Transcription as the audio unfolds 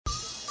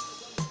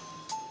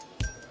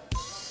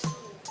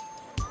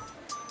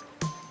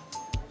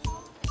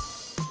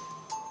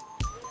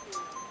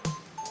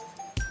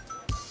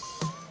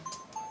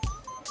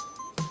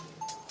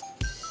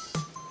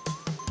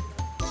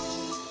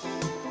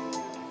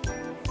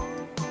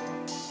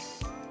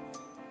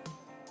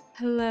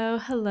Hello,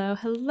 hello,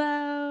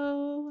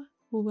 hello.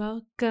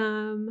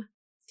 Welcome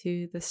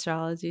to the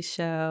Astrology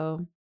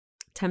Show.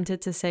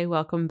 Tempted to say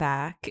welcome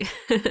back.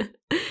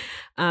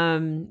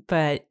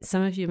 But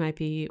some of you might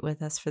be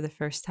with us for the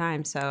first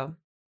time. So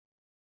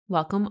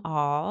welcome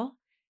all.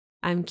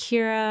 I'm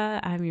Kira.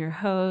 I'm your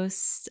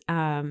host,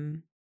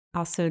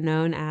 also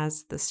known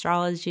as the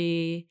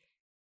Astrology.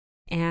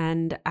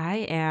 And I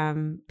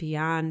am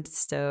beyond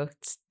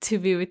stoked to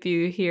be with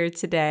you here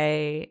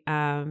today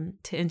to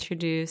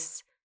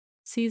introduce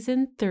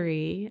Season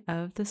 3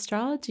 of the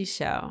Astrology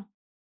Show.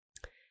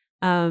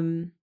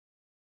 I'm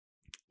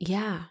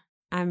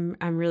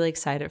really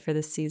excited for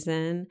this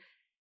season.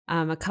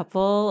 A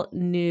couple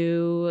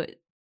new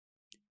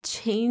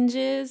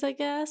changes, I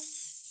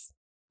guess,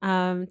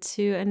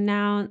 to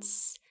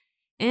announce.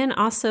 And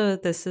also,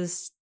 this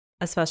is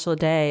a special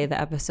day.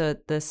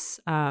 The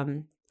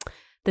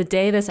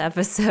day this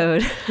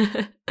episode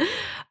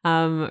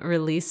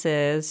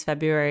releases,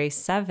 February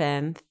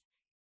 7th,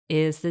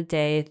 is the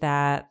day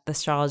that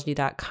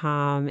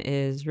theastrology.com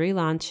is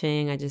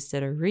relaunching. I just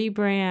did a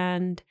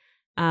rebrand.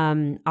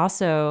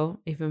 Also,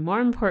 even more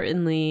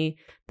importantly,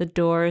 the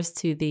doors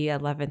to the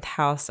 11th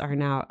house are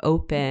now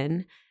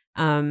open.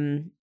 So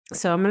I'm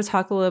going to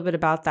talk a little bit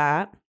about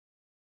that,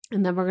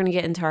 and then we're going to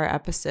get into our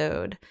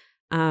episode.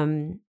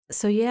 Welcome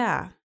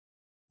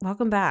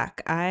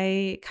back.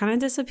 I kind of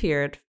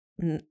disappeared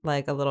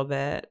like a little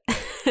bit,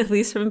 at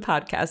least from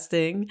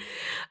podcasting.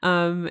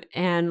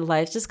 And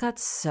life just got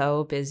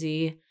so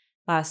busy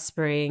last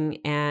spring.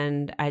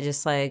 And I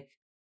just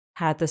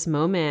had this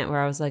moment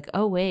where I was like,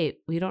 oh, wait,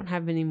 we don't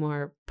have any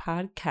more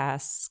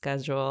podcasts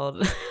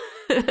scheduled.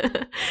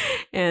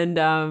 And,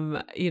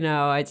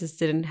 I just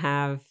didn't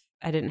have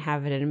it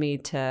in me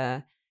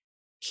to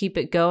keep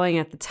it going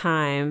at the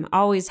time.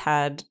 Always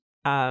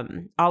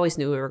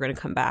knew we were going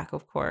to come back,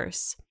 of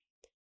course.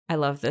 I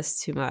love this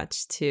too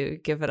much to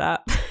give it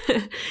up.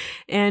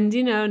 And,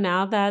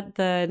 now that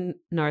the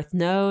North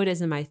Node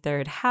is in my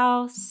third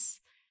house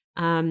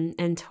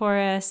and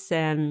Taurus,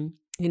 and,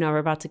 we're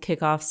about to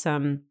kick off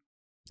some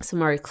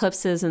more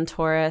eclipses in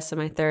Taurus in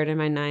my third and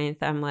my ninth,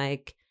 I'm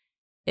like,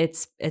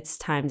 it's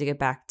time to get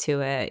back to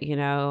it.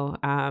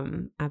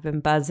 I've been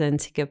buzzing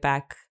to get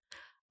back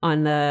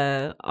on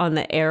the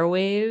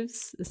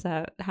airwaves. Is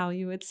that how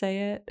you would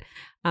say it?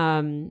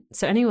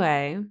 So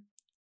anyway,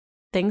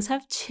 things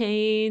have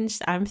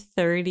changed. I'm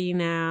 30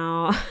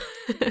 now.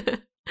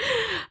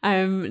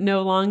 I'm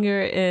no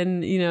longer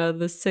in,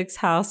 the 6th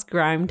house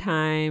grime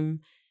time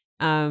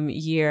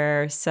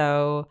year.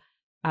 So,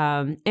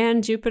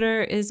 and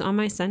Jupiter is on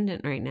my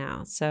ascendant right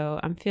now. So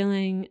I'm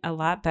feeling a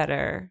lot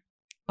better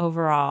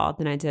overall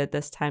than I did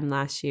this time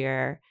last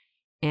year.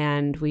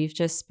 And we've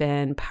just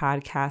been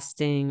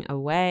podcasting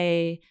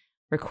away,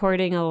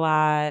 recording a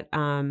lot.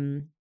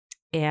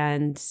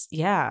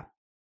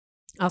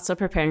 Also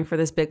preparing for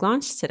this big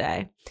launch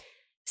today.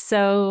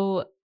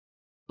 So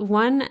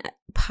one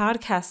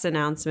podcast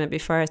announcement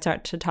before I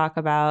start to talk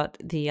about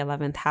the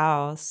 11th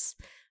house.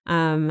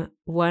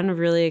 One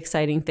really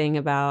exciting thing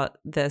about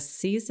this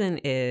season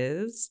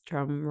is,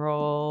 drum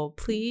roll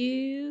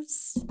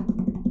please,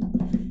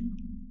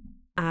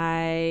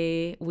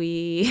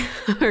 we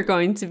are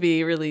going to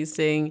be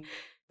releasing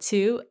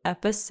 2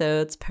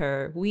 episodes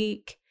per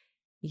week.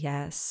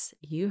 Yes,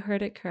 you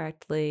heard it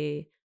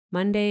correctly.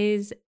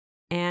 Mondays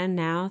and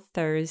now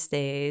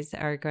Thursdays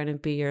are going to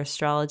be your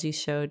astrology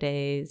show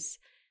days.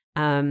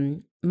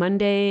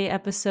 Monday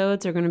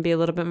episodes are going to be a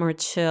little bit more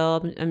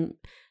chill.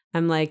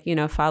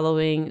 I'm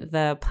following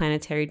the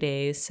planetary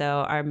days. So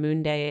our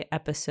Moon Day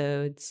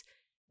episodes,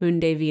 Moon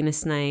Day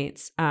Venus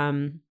nights,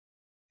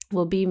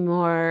 will be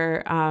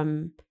more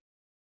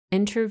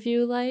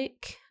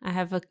interview-like. I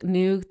have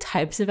new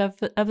types of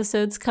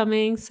episodes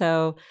coming,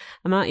 so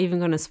I'm not even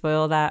going to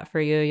spoil that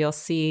for you. You'll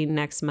see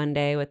next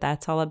Monday what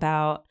that's all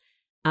about.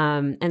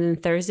 And then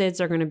Thursdays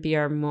are going to be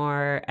our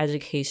more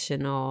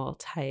educational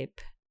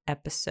type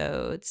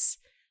episodes.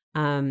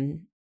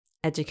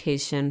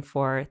 Education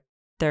for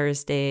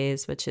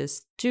Thursdays, which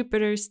is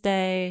Jupiter's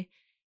day.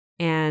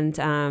 And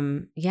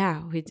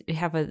we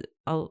have a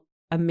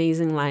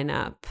amazing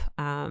lineup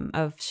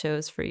of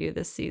shows for you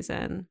this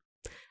season.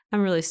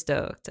 I'm really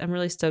stoked. I'm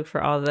really stoked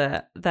for all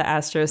the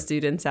astro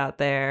students out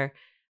there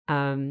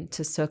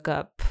to soak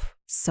up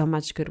so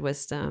much good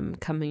wisdom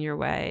coming your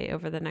way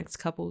over the next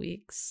couple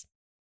weeks.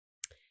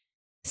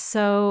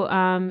 So,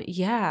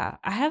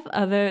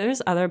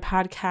 there's other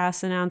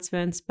podcast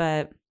announcements,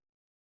 but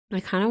I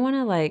kind of want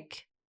to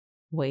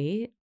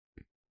wait,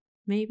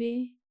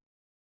 maybe,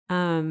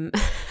 and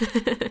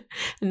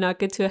not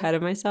get too ahead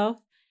of myself.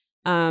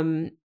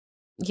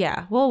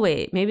 We'll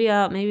wait. Maybe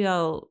I'll,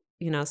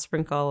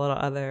 sprinkle a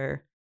little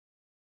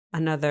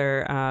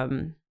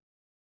another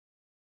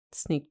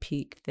sneak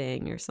peek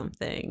thing or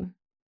something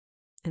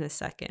in a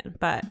second.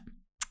 But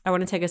I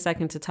want to take a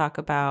second to talk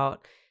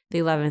about the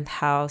 11th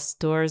house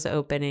doors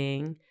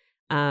opening.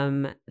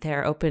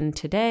 They're open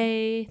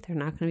today. They're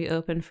not going to be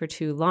open for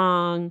too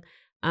long.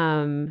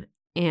 And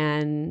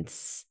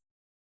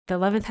the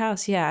 11th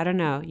house, I don't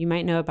know. You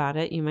might know about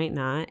it. You might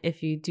not.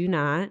 If you do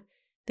not,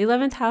 The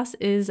 11th house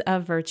is a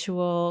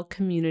virtual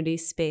community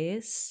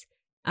space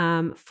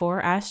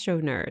for astro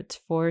nerds,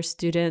 for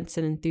students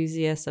and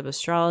enthusiasts of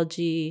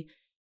astrology,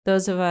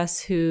 those of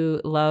us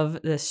who love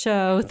this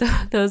show,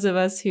 those of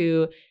us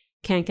who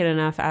can't get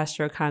enough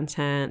astro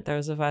content,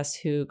 those of us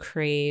who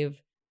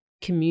crave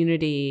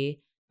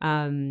community,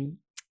 and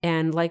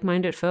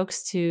like-minded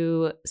folks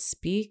to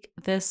speak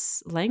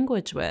this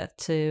language with,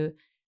 to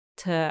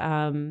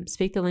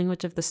speak the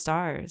language of the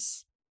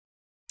stars.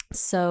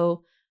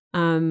 So,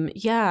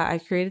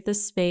 I created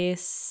this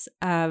space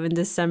in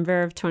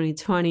December of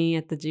 2020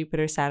 at the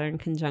Jupiter-Saturn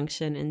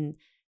conjunction in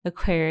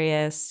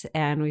Aquarius,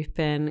 and we've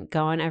been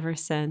going ever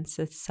since.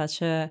 It's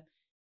such a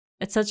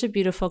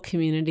beautiful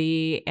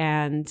community,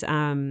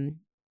 and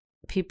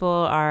people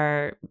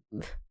are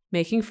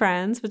making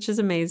friends, which is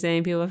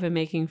amazing. People have been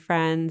making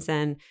friends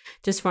and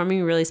just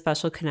forming really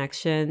special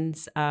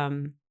connections.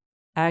 I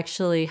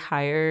actually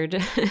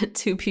hired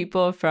 2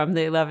 people from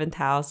the 11th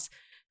house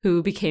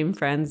who became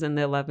friends in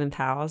the 11th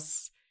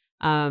house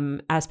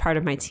as part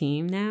of my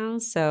team now.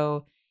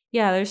 So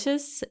yeah,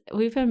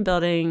 we've been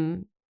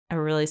building a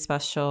really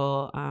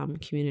special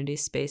community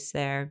space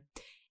there,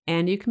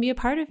 and you can be a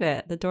part of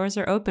it. The doors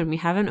are open. We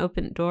haven't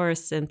opened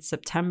doors since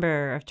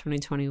September of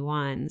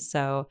 2021.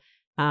 So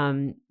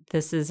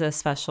this is a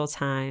special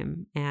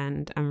time,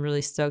 and I'm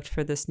really stoked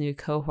for this new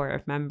cohort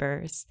of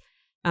members.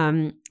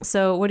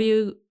 So what's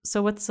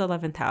the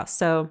 11th house?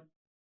 So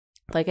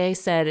like I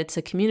said, it's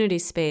a community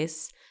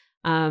space.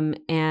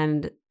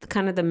 And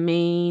kind of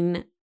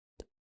the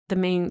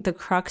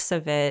crux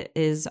of it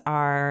is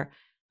our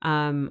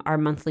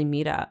monthly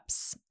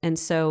meetups. And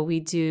so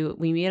we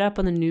meet up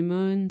on the new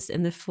moons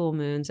and the full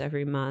moons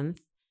every month.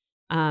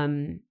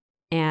 And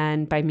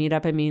by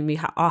meetup, I mean, we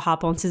all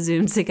hop onto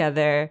Zoom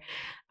together.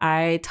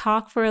 I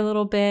talk for a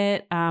little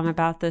bit,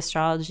 about the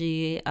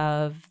astrology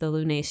of the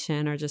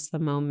lunation or just the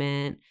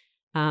moment.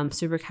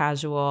 Super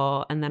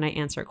casual, and then I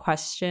answer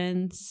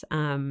questions.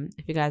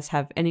 If you guys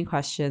have any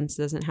questions,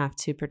 it doesn't have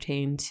to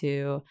pertain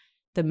to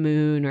the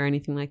moon or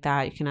anything like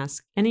that. You can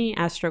ask any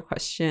astro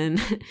question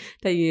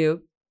that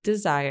you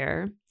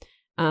desire,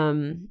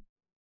 and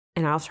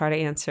I'll try to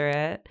answer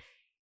it.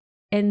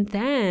 And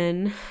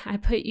then I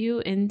put you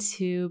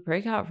into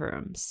breakout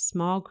rooms,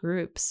 small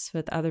groups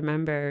with other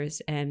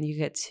members, and you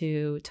get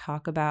to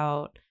talk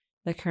about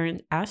the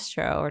current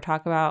astro or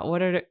talk about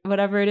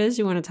whatever it is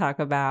you want to talk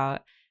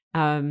about.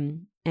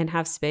 And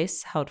have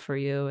space held for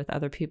you with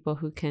other people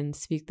who can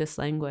speak this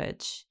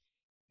language.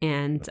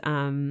 And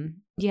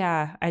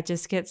I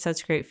just get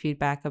such great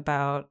feedback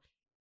about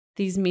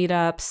these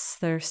meetups.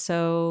 They're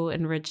so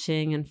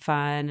enriching and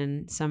fun,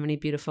 and so many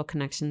beautiful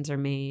connections are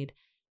made.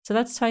 So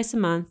that's twice a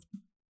month.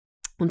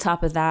 On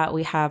top of that,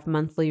 we have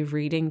monthly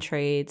reading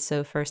trades.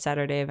 So first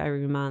Saturday of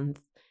every month,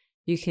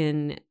 you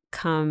can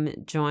come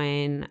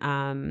join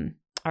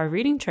our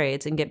reading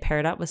trades and get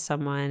paired up with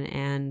someone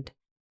and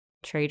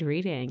trade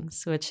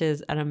readings, which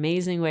is an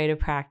amazing way to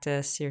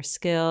practice your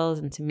skills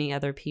and to meet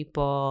other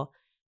people,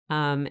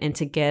 and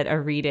to get a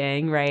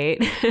reading,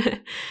 right?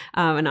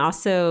 And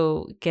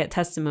also get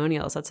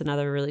testimonials. That's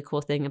another really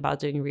cool thing about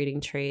doing reading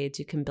trades.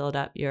 You can build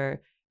up your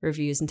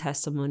reviews and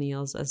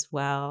testimonials as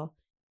well.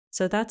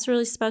 So that's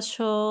really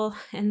special.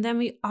 And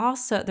then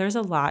there's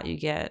a lot you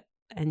get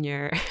in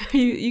your,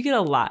 you get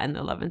a lot in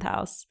the 11th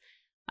house.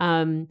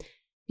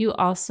 You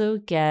also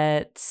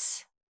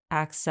get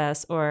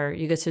access, or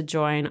you get to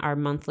join our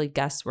monthly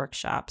guest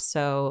workshops.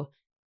 So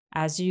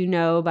as you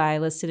know by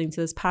listening to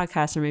this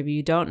podcast, or maybe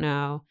you don't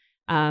know,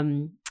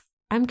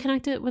 I'm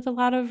connected with a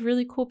lot of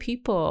really cool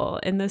people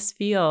in this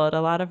field,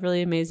 a lot of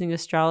really amazing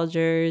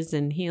astrologers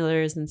and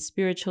healers and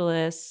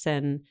spiritualists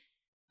and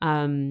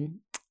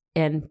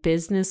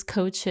business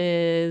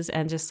coaches,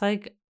 and just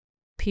like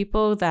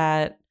people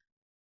that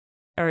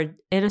are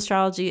in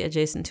astrology,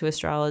 adjacent to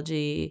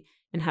astrology,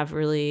 and have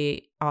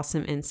really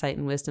awesome insight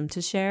and wisdom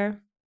to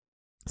share.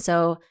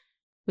 So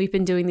we've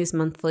been doing these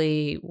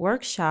monthly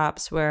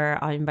workshops where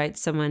I'll invite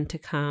someone to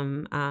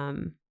come,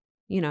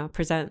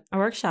 present a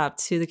workshop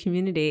to the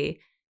community.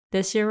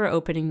 This year, we're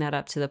opening that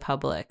up to the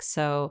public.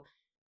 So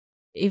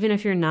even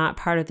if you're not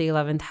part of the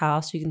 11th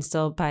house, you can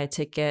still buy a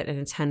ticket and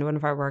attend one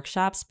of our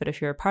workshops. But if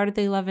you're a part of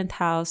the 11th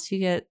house, you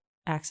get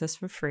access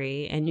for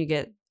free, and you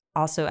get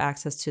also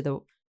access to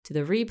the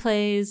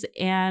replays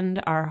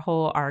and our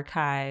whole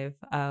archive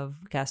of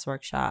guest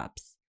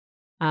workshops.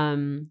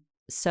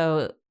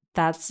 So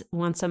that's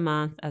once a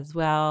month as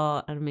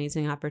well, an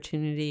amazing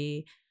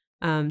opportunity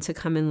to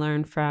come and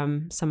learn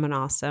from someone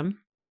awesome.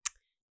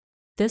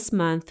 This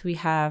month, we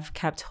have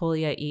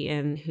Captolia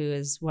Eaton, who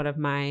is one of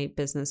my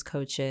business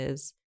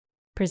coaches,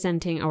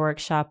 presenting a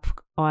workshop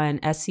on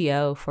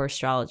SEO for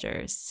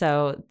astrologers.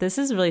 So this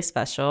is really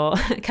special.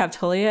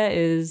 Captolia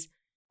is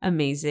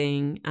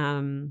amazing.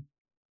 And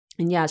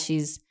yeah,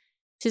 she's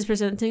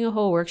presenting a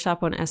whole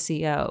workshop on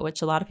SEO,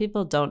 which a lot of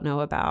people don't know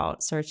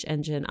about, search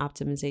engine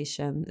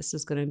optimization. This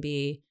is going to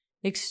be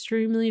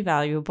extremely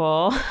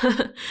valuable.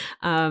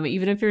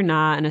 Even if you're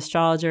not an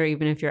astrologer,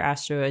 even if you're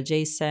astro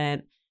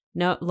adjacent,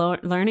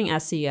 learning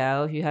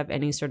SEO, if you have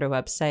any sort of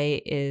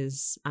website,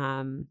 is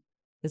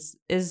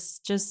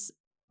is just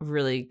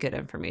really good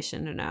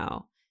information to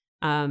know.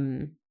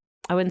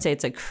 I wouldn't say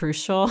it's like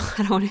crucial.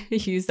 I don't want to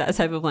use that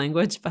type of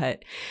language,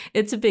 but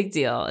it's a big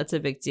deal. It's a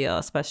big deal,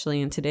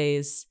 especially in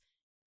today's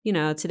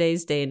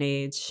day and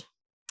age,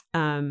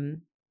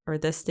 or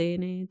this day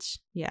and age.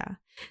 Yeah.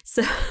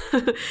 So,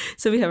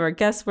 so we have our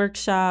guest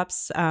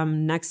workshops.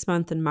 Next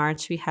month in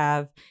March, we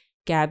have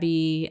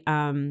Gabby,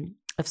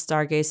 of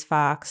Stargaze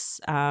Fox,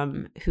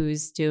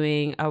 who's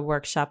doing a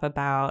workshop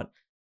about,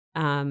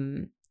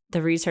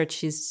 the research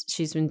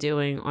she's been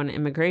doing on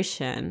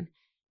immigration.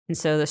 And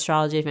so the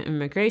astrology of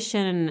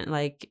immigration,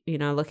 like,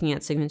 looking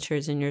at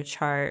signatures in your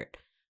chart,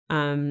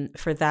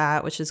 for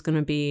that, which is going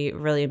to be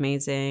really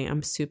amazing.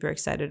 I'm super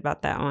excited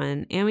about that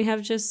one. And we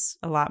have just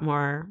a lot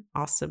more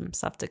awesome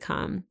stuff to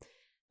come.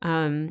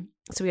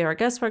 So we have our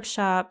guest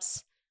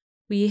workshops.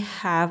 We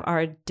have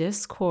our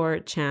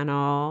Discord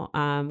channel.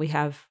 We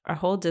have our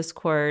whole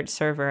Discord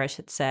server, I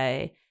should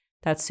say.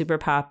 That's super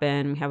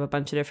poppin'. We have a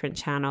bunch of different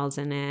channels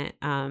in it.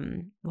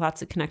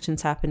 Lots of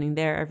connections happening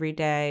there every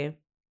day.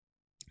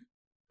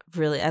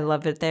 Really, I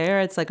love it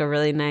there. It's like a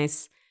really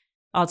nice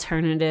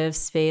alternative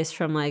space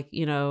from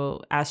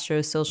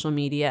Astro social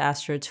media,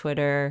 Astro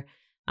Twitter.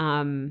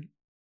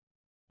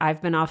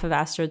 I've been off of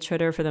Astro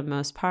Twitter for the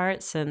most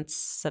part since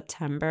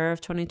September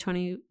of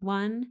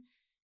 2021.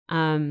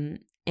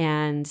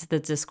 And the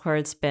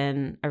Discord's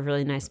been a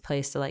really nice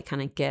place to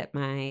kind of get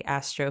my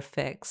Astro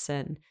fix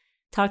and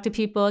talk to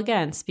people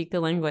again, speak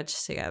the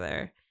language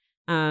together.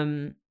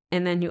 And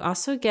then you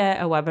also get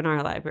a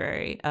webinar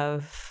library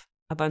of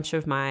a bunch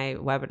of my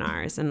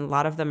webinars, and a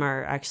lot of them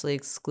are actually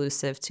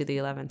exclusive to the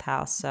 11th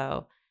house.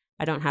 So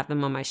I don't have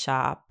them on my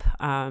shop.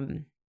 I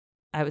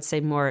would say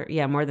more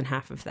than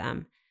half of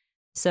them.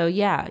 So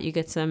yeah, you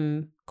get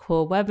some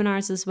cool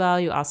webinars as well.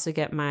 You also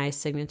get my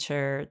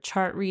signature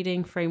chart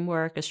reading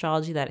framework,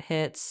 astrology that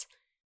hits,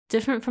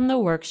 different from the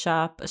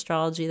workshop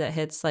astrology that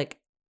hits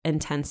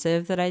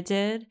intensive that I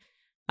did,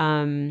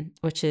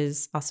 which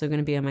is also going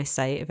to be on my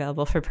site,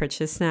 available for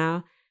purchase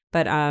now.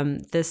 But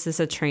this is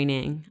a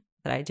training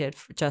that I did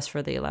just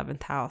for the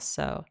 11th house.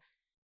 So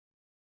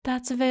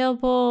that's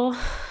available.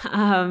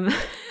 I'm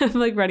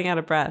running out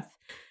of breath.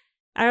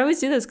 I always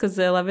do this because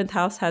the 11th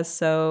house has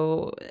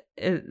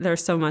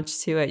there's so much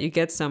to it. You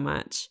get so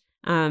much.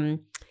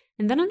 And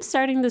then I'm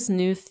starting this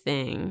new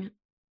thing,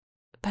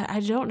 but I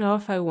don't know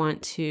if I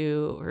want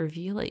to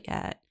reveal it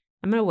yet.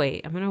 I'm going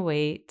to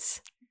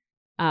wait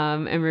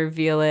and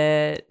reveal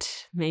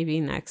it maybe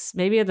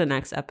at the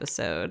next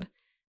episode.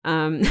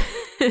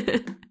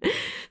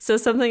 So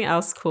something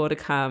else cool to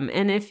come.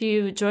 And if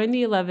you join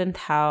the 11th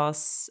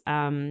house,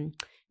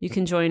 you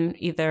can join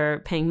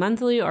either paying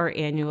monthly or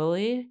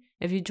annually.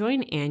 If you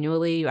join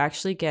annually, you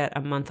actually get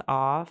a month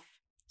off.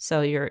 So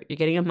you're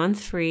getting a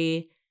month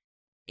free,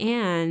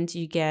 and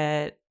you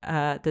get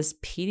this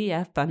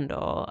PDF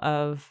bundle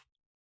of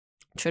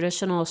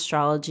traditional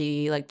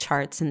astrology,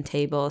 charts and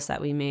tables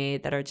that we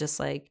made that are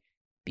just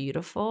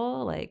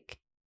beautiful.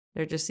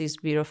 They're just these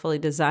beautifully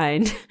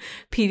designed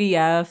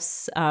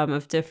PDFs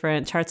of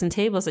different charts and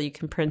tables that you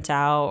can print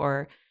out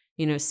or,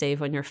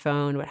 save on your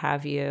phone, what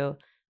have you,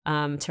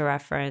 to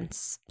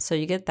reference. So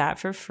you get that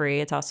for free.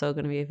 It's also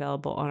going to be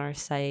available on our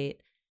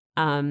site.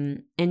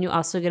 And you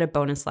also get a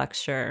bonus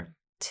lecture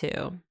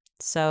too.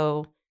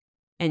 So,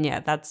 and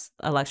yeah, that's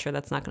a lecture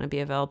that's not going to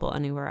be available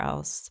anywhere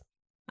else.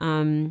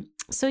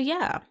 So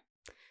yeah.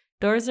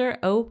 Doors are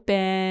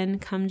open.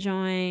 Come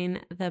join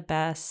the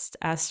best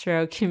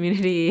Astro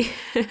community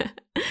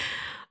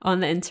on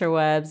the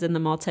interwebs and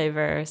the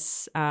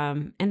multiverse.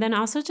 And then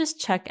also just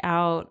check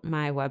out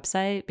my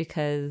website,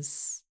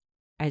 because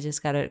I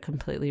just got it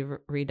completely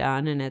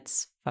redone and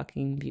it's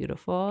fucking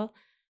beautiful.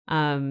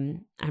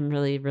 I'm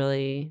really,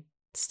 really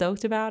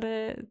stoked about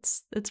it.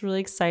 It's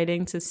really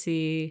exciting to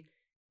see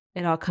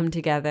it all come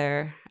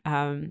together.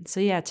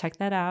 So yeah, check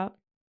that out.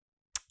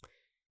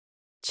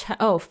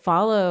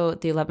 Follow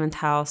the 11th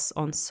house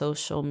on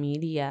social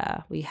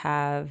media. We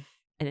have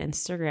an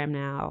Instagram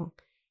now.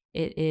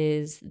 It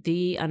is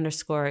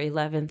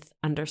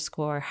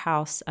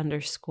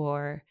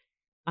 _11th_house_.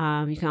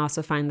 You can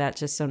also find that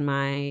just on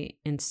my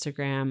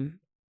Instagram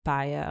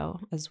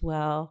bio as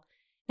well.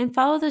 And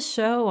follow the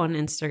show on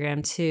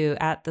Instagram too,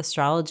 at the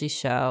Astrology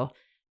Show.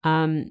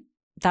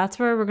 That's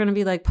where we're going to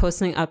be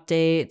posting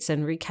updates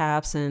and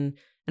recaps and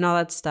all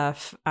that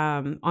stuff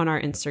on our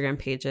Instagram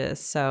pages.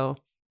 So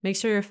make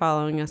sure you're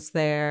following us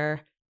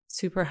there.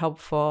 Super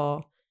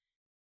helpful.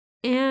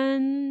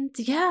 And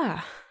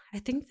yeah, I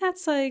think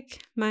that's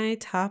my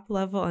top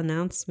level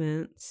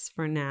announcements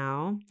for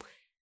now.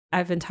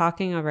 I've been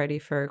talking already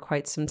for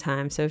quite some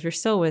time, so if you're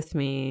still with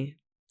me,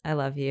 I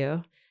love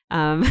you.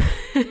 And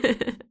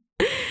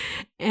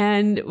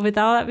with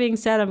all that being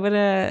said,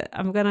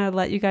 I'm gonna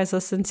let you guys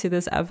listen to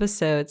this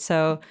episode.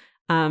 So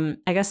I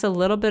guess a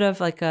little bit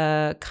of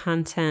a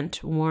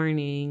content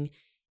warning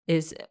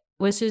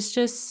which is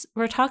just,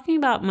 we're talking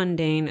about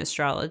mundane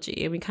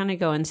astrology, and we kind of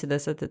go into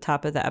this at the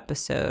top of the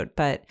episode.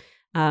 But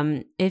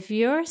if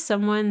you're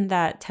someone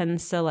that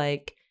tends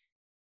to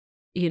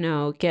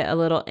get a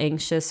little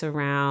anxious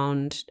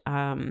around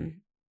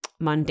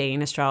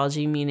mundane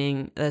astrology,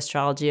 meaning the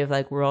astrology of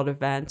like world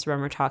events, when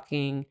we're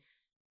talking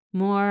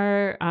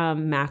more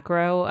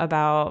macro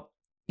about,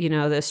 you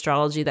know, the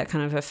astrology that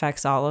kind of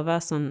affects all of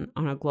us on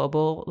a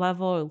global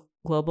level,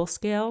 global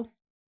scale.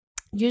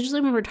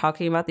 Usually when we're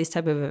talking about these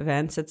type of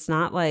events, it's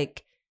not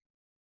like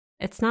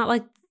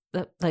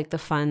the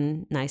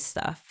fun, nice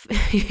stuff.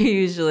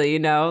 Usually, you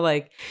know,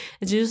 like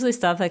it's usually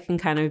stuff that can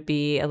kind of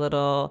be a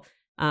little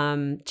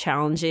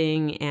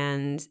challenging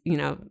and, you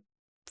know,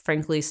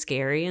 frankly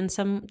scary in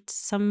some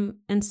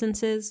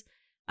instances.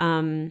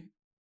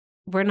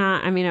 We're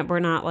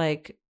not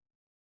like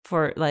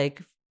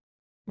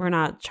we're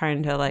not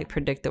trying to like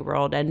predict the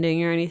world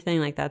ending or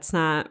anything. Like that's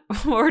not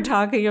what we're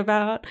talking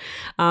about.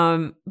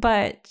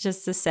 But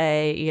just to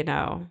say, you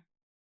know,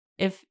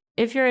 if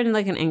you're in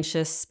like an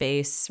anxious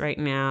space right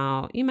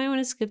now, you might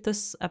want to skip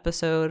this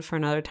episode for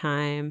another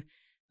time.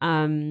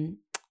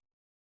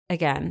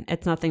 Again,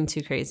 it's nothing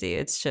too crazy.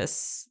 It's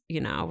just, you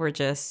know,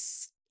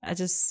 I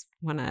just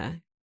want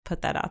to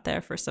put that out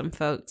there for some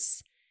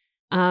folks.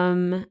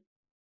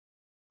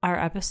 Our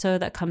episode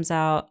that comes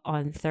out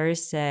on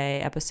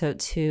Thursday, episode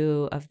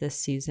 2 of this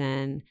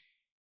season,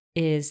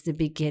 is the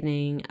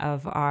beginning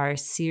of our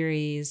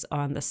series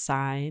on the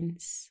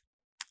signs.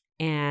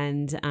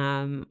 And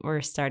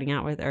we're starting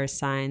out with earth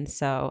signs.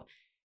 So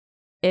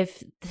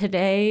if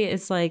today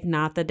is like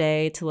not the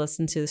day to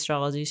listen to the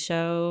astrology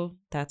show,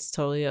 that's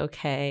totally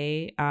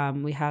okay.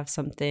 We have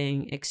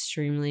something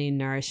extremely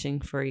nourishing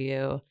for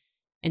you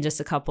in just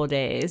a couple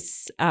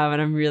days.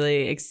 And I'm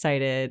really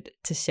excited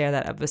to share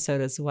that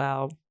episode as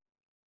well.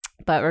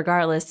 But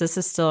regardless, this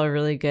is still a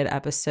really good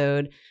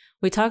episode.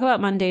 We talk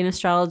about mundane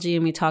astrology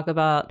and we talk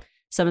about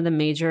some of the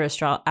major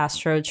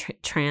astro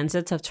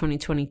transits of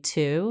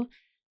 2022.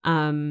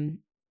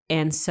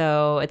 And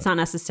so it's not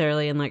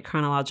necessarily in like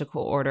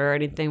chronological order or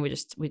anything.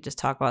 We just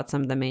talk about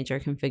some of the major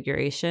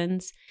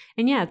configurations.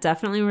 And yeah,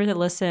 definitely worth a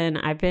listen.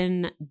 I've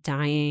been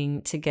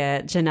dying to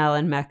get Janelle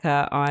and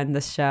Mecca on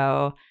the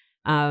show.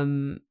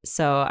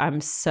 So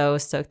I'm so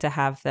stoked to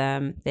have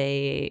them.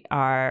 They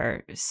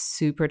are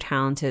super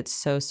talented,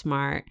 so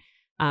smart.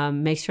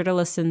 Make sure to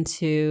listen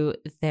to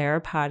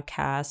their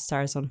podcast,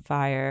 Stars on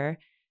Fire,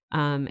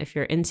 if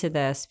you're into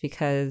this,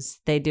 because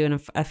they do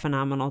a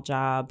phenomenal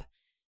job.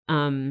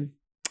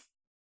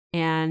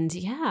 And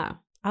yeah,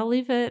 I'll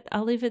leave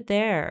it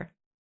there.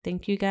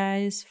 Thank you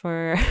guys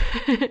for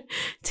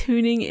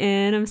tuning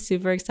in. I'm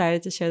super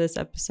excited to share this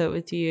episode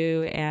with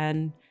you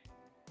and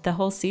the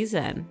whole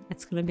season.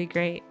 It's going to be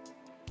great.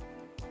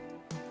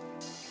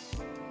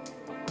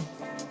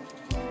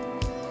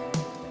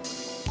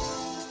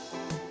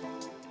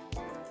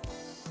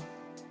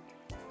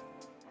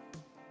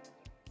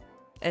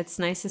 It's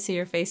nice to see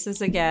your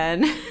faces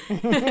again.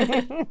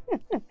 It's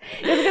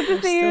good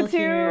to see you too.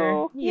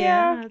 Here.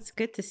 Yeah, it's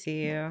good to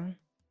see you.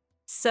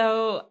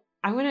 So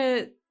I want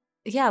to,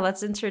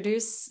 let's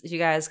introduce you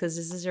guys because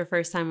this is your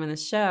first time on the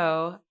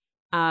show.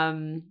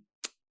 Janelle,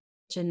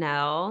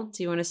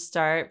 do you want to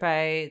start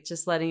by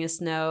just letting us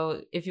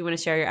know if you want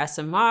to share your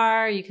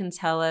SMR? You can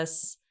tell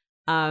us,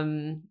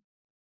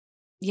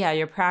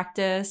 your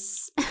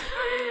practice.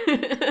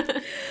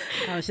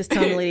 I was just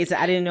telling the ladies that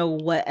I didn't know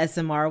what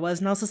SMR was,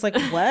 and I was just like,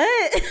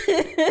 what?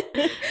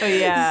 Oh,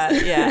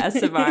 yeah,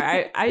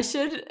 SMR. I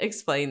should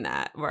explain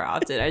that more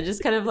often. I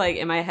just kind of like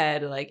in my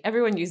head, like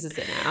everyone uses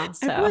it now.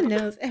 So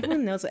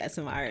everyone knows what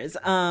SMR is.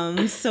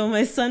 So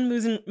my sun,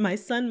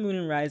 moon,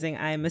 and rising.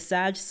 I'm a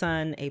Sag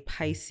sun, a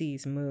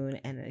Pisces moon,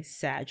 and a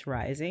Sag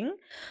rising.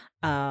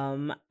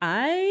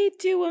 I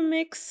do a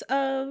mix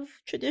of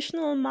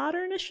traditional and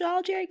modern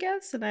astrology, I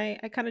guess, and I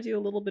kind of do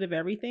a little bit of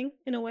everything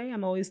in a way.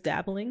 I'm always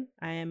dabbling.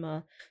 I am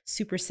a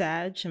super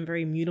Sag. I'm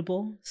very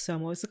mutable, so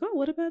I'm always like, oh,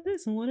 what about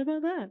this and what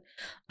about that?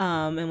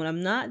 And when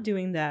I'm not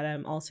doing that,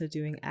 I'm also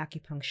doing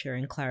acupuncture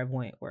and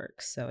clairvoyant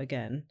work. So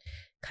again,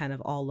 kind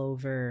of all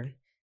over,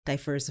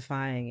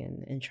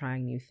 diversifying and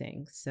trying new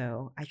things.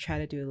 So I try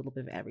to do a little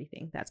bit of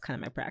everything. That's kind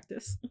of my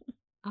practice.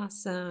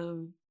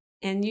 Awesome.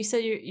 And you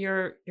said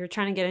you're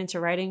trying to get into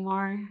writing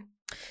more?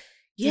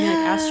 Yeah. Like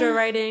astro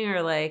writing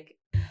or like?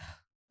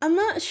 I'm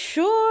not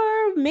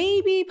sure.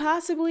 Maybe,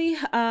 possibly.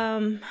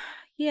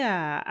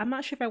 Yeah, I'm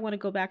not sure if I want to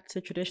go back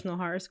to traditional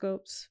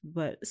horoscopes,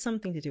 but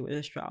something to do with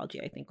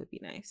astrology I think would be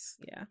nice.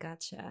 Yeah.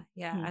 Gotcha.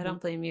 Yeah, I don't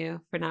blame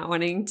you for not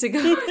wanting to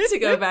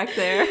go back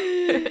there.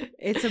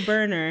 It's a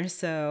burner,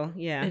 so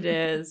yeah. It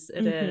is.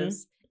 It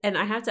is. And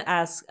I have to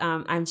ask,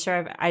 I'm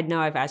sure I know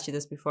I've asked you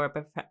this before,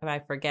 but I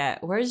forget.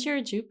 Where's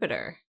your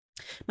Jupiter?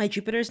 My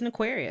Jupiter's in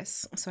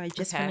Aquarius. So I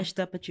just finished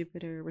up a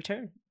Jupiter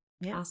return.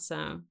 Yeah.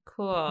 Awesome.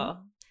 Cool.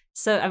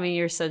 So, I mean,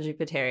 you're so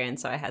Jupiterian,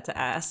 so I had to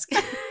ask.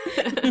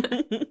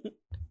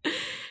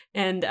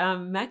 And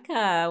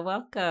Mecca,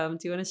 welcome.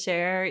 Do you want to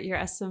share your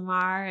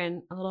SMR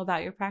and a little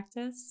about your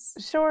practice?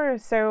 Sure.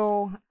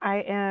 So I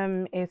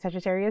am a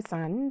Sagittarius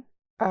sun,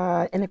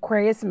 an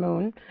Aquarius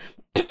moon,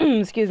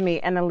 excuse me,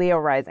 and a Leo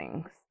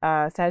rising.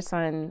 Sag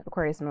sun,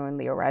 Aquarius moon,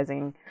 Leo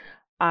rising.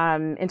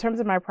 In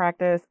terms of my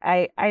practice,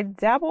 I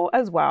dabble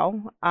as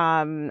well.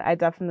 I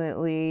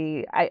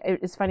definitely,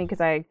 it's funny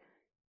because I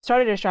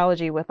started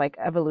astrology with like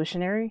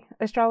evolutionary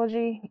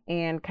astrology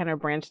and kind of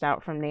branched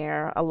out from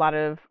there. A lot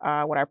of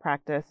what I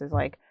practice is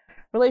like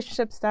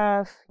relationship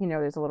stuff.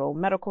 There's a little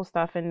medical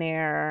stuff in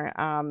there.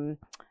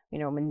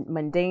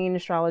 Mundane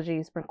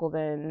astrology sprinkled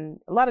in,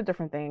 a lot of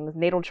different things.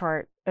 Natal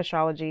chart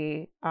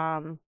astrology,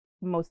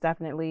 most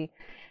definitely.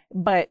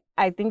 But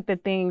I think the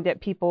thing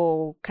that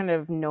people kind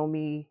of know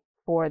me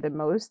for the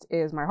most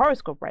is my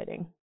horoscope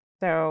writing.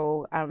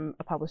 So I'm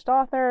a published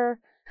author.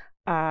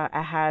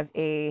 I have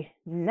a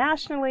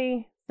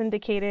nationally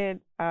syndicated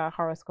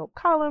horoscope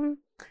column.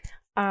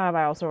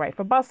 I also write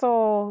for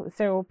Bustle.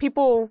 So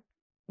people,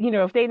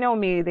 if they know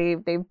me, they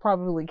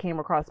probably came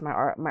across my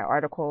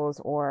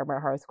articles or my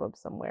horoscope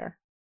somewhere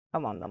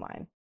along the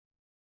line.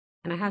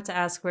 And I have to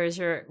ask, where's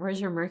your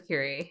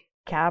Mercury?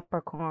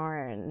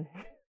 Capricorn.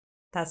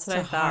 That's what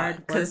I thought.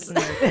 Because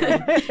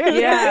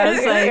yeah, I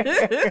was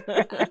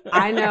like,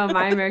 I know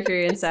my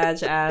Mercury and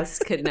Sag ass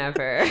could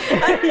never.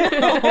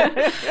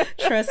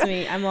 Trust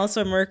me, I'm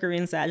also a Mercury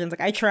and Sag. And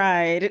I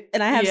tried,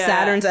 and I have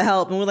Saturn to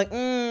help, and we're like,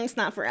 it's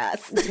not for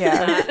us.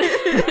 Yeah.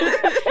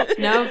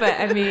 No, but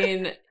I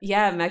mean,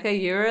 yeah, Mecca,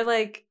 you were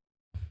like,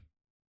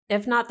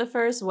 if not the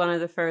first, one of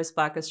the first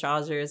Black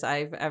astrologers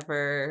I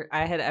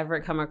had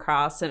ever come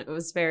across, and it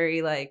was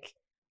very like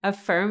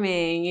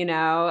affirming.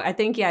 I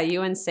think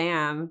you and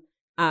Sam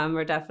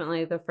were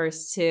definitely the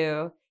first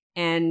two,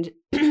 and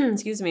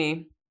excuse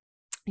me,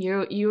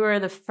 you were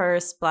the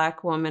first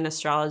Black woman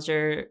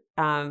astrologer,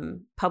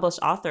 published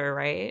author,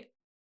 right?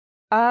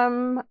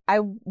 Not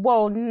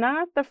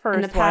the first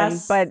in the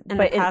past, one, but in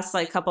the past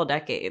like couple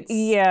decades.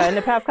 Yeah, in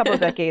the past couple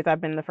of decades,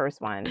 I've been the first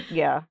one.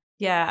 Yeah.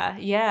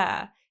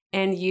 Yeah.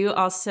 And you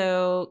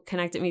also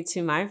connected me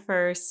to my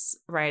first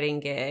writing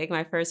gig,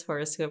 my first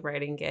horoscope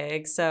writing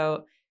gig.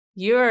 So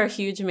you're a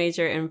huge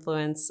major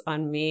influence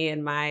on me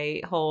and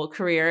my whole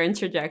career and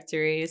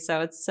trajectory.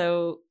 So it's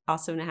so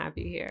awesome to have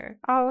you here.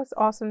 Oh, it's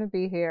awesome to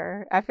be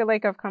here. I feel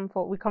like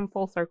we come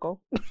full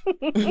circle.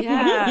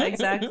 Yeah,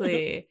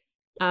 exactly.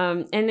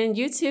 And then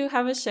you two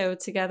have a show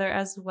together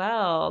as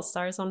well,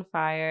 Stars on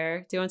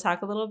Fire. Do you want to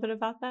talk a little bit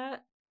about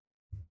that?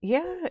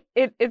 Yeah,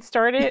 it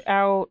started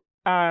out,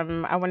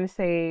 I want to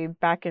say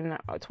back in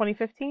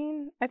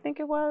 2015, I think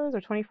it was, or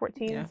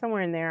 2014,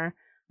 somewhere in there.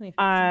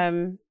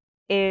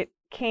 It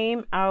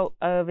came out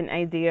of an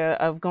idea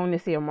of going to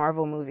see a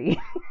Marvel movie.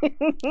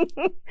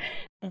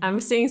 I'm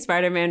seeing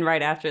Spider-Man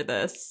right after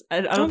this.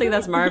 I don't think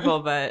that's Marvel,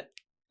 but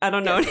I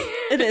don't know.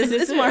 It is.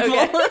 It's Marvel.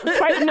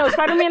 Okay. No,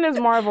 Spider-Man is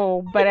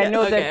Marvel, but I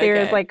know that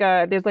there's like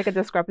a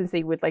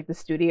discrepancy with like the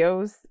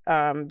studios,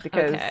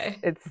 because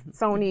it's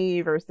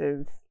Sony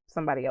versus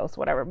somebody else,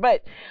 whatever.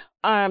 But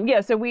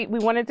so we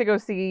wanted to go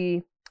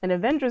see an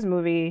Avengers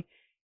movie,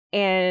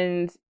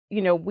 and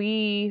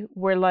we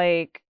were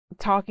like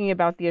talking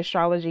about the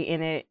astrology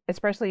in it,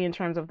 especially in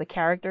terms of the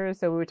characters.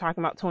 So we were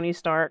talking about Tony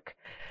Stark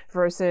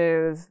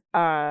versus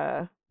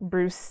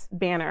Bruce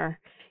Banner,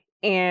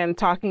 and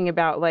talking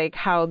about like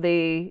how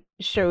they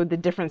showed the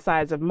different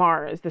sides of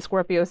Mars, the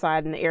Scorpio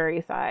side and the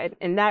Aries side.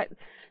 And that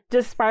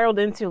just spiraled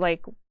into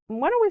like,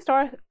 why don't we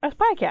start a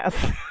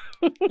podcast?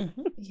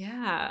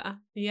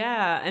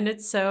 Yeah. And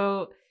it's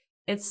such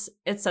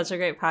a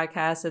great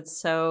podcast.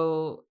 It's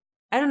so,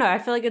 I don't know, I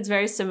feel like it's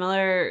very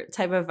similar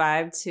type of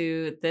vibe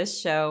to this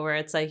show, where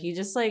it's like you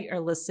just like are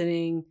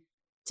listening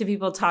to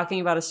people talking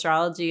about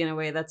astrology in a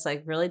way that's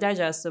like really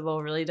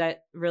digestible, really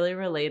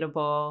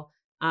relatable.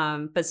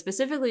 But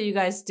specifically, you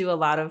guys do a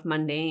lot of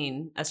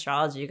mundane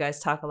astrology. You guys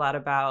talk a lot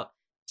about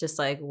just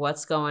like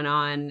what's going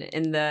on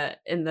in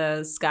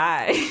the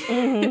sky.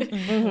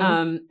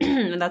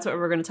 And that's what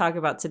we're going to talk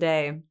about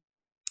today.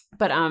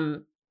 But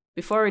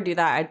before we do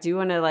that, I do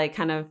want to like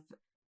kind of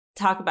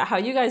talk about how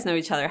you guys know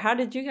each other. How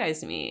did you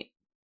guys meet?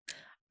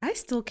 I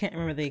still can't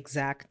remember the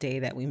exact day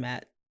that we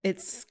met.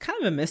 It's kind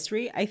of a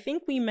mystery. I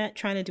think we met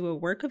trying to do a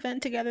work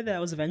event together that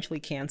was eventually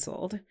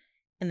canceled,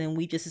 and then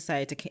we just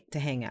decided to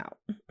hang out.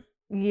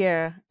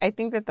 Yeah, I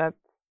think that's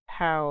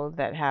how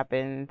that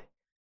happened.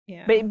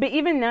 Yeah, but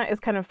even that is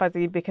kind of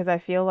fuzzy, because I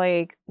feel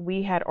like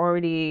we had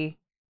already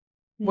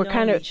were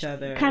kind of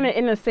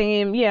in the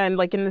same and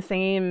like in the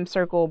same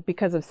circle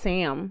because of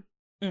Sam.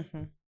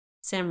 Mm-hmm.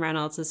 Sam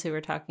Reynolds is who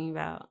we're talking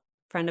about,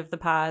 friend of the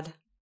pod.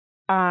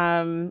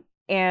 But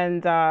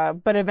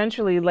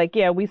eventually, like,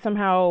 we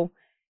somehow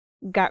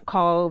got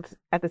called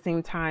at the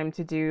same time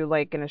to do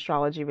like an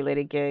astrology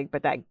related gig,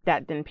 but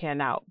that didn't pan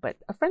out, but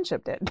a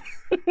friendship did.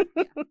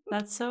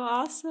 That's so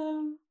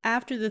awesome.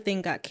 After the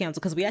thing got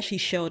canceled, because we actually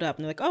showed up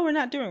and they're like, oh, we're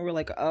not doing it. We're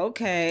like,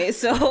 okay.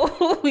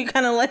 So we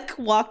kind of like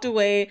walked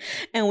away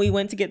and we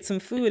went to get some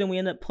food, and we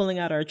ended up pulling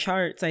out our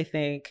charts, I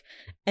think.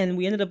 And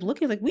we ended up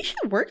looking like we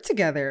should work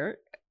together.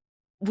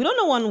 We don't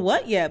know on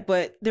what yet,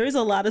 but there's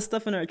a lot of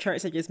stuff in our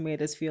charts that just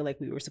made us feel like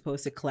we were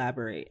supposed to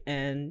collaborate.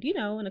 And, in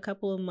a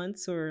couple of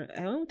months, or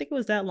I don't think it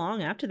was that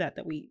long after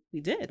that we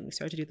did. We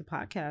started to do the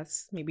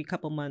podcast, maybe a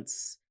couple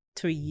months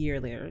to a year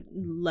later.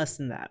 Less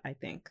than that, I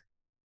think.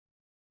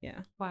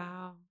 Yeah.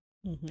 Wow.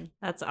 Mm-hmm.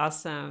 That's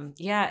awesome.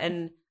 Yeah.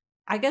 And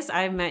I guess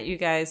I met you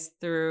guys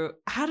through,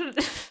 I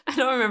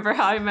don't remember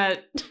how I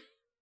met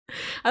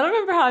I don't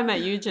remember how I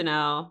met you,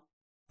 Janelle.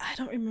 I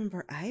don't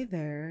remember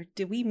either.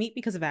 Did we meet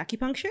because of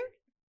acupuncture?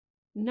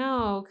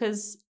 No,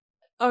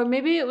 or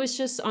maybe it was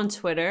just on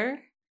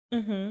Twitter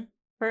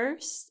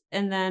first.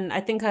 And then I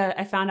think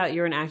I found out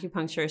you were an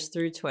acupuncturist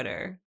through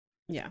Twitter.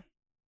 Yeah.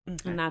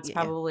 Okay. And that's Yeah.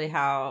 probably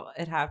how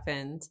it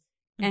happened.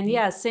 And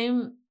yeah,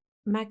 same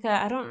Mecca.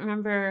 I don't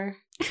remember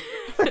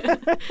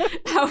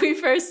how we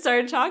first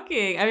started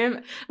talking. I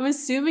mean, I'm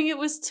assuming it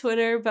was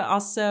Twitter, but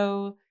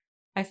also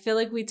I feel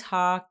like we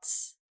talked.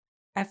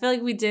 I feel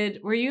like we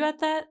did. Were you at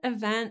that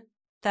event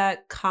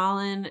that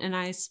Colin and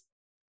I,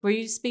 were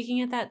you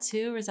speaking at that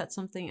too? Or is that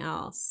something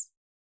else?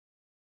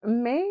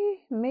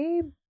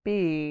 Maybe.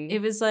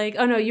 It was like,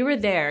 oh no, you were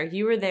there.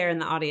 You were there in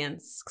the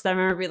audience. Cause I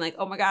remember being like,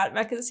 oh my God,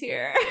 Mecca's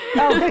here.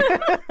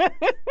 Oh.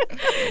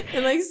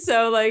 And like,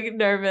 so like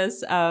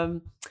nervous.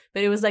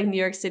 But it was like New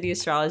York City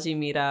Astrology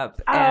meetup.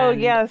 Oh,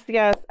 and yes.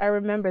 I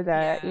remember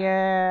that.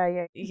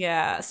 Yeah.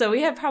 Yeah. So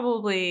we had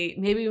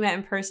maybe we met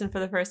in person for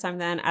the first time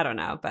then. I don't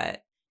know,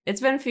 but it's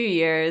been a few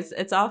years.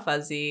 It's all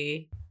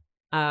fuzzy.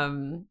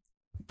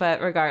 But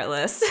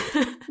regardless.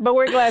 But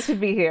we're glad to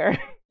be here.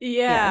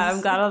 Yeah. Yes.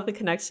 I'm glad all the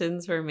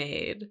connections were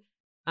made.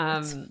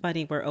 It's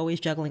funny. We're always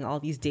juggling all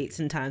these dates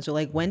and times. We're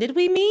like, when did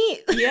we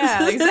meet?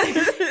 Yeah,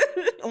 exactly.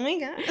 Oh my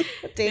God.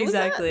 What day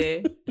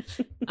exactly.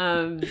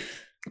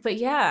 But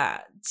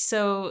yeah,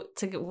 so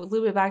to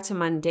loop it back to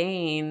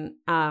mundane,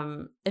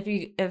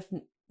 if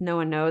no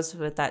one knows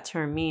what that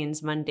term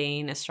means,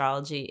 mundane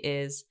astrology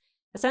is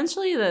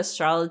essentially the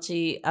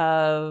astrology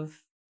of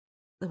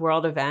the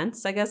world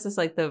events. I guess is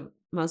like the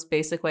most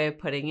basic way of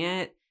putting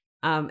it.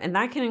 And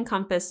that can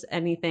encompass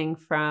anything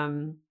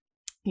from,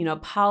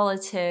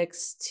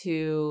 politics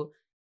to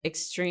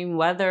extreme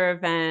weather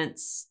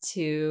events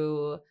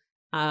to,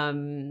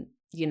 would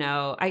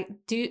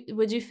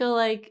you feel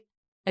like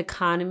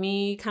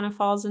economy kind of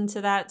falls into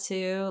that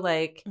too?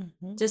 Like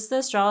just the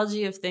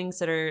astrology of things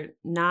that are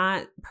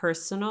not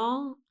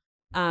personal.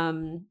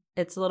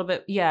 It's a little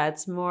bit,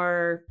 it's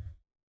more,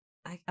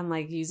 I'm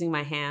like using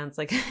my hands,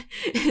 like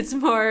it's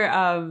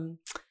more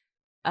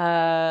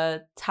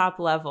top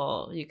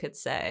level, you could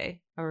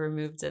say, or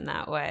removed in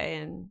that way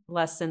and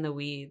less in the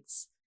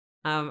weeds.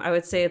 I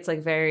would say it's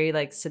like very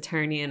like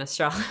Saturnian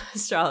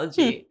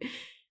astrology.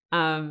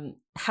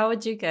 How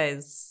would you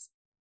guys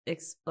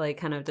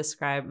kind of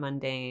describe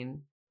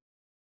mundane?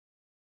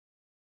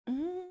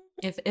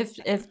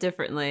 If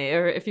differently,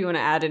 or if you want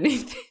to add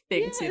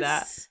anything to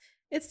that.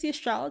 It's the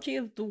astrology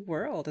of the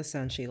world,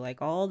 essentially.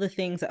 Like all the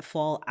things that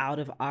fall out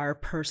of our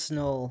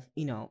personal,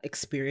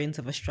 experience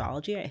of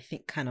astrology, I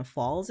think kind of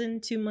falls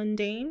into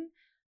mundane,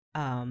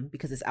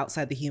 because it's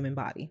outside the human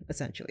body,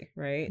 essentially,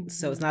 right?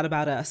 So it's not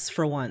about us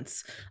for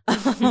once,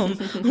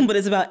 but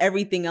it's about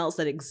everything else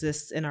that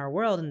exists in our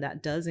world. And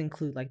that does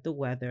include like the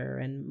weather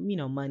and,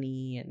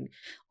 money and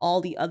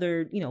all the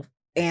other,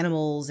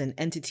 animals and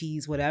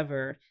entities,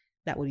 whatever,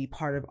 that would be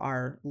part of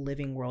our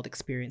living world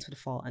experience would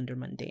fall under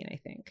mundane, I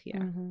think.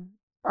 Yeah.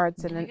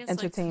 Arts and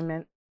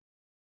entertainment.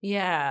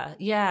 Yeah.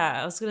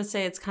 I was going to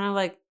say it's kind of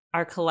like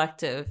our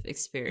collective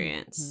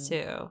experience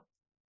too.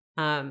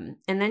 And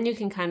then you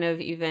can kind of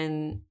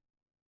even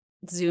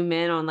zoom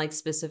in on like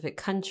specific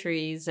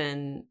countries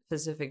and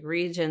specific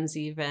regions,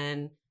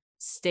 even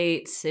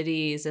states,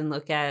 cities, and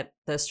look at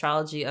the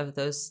astrology of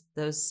those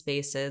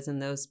spaces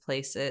and those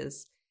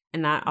places.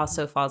 And that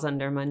also falls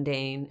under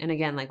mundane. And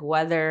again, like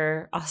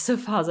weather also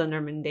falls under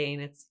mundane.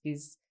 It's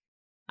these,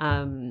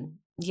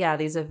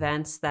 these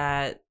events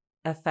that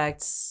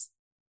affects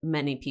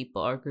many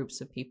people or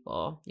groups of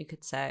people, you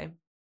could say.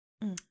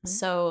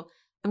 So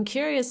I'm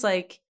curious,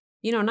 like,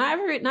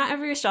 not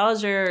every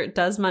astrologer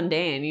does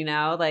mundane,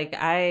 like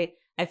I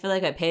feel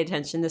like I pay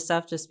attention to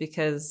stuff just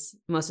because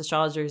most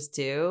astrologers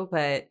do,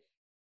 but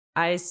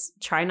I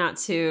try not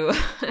to,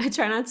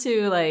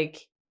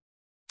 like,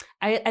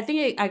 I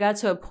think I got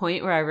to a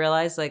point where I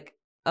realized like,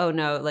 oh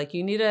no, like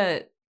you need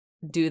to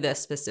do this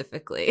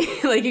specifically.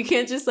 Like you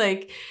can't just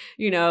like,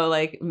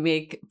 like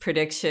make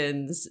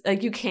predictions.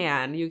 Like you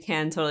can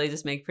totally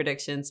just make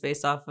predictions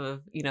based off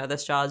of, the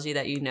astrology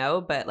that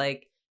but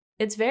like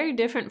it's very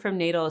different from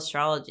natal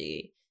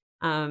astrology.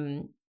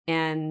 And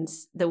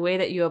the way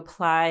that you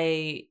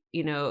apply,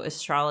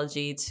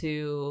 astrology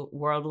to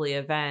worldly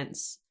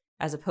events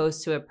as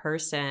opposed to a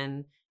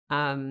person,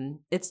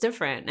 it's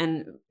different.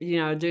 And,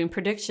 doing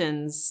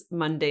predictions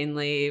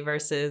mundanely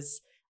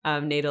versus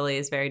natally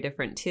is very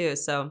different too.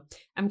 So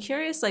I'm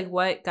curious, like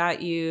what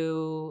got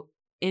you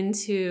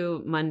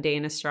into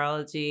mundane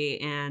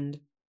astrology, and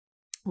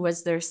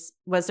was there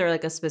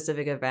like a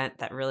specific event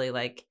that really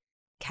like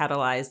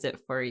catalyzed it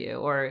for you,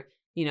 or,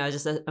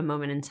 just a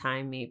moment in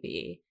time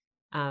maybe?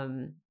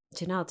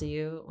 Janelle, do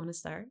you want to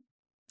start?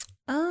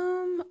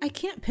 I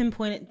can't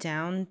pinpoint it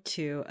down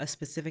to a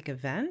specific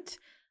event,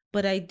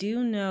 but I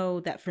do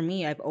know that for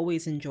me, I've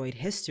always enjoyed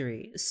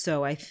history.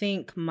 So I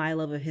think my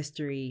love of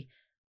history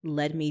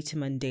led me to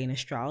mundane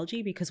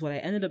astrology, because what I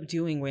ended up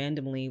doing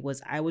randomly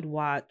was I would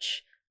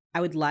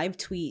live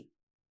tweet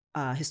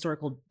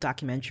historical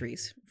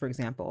documentaries, for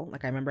example.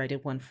 Like I remember I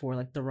did one for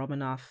like the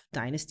Romanov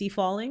dynasty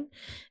falling,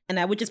 and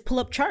I would just pull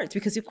up charts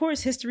because of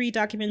course history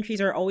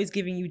documentaries are always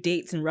giving you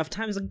dates and rough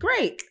times. Like,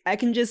 great, I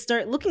can just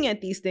start looking at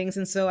these things.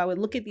 And so I would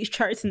look at these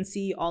charts and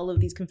see all of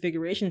these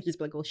configurations, just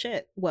be like, oh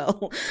shit,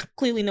 well,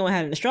 clearly no one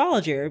had an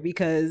astrologer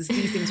because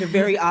these things are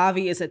very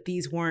obvious that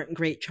these weren't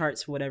great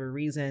charts for whatever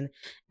reason.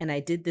 And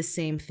I did the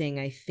same thing,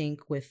 I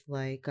think, with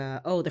like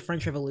the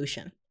French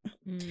Revolution.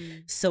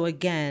 So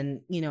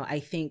again, I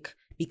think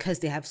because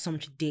they have so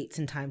much dates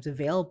and times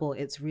available,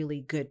 it's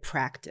really good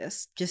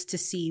practice just to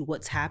see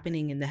what's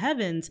happening in the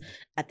heavens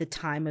at the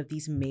time of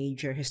these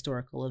major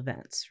historical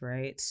events,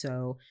 right?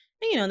 So,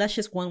 that's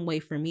just one way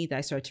for me that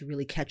I started to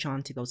really catch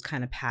on to those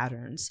kind of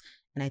patterns.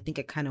 And I think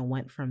it kind of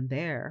went from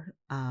there.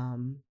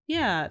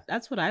 Yeah,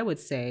 that's what I would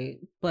say.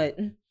 But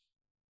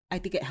I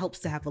think it helps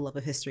to have a love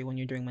of history when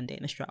you're doing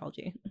mundane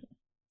astrology.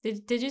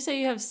 Did you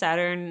say you have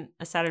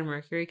a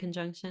Saturn-Mercury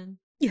conjunction?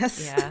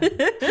 Yes. Yeah.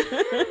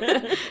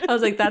 I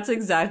was like, that's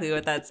exactly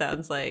what that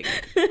sounds like.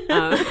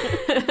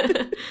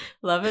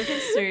 Love of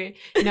history.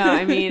 No,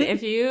 I mean,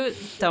 if you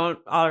don't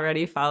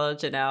already follow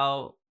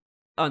Janelle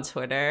on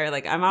Twitter,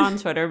 like I'm not on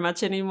Twitter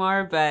much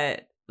anymore,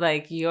 but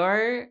like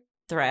your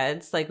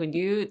threads, like when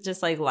you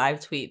just like live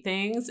tweet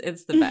things,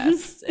 it's the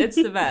best. It's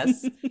the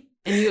best.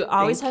 And you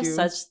always have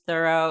such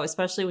thorough,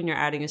 especially when you're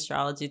adding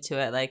astrology to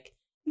it, like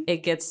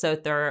it gets so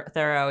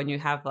thorough and you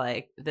have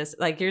like this,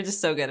 like you're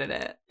just so good at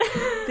it.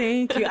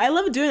 Thank you. I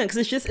love doing it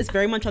because it's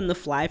very much on the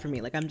fly for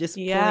me. Like I'm just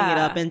pulling it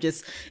up and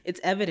just it's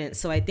evident.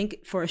 So I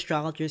think for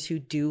astrologers who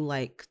do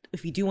like,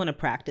 if you do want to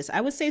practice,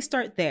 I would say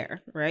start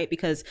there, right?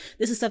 Because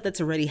this is stuff that's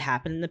already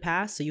happened in the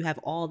past. So you have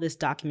all this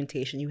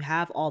documentation, you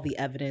have all the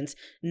evidence.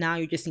 Now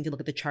you just need to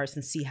look at the charts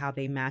and see how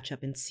they match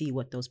up and see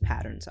what those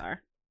patterns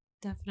are.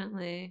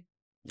 Definitely.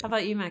 How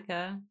about you,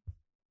 Mecca?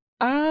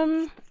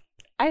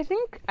 I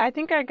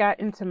think I got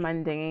into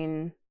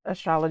mundane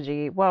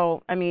astrology.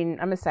 Well, I mean,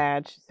 I'm a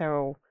Sag,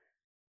 so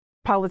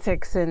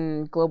politics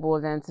and global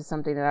events is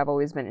something that I've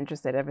always been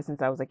interested in ever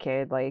since I was a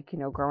kid. Like,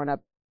 growing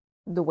up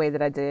the way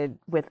that I did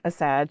with a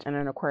Sag and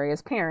an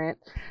Aquarius parent,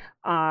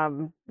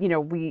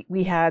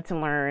 we had to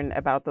learn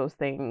about those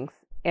things.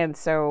 And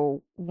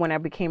so when I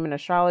became an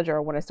astrologer,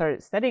 or when I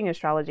started studying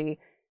astrology,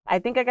 I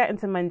think I got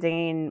into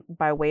mundane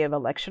by way of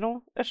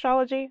electional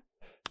astrology.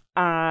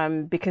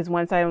 Because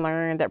once I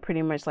learned that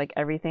pretty much like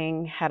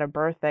everything had a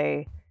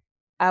birthday,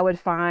 I would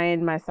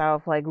find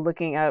myself like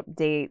looking up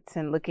dates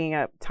and looking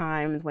up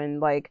times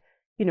when like,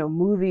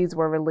 movies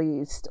were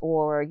released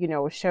or,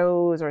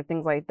 shows or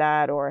things like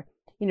that, or,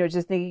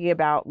 just thinking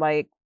about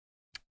like,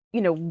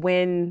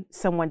 when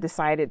someone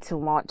decided to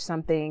launch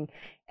something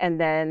and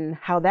then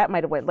how that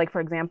might have went. Like,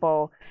 for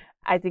example,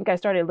 I think I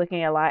started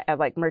looking a lot at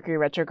like Mercury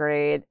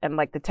retrograde and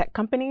like the tech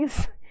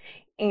companies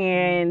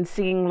and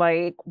seeing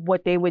like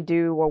what they would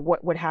do or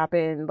what would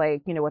happen,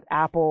 like, with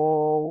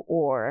Apple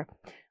or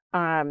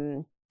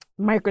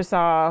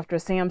Microsoft or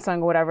Samsung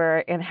or whatever,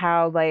 and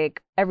how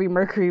like every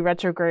Mercury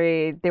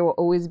retrograde, there will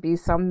always be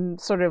some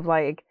sort of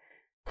like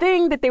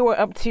thing that they were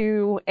up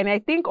to. And I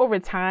think over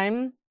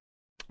time,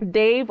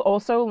 they've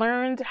also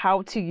learned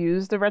how to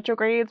use the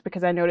retrogrades,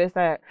 because I noticed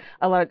that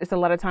it's a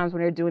lot of times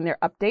when they're doing their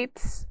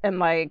updates and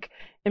like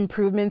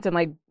improvements and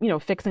like,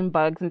 fixing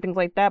bugs and things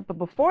like that. But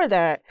before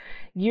that,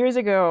 years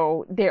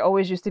ago, they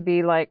always used to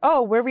be like,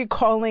 oh, we're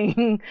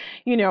recalling,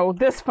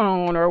 this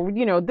phone,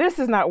 or, this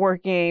is not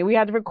working. We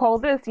had to recall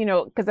this,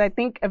 because I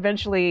think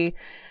eventually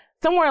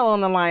somewhere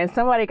along the line,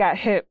 somebody got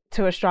hip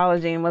to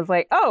astrology and was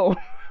like, oh,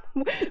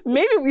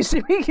 maybe we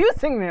should be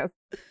using this.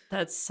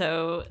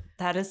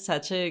 That is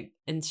such an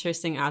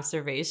interesting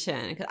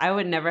observation. I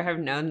would never have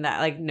known that,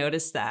 like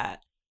noticed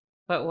that.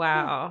 But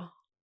wow.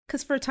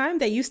 Because for a time,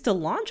 they used to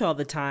launch all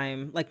the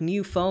time, like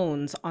new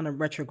phones on a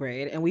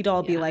retrograde. And we'd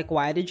all be like,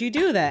 why did you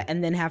do that?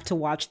 And then have to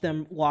watch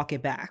them walk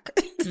it back.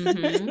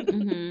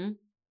 Do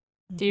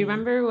you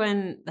remember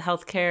when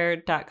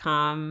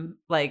healthcare.com,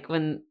 like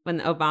when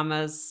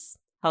Obama's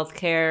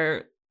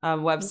healthcare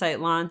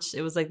website launched,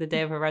 it was like the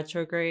day of a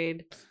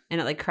retrograde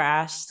and it like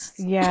crashed?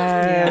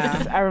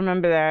 Yes, I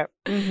remember that.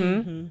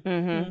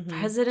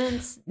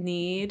 Presidents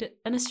need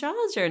an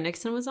astrologer.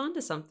 Nixon was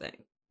onto something.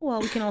 Well,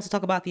 we can also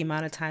talk about the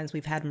amount of times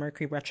we've had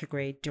Mercury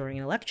retrograde during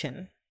an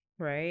election,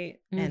 right?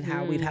 And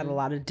how we've had a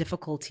lot of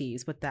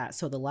difficulties with that.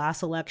 So the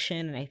last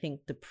election, and I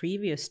think the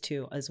previous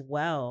two as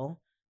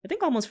well, I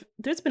think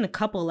there's been a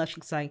couple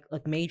election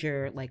like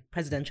major like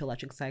presidential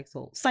election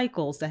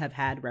cycles that have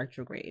had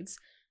retrogrades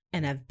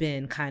and have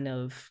been kind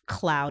of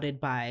clouded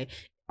by,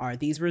 are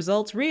these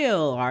results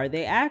real? Are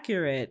they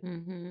accurate?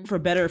 For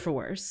better or for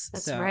worse?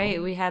 That's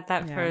right. We had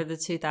that for the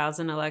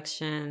 2000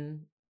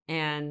 election.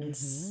 And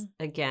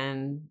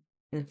again,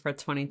 for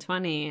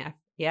 2020,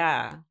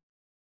 I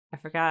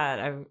forgot.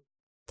 I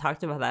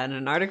talked about that in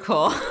an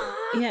article.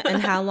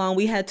 And how long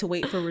we had to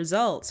wait for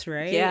results,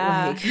 right?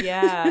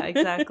 Yeah,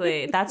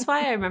 exactly. That's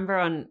why I remember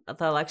on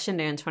the election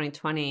day in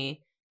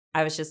 2020,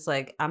 I was just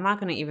like, I'm not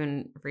going to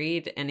even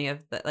read any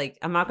of the, like,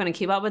 I'm not going to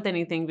keep up with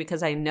anything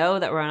because I know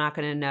that we're not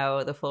going to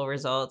know the full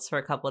results for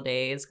a couple of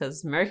days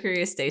because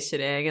Mercury is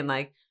stationing and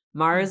like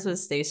Mars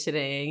was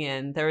stationing.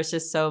 And there was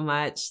just so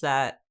much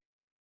that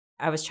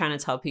I was trying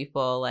to tell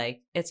people,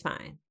 like, it's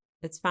fine.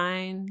 It's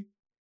fine.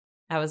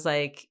 I was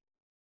like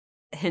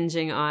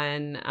hinging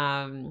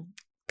on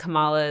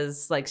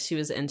Kamala's, like, she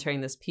was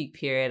entering this peak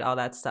period, all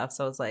that stuff.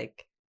 So I was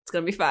like, it's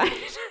going to be fine.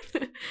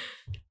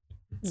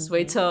 Just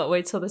wait till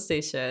the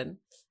station.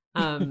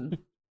 But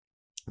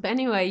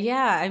anyway,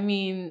 yeah, I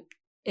mean,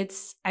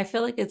 I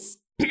feel like it's,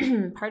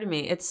 pardon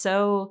me, it's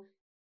so,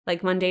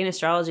 like, mundane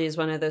astrology is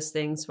one of those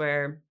things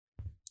where,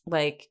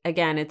 like,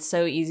 again, it's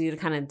so easy to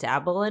kind of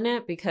dabble in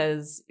it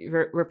because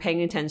we're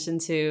paying attention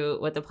to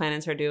what the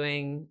planets are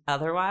doing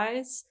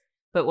otherwise.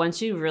 But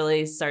once you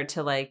really start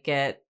to like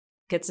get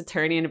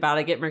Saturnian about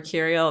it, get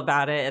Mercurial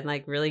about it, and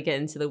like really get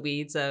into the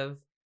weeds of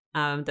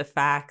the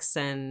facts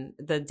and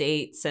the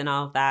dates and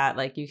all of that,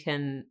 like you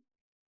can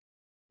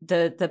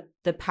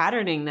the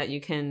patterning that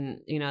you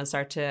can, you know,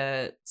 start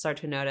to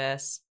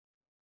notice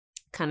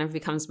kind of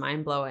becomes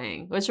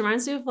mind-blowing, which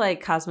reminds me of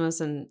like Cosmos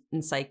and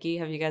Psyche.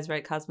 Have you guys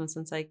read Cosmos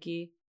and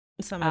Psyche?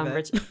 Some of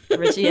it.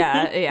 Rich,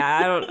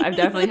 yeah. I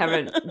definitely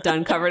haven't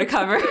done cover to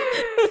cover.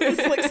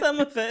 It's like some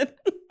of it.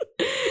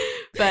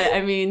 But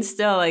I mean,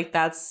 still, like,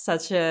 that's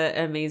such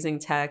an amazing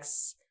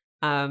text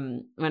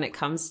when it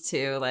comes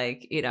to,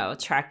 like, you know,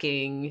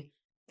 tracking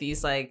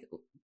these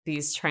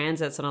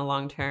transits on a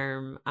long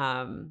term.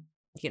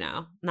 You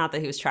know, not that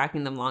he was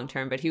tracking them long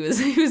term, but he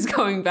was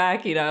going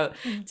back, you know,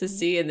 to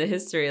see in the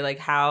history like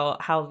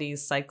how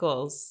these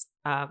cycles,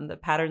 the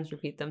patterns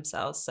repeat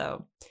themselves.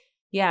 So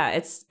yeah,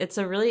 it's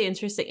a really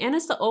interesting, and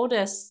it's the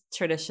oldest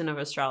tradition of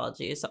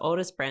astrology. It's the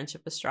oldest branch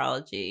of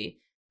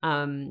astrology.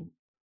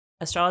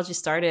 Astrology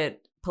started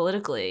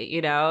politically,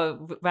 you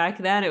know. Back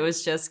then it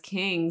was just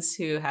kings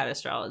who had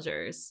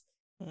astrologers.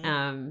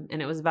 And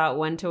it was about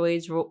when to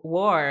wage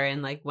war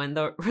and like when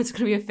there's going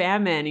to be a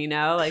famine, you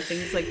know, like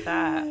things like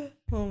that.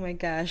 Oh my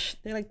gosh.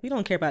 They're like, we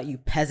don't care about you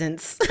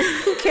peasants.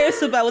 Who cares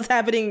about what's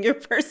happening in your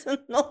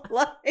personal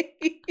life?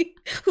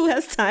 Who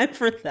has time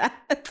for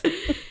that?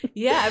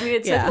 Yeah, I mean,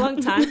 it took a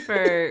long time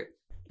for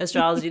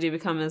astrology to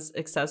become as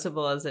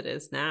accessible as it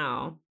is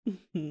now.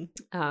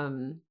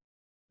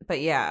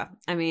 But yeah,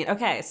 I mean,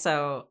 okay,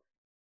 so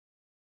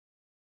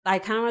I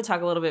kind of want to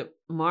talk a little bit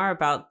more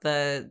about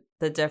the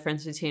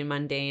difference between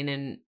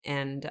mundane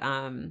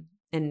and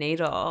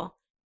natal,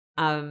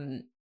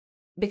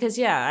 because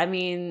yeah, I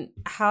mean,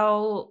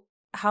 how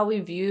we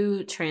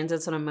view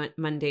transits on a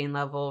mundane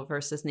level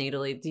versus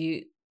natally.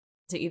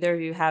 Do either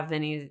of you have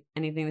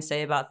anything to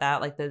say about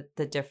that, like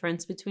the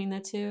difference between the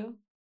two?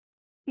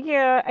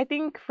 Yeah, I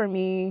think for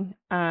me,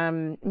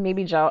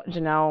 maybe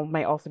Janelle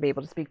might also be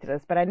able to speak to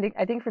this, but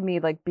I think for me,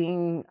 like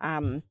being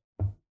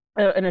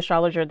an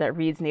astrologer that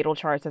reads natal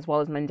charts as well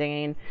as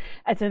mundane,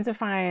 I tend to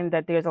find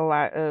that there's a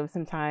lot of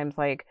sometimes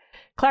like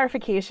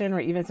clarification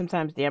or even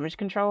sometimes damage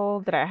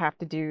control that I have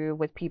to do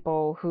with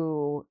people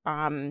who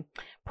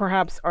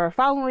perhaps are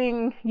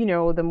following, you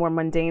know, the more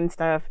mundane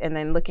stuff and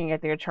then looking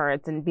at their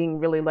charts and being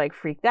really like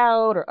freaked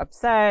out or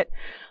upset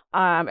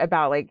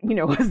about like, you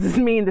know, does this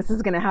mean this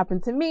is going to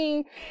happen to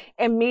me?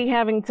 And me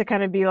having to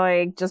kind of be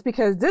like, just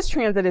because this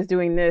transit is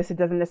doing this, it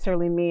doesn't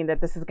necessarily mean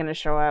that this is going to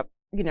show up,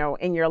 you know,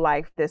 in your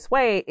life this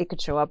way. It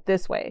could show up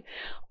this way.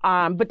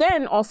 But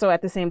then also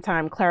at the same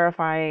time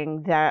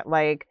clarifying that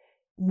like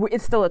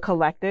it's still a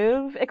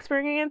collective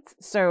experience.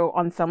 So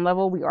on some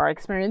level we are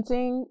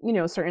experiencing, you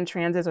know, certain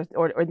transits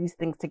or these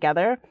things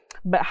together,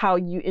 but how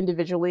you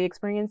individually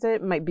experience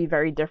it might be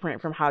very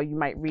different from how you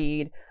might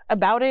read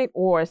about it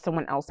or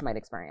someone else might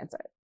experience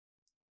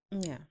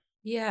it. Yeah.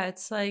 Yeah,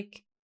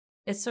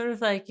 it's sort of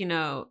like, you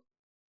know,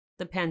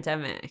 the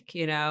pandemic,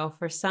 you know,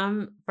 for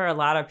a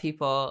lot of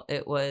people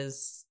it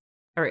was,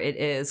 or it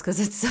is,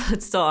 because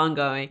it's still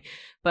ongoing,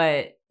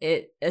 but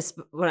it is,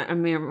 I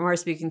mean, more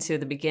speaking to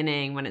the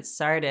beginning when it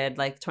started,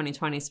 like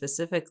 2020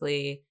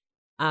 specifically,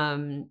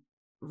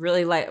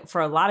 really, like for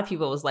a lot of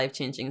people it was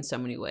life-changing in so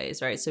many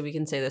ways, right? So we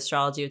can say the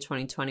astrology of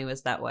 2020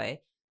 was that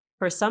way.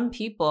 For some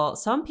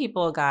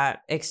people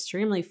got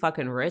extremely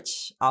fucking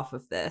rich off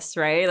of this,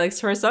 right? Like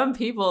for some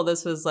people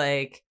this was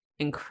like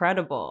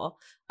incredible,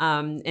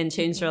 and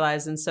changed their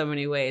lives in so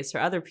many ways. For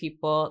other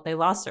people, they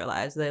lost their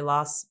lives, they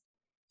lost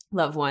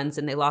loved ones,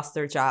 and they lost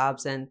their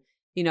jobs. And,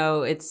 you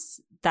know,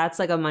 that's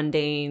like a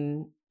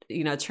mundane,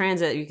 you know,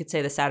 transit. You could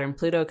say the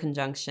Saturn-Pluto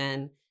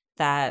conjunction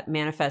that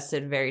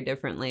manifested very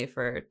differently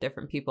for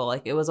different people.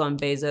 Like it was on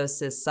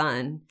Bezos'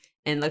 sun,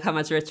 and look how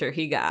much richer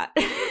he got,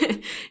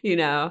 you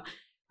know?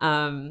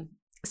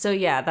 So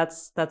yeah,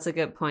 that's a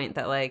good point,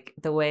 that like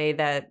the way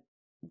that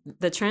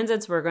the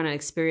transits, we're going to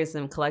experience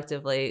them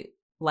collectively,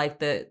 like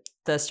the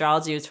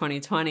astrology of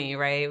 2020,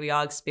 right? We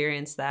all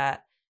experience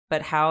that,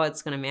 but how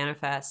it's going to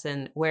manifest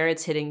and where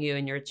it's hitting you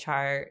in your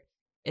chart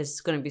is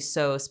going to be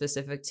so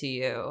specific to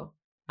you,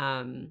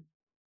 in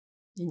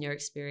your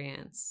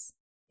experience.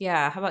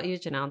 Yeah. How about you,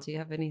 Janelle? Do you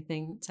have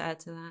anything to add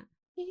to that?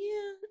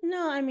 Yeah,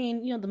 No, I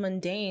mean, the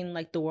mundane,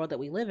 like the world that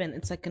we live in,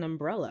 it's like an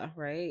umbrella,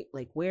 right?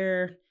 Like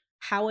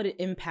how it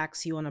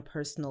impacts you on a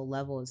personal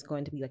level is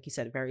going to be, like you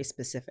said, very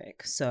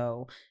specific.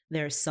 So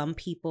there's some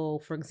people,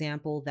 for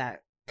example,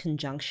 that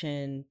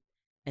conjunction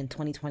in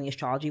 2020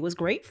 astrology was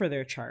great for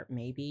their chart.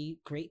 Maybe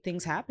great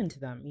things happened to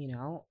them.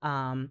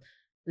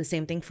 The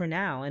same thing for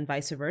now and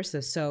vice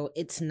versa. So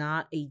it's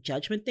not a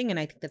judgment thing. And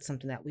I think that's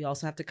something that we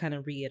also have to kind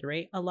of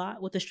reiterate a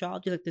lot with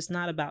astrology. Like, it's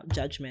not about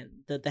judgment.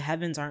 The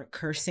heavens aren't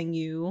cursing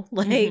you.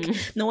 Like,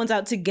 no one's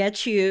out to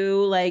get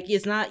you. Like,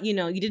 it's not,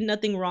 you did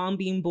nothing wrong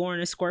being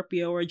born a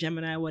Scorpio or a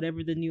Gemini,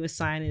 whatever the newest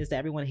sign is that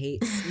everyone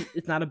hates.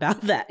 It's not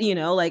about that,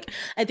 Like,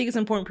 I think it's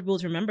important for people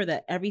to remember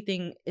that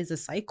everything is a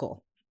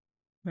cycle.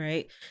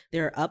 Right?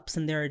 There are ups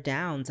and there are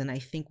downs. And I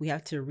think we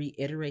have to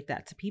reiterate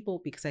that to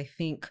people, because I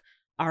think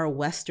our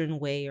Western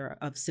way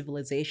of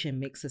civilization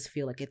makes us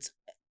feel like it's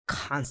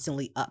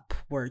constantly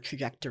upward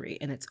trajectory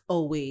and it's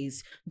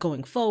always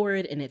going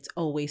forward and it's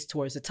always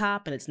towards the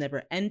top and it's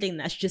never ending.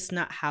 That's just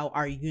not how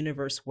our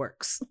universe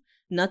works.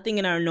 Nothing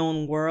in our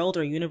known world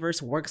or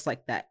universe works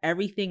like that.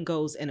 Everything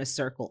goes in a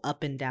circle,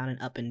 up and down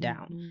and up and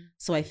down. Mm-hmm.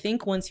 So I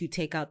think once you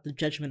take out the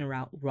judgment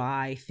around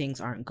why things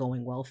aren't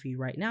going well for you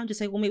right now, just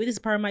say, well, maybe this is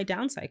part of my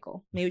down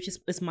cycle. Maybe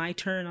it's my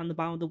turn on the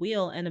bottom of the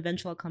wheel and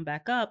eventually I'll come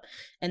back up.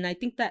 And I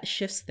think that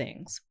shifts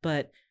things.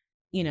 But,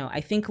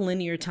 I think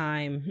linear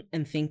time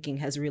and thinking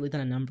has really done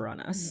a number on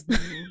us,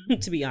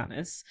 to be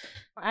honest.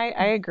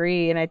 I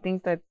agree. And I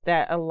think that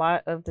a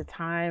lot of the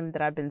time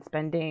that I've been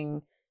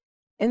spending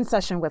in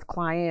session with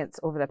clients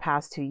over the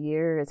past 2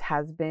 years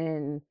has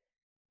been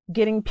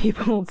getting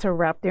people to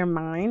wrap their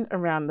mind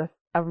around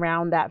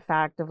that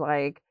fact of,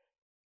 like,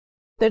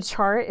 the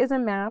chart is a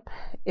map.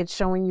 It's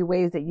showing you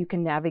ways that you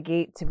can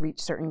navigate to reach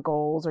certain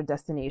goals or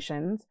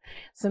destinations.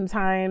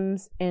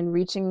 Sometimes in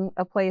reaching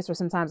a place, or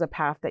sometimes a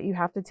path that you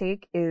have to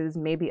take is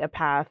maybe a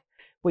path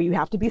where you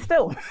have to be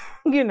still,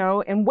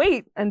 and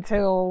wait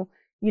until,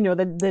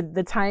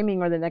 the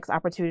timing or the next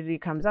opportunity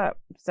comes up.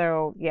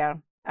 So yeah,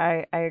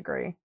 I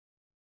agree.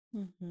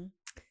 Mm-hmm.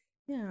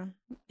 Yeah,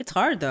 it's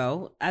hard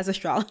though. As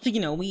astrology,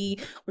 we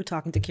were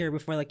talking to Kira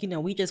before, like,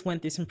 we just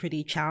went through some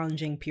pretty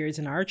challenging periods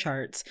in our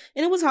charts,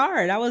 and it was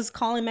hard. I was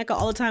calling Mecca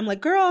all the time,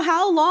 like, girl,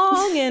 how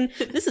long? And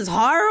this is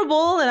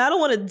horrible, and I don't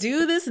want to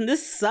do this, and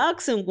this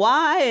sucks, and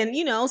why? And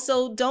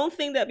so don't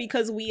think that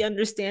because we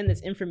understand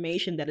this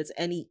information that it's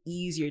any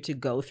easier to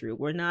go through.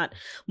 We're not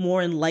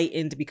more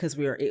enlightened because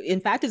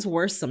in fact, it's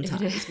worse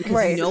sometimes because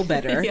we know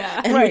better.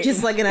 Yeah. And we're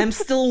just like, and I'm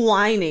still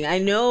whining. I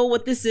know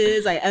what this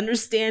is. I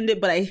understand it,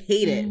 but I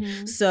hate it.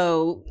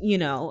 So,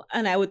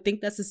 and I would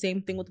think that's the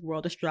same thing with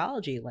world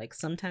astrology. Like,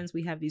 sometimes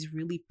we have these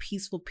really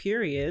peaceful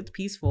periods,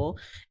 and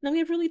then we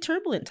have really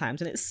turbulent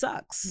times, and it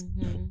sucks.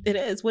 It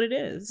is what it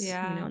is.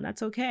 Yeah. And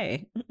that's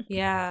okay.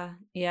 Yeah.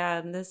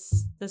 And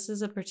this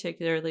is a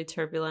particularly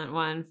turbulent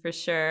one for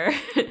sure.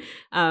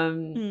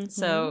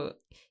 So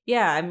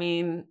yeah, I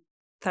mean,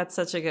 that's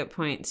such a good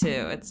point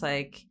too. It's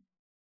like,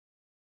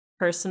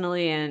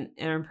 personally and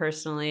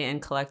interpersonally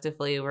and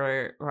collectively,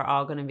 we're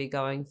all going to be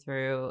going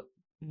through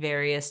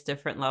various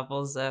different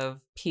levels of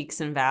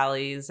peaks and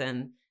valleys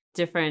and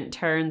different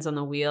turns on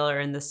the wheel or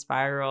in the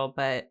spiral.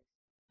 But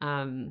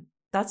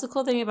that's the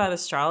cool thing about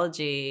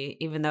astrology,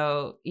 even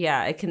though,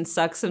 yeah, it can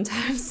suck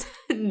sometimes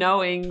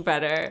knowing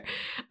better.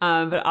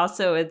 But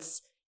also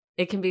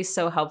it can be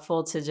so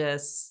helpful to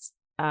just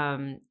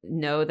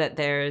know that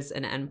there's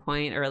an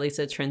endpoint, or at least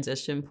a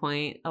transition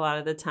point a lot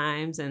of the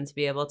times, and to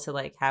be able to,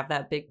 like, have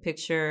that big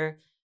picture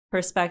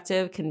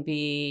perspective can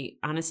be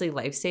honestly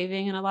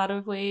life-saving in a lot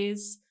of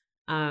ways.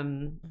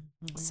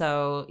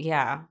 So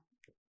yeah.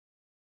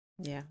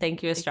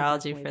 Thank you,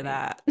 astrology, for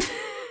that.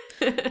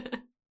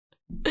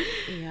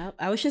 Yeah,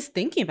 I was just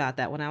thinking about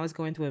that when I was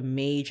going through a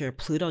major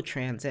Pluto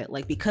transit.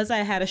 Like, because I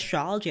had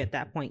astrology at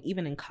that point,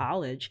 even in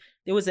college,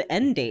 there was an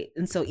end date,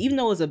 and so even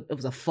though it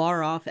was a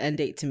far off end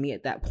date to me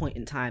at that point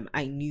in time,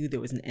 I knew there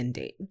was an end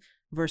date.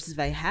 Versus if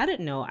I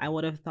hadn't known, I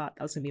would have thought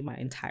that was gonna be my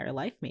entire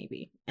life,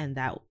 maybe, and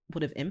that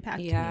would have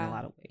impacted me in a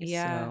lot of ways.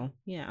 Yeah, so,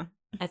 yeah.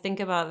 I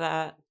think about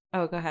that.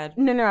 Oh, go ahead.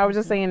 No, I was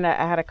just saying that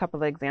I had a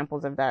couple of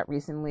examples of that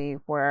recently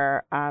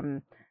where I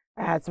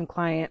had some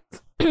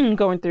clients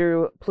going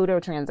through Pluto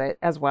transit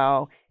as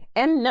well,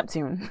 and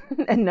Neptune,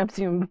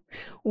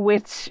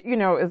 which,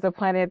 is a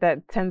planet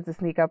that tends to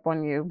sneak up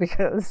on you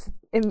because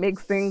it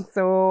makes things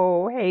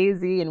so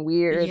hazy and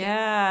weird.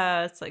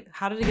 Yeah, it's like,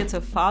 how did it get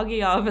so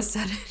foggy all of a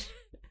sudden?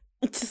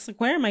 It's just like,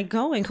 where am I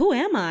going? Who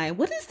am I?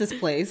 What is this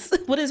place?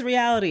 What is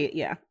reality?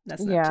 Yeah,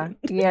 that's Neptune.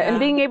 Yeah. And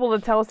being able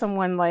to tell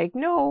someone, like,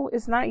 no,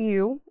 it's not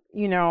you.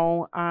 You're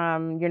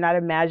not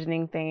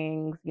imagining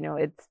things.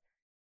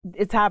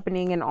 It's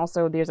happening, and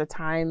also there's a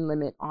time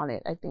limit on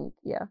it. I think,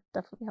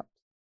 definitely helps.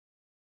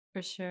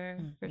 For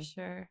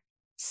sure.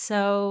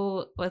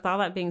 So with all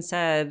that being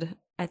said,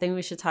 I think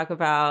we should talk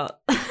about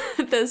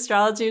the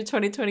astrology of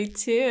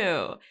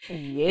 2022.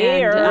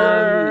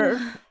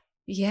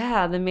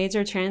 Yeah. And the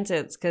major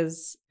transits,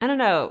 because I don't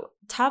know,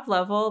 top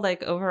level,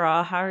 like,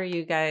 overall, how are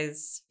you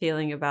guys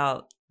feeling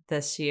about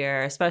this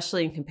year,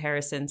 especially in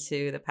comparison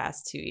to the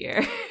past 2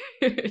 years?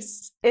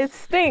 years. It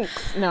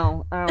stinks.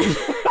 No. I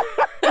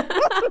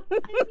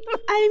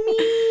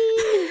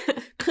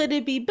mean, could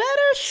it be better?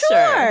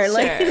 Sure.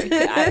 Like,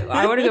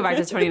 I want to go back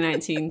to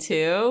 2019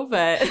 too,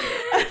 but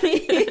I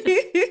mean,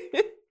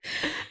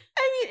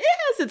 it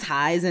has its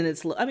highs and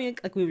its lows. I mean,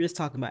 like we were just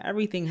talking about,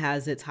 everything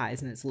has its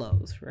highs and its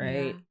lows,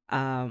 right?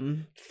 Yeah.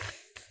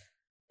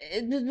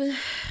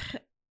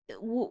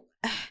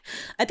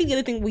 I think the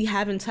other thing we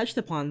haven't touched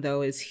upon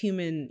though is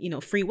human,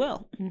 free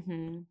will.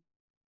 Mm-hmm.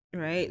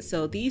 Right.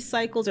 So these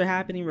cycles are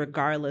happening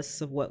regardless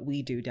of what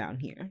we do down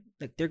here.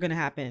 Like they're going to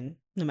happen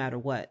no matter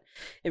what.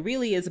 It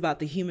really is about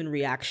the human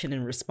reaction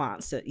and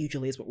response that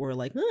usually is what we're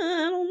like,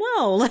 I don't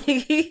know.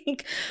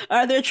 Like,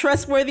 are there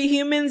trustworthy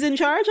humans in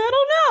charge? I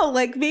don't know.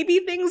 Like maybe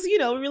things,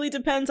 really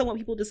depends on what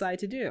people decide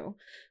to do.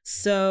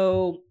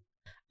 So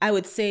I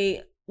would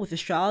say with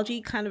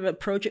astrology, kind of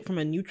approach it from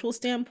a neutral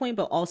standpoint,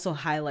 but also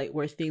highlight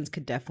where things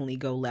could definitely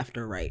go left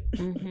or right.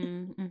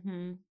 Mm-hmm,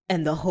 mm-hmm.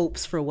 And the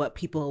hopes for what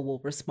people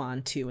will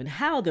respond to and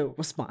how they'll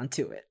respond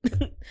to it.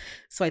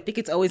 So I think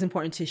it's always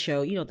important to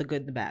show, the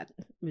good and the bad.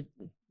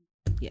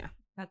 Yeah.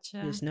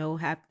 Gotcha.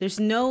 There's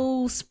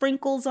no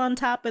sprinkles on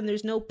top and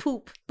there's no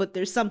poop, but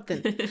there's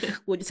something.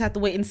 We'll just have to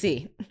wait and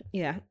see.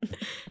 Yeah.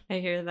 I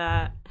hear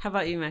that. How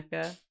about you,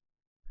 Mecca?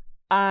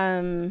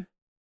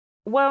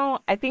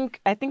 Well, I think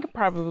I'm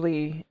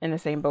probably in the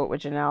same boat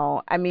with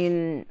Janelle. I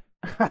mean,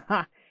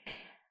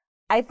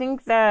 I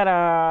think that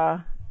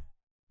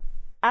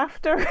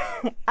after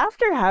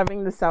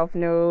having the South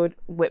Node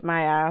whip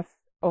my ass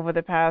over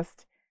the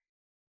past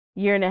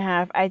year and a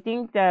half, I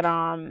think that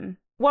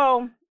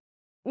well,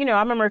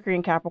 I'm a Mercury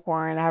in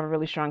Capricorn. I have a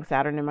really strong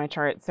Saturn in my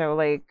chart, so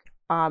like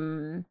I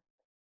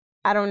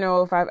don't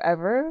know if I've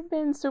ever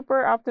been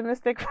super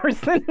optimistic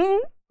person,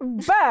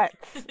 but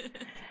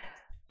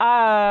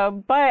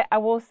I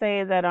will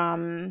say that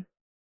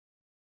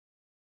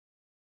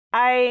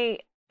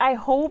I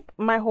hope,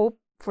 my hope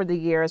for the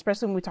year,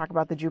 especially when we talk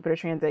about the Jupiter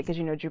transit, because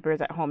Jupiter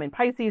is at home in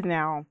Pisces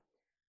now.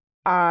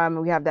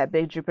 We have that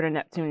big Jupiter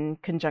Neptune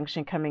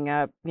conjunction coming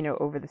up,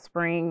 over the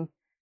spring.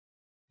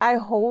 I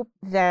hope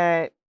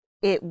that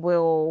it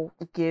will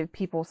give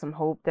people some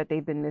hope that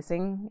they've been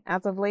missing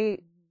as of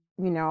late.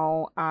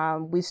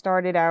 We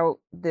started out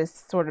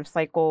this sort of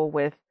cycle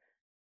with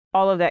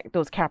all of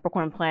those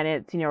Capricorn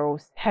planets,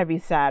 heavy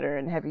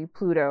Saturn, heavy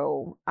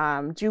Pluto,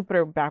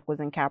 Jupiter back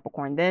was in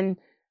Capricorn. Then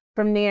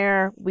from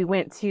there, we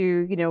went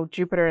to,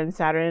 Jupiter and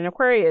Saturn in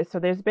Aquarius. So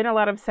there's been a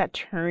lot of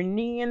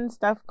Saturnian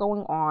stuff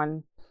going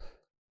on.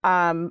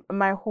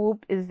 My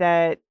hope is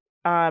that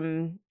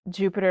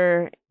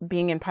Jupiter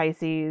being in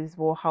Pisces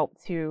will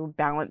help to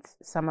balance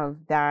some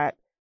of that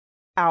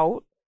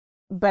out.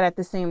 But at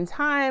the same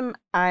time,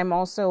 I'm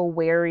also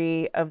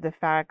wary of the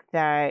fact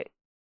that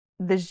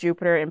this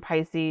Jupiter in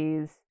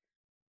Pisces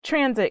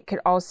transit could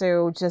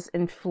also just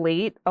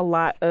inflate a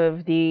lot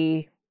of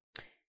the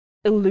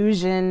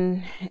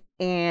illusion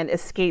and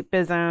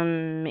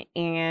escapism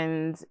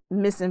and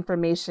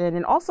misinformation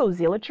and also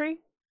zealotry,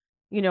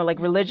 like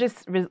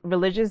religious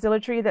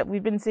zealotry that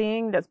we've been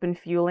seeing that's been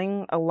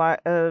fueling a lot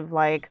of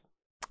like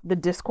the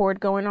discord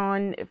going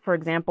on. For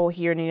example,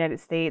 here in the United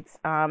States,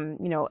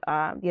 the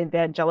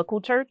evangelical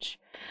church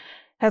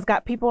has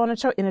got people in a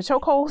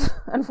chokehold,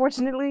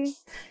 unfortunately.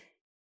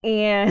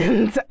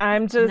 And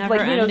I'm just never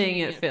like, ending,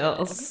 it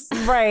feels.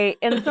 Right.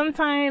 And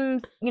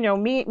sometimes, me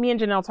and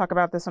Janelle talk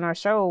about this on our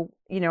show,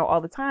 all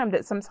the time,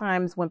 that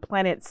sometimes when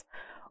planets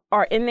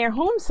are in their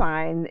home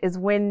sign is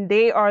when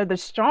they are the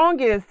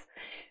strongest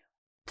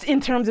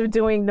in terms of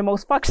doing the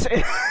most fuck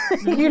shit.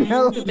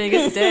 The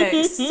biggest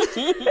dicks.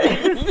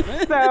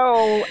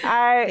 So the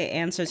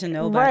answer to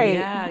nobody. Right,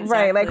 yeah, exactly.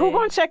 Right. Like, who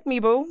gonna check me,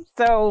 boo?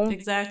 So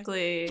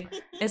exactly,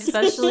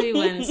 especially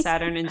when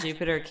Saturn and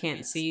Jupiter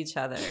can't see each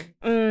other.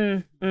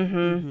 Yeah.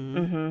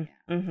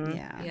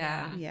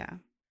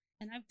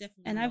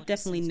 And I've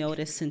definitely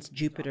noticed since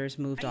Jupiter's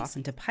moved off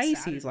into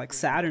Pisces, like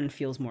Saturn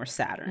feels more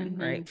Saturn,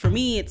 right? For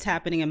me, it's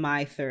happening in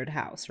my third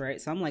house,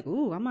 right? So I'm like,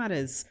 ooh, I'm not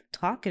as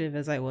talkative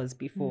as I was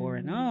before.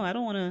 And I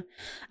don't want to,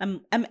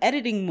 I'm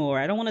editing more.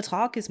 I don't want to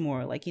talk as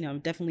more. Like,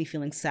 I'm definitely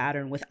feeling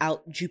Saturn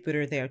without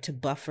Jupiter there to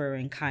buffer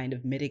and kind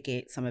of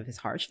mitigate some of his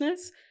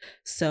harshness.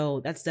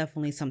 So that's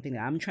definitely something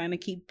that I'm trying to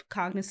keep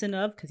cognizant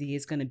of because he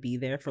is going to be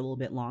there for a little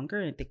bit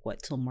longer. I think,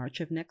 till March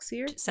of next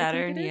year?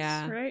 Saturn,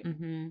 yeah. Right?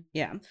 Mm-hmm.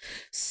 Yeah.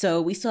 So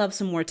we still have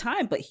some more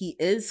time, but he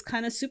is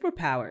kind of super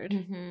powered,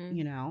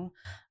 and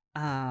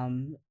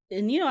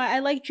I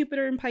like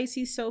Jupiter in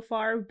Pisces so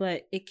far,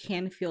 but it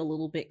can feel a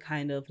little bit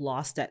kind of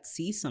lost at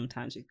sea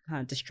sometimes. You're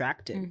kind of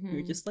distracted.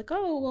 You're just like,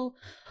 oh, well,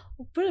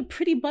 what a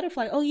pretty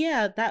butterfly. Oh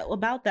yeah,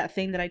 that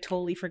thing that I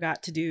totally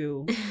forgot to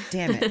do.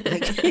 Damn it.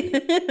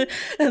 Like,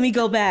 let me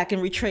go back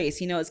and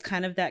retrace. It's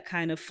kind of that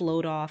kind of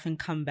float off and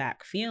come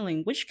back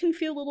feeling, which can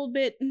feel a little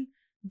bit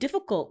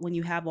difficult when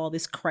you have all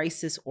this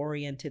crisis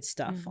oriented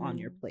stuff on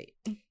your plate.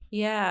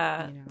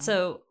 Yeah.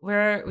 So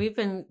we've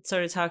been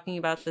sort of talking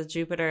about the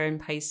Jupiter and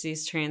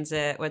Pisces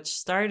transit, which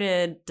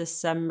started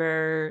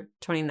December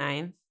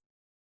 29th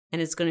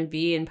and it's going to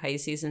be in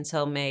Pisces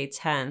until May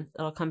 10th.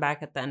 It'll come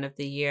back at the end of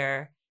the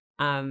year.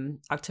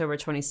 October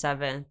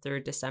 27th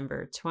through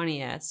December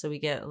 20th. So we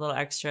get a little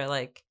extra,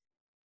 like,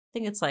 I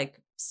think it's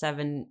like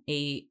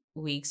 7-8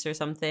 weeks or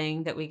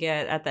something that we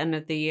get at the end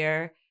of the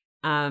year.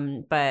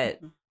 But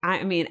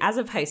I mean, as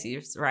a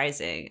Pisces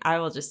rising, I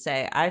will just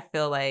say, I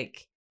feel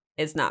like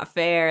it's not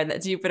fair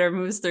that Jupiter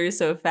moves through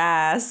so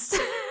fast.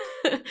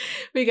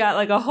 We got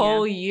like a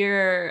whole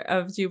year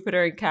of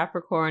Jupiter in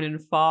Capricorn in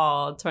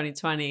fall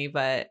 2020,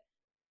 but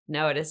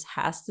no, it just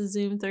has to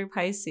zoom through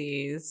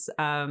Pisces.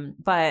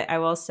 But I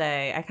will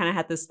say, I kind of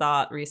had this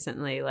thought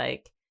recently,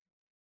 like,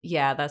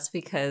 yeah, that's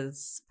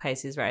because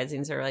Pisces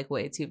risings are like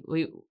we're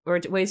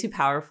way too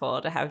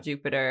powerful to have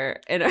Jupiter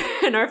in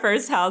our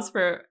first house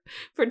for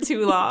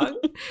too long.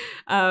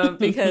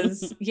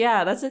 Because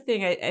that's the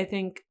thing. I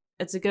think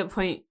it's a good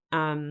point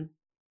that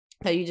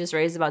you just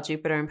raised about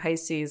Jupiter and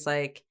Pisces,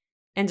 like,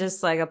 and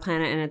just like a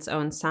planet in its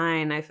own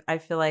sign. I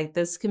feel like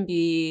this can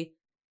be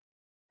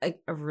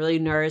a really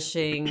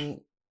nourishing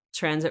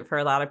transit for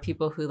a lot of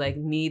people who like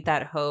need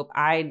that hope.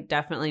 I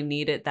definitely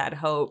needed that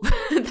hope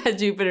that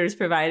Jupiter is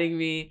providing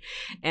me,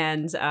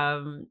 and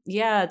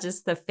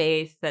just the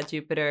faith that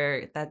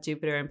Jupiter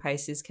and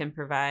Pisces can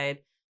provide.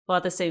 Well,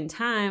 at the same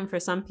time, for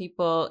some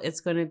people,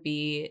 it's going to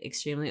be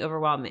extremely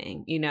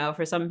overwhelming. You know,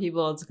 for some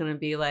people, it's going to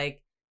be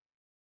like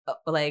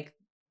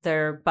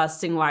they're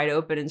busting wide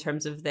open in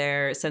terms of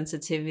their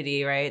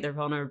sensitivity, right? Their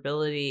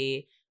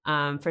vulnerability.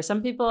 For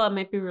some people, it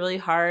might be really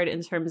hard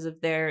in terms of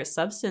their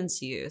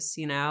substance use,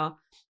 you know?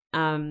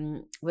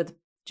 With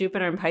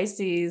Jupiter and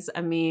Pisces,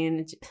 I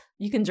mean,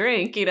 you can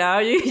drink, you know,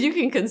 you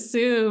can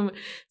consume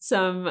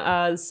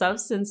some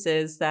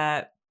substances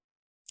that,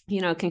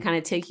 you know, can kind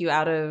of take you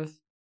out of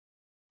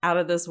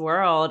this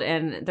world.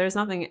 And I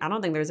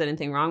don't think there's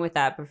anything wrong with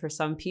that. But for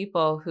some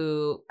people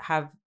who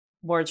have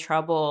more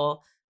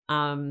trouble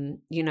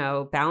you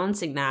know,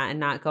 balancing that and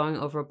not going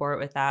overboard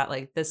with that,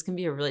 like, this can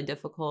be a really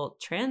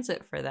difficult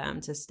transit for them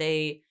to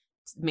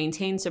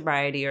maintain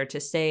sobriety or to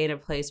stay in a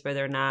place where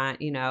they're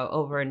not, you know,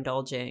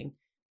 overindulging.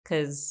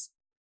 Because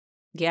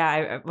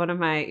one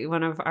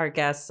of our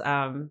guests,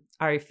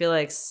 Ari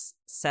Felix,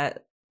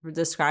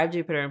 described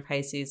Jupiter and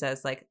Pisces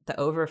as like the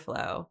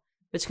overflow,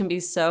 which can be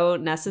so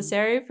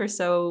necessary for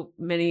so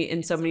many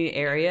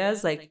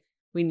areas. Like,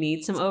 we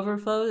need some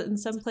overflow in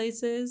some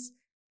places.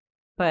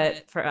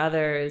 But for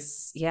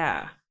others,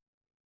 not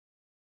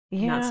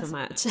so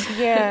much.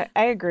 Yeah,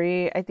 I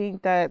agree. I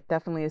think that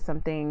definitely is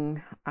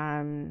something,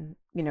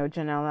 you know,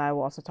 Janelle and I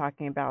were also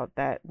talking about,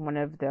 that one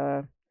of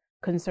the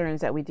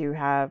concerns that we do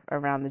have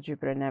around the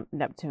Jupiter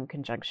Neptune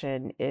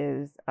conjunction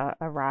is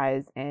a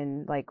rise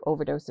in like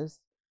overdoses,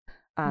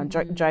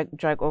 drug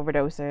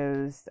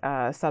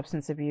overdoses,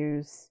 substance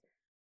abuse.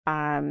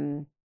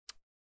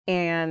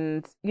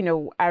 And, you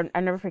know, I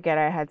never forget,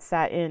 I had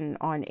sat in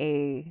on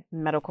a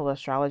medical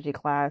astrology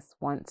class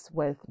once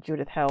with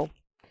Judith Hill,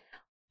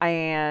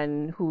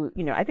 and who,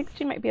 you know, I think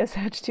she might be a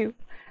Sag too.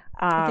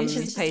 I think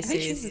she's a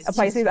Pisces. A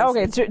Pisces.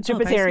 Okay,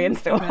 Jupiterian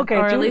still. Okay,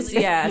 or at least,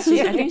 I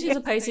think she's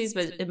a Pisces,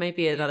 but it might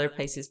be another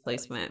Pisces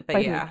placement. But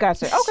Pisces.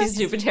 Gotcha. Okay, she's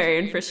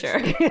Jupiterian for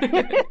sure.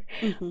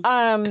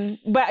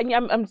 But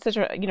I'm such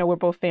a, you know, we're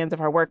both fans of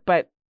her work,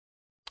 but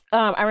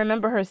I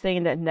remember her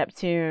saying that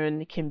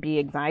Neptune can be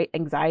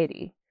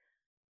anxiety.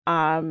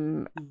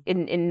 In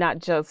not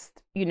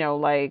just, you know,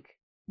 like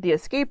the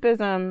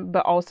escapism,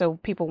 but also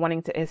people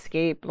wanting to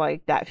escape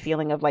like that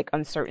feeling of like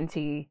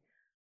uncertainty,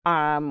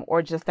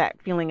 or just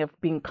that feeling of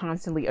being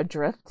constantly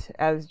adrift,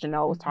 as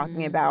Janelle was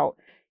talking about,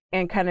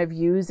 and kind of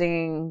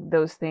using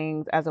those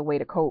things as a way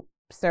to cope.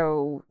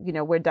 So, you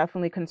know, we're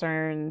definitely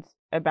concerned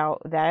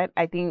about that.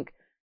 I think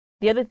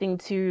the other thing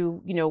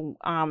too, you know,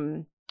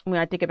 when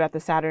I think about the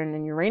Saturn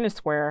and Uranus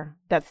square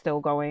that's still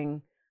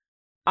going,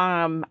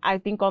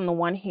 I think on the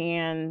one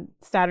hand,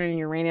 Saturn and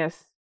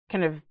Uranus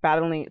kind of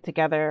battling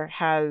together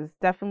has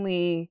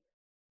definitely,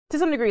 to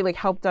some degree, like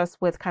helped us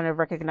with kind of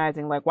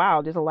recognizing like,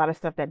 wow, there's a lot of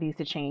stuff that needs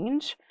to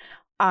change.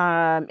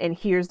 And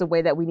here's the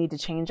way that we need to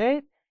change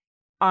it.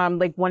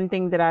 Like one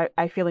thing that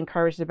I feel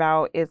encouraged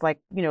about is like,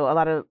 you know, a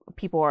lot of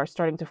people are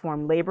starting to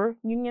form labor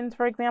unions,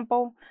 for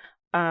example.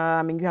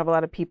 And you have a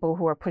lot of people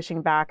who are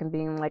pushing back and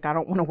being like, I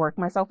don't want to work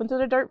myself into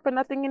the dirt for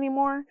nothing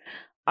anymore.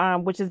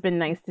 Which has been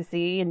nice to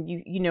see. And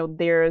you know,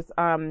 there's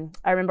I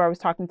remember I was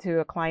talking to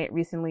a client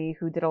recently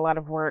who did a lot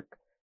of work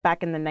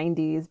back in the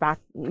 90s, back,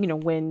 you know,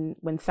 when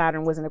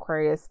Saturn was in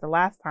Aquarius the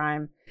last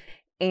time,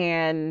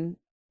 and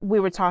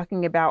we were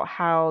talking about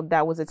how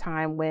that was a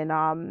time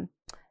when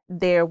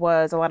there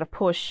was a lot of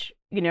push,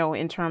 you know,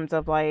 in terms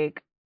of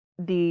like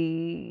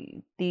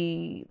the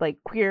like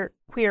queer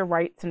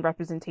rights and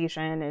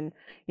representation, and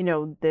you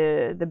know,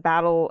 the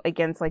battle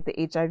against like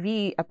the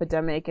HIV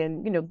epidemic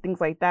and, you know,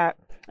 things like that.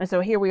 And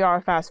so here we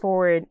are, fast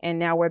forward, and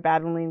now we're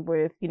battling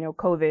with, you know,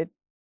 COVID,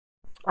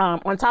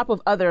 on top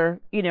of other,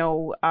 you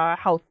know,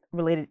 health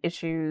related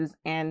issues,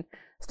 and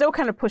still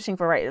kind of pushing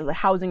for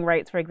housing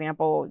rights, for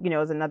example, you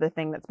know, is another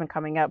thing that's been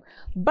coming up.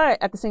 But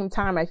at the same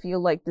time, I feel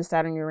like the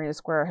Saturn Uranus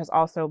square has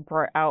also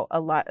brought out a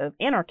lot of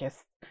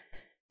anarchists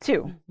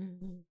too,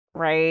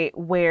 right?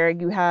 Where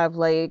you have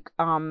like,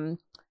 you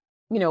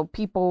know,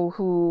 people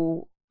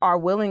who are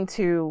willing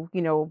to,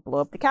 blow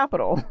up the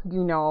Capitol,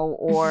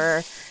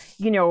 or,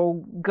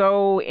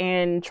 go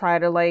and try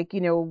to like,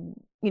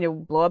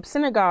 blow up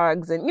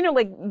synagogues.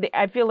 And,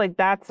 I feel like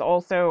that's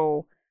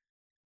also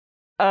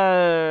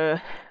a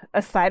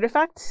side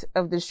effect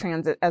of this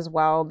transit as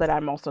well that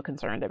I'm also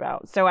concerned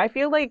about. So I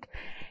feel like,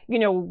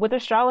 with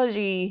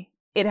astrology,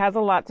 it has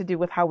a lot to do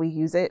with how we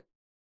use it.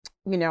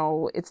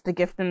 It's the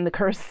gift and the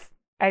curse,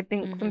 I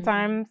think,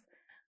 sometimes.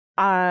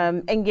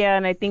 And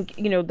I think,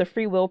 the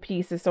free will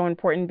piece is so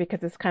important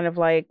because it's kind of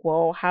like,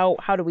 well, how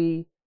do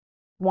we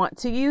want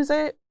to use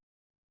it?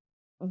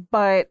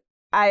 But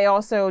I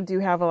also do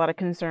have a lot of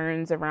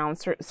concerns around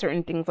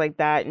certain things like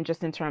that, and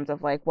just in terms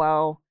of like,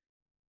 well,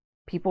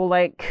 people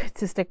like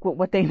to stick with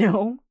what they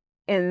know,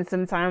 and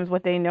sometimes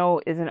what they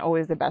know isn't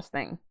always the best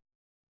thing.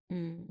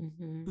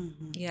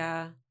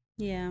 Yeah.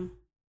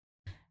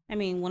 I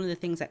mean, one of the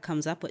things that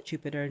comes up with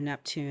Jupiter and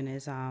Neptune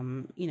is,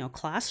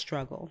 class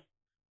struggle.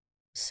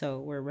 So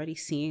we're already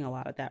seeing a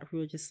lot of that.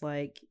 We're just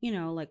like,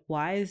 like,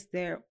 why is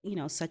there,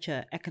 such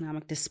a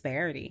economic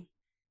disparity,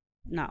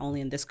 not only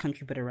in this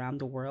country, but around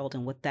the world,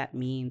 and what that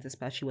means,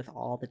 especially with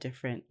all the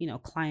different,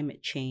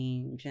 climate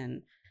change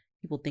and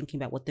people thinking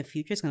about what the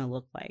future is going to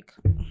look like.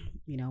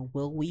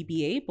 Will we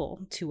be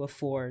able to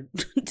afford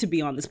to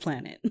be on this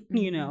planet?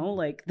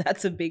 Like,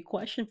 that's a big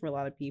question for a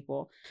lot of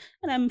people.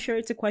 And I'm sure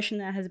it's a question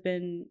that has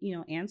been,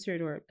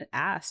 answered or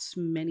asked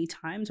many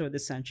times over the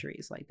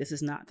centuries. Like, this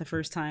is not the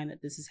first time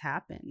that this has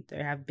happened.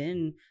 There have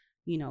been,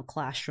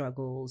 class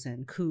struggles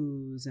and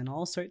coups and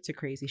all sorts of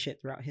crazy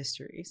shit throughout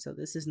history. So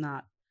this is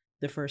not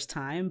the first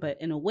time, but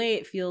in a way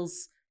it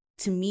feels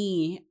to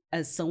me,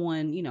 as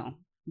someone,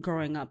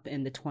 growing up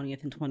in the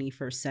 20th and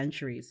 21st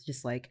centuries,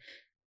 just like,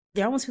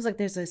 there almost feels like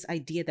there's this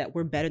idea that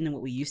we're better than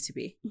what we used to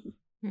be.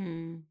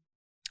 And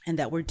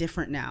that we're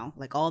different now.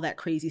 Like, all that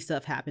crazy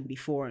stuff happened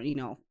before,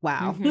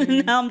 wow.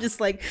 Now I'm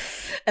just like,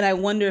 and I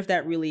wonder if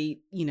that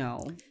really,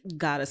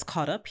 got us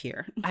caught up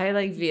here. I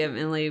like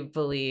vehemently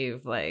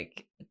believe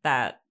like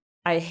that.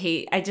 I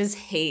just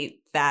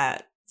hate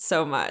that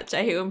so much.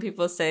 I hate when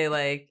people say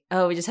like,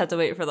 oh, we just have to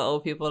wait for the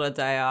old people to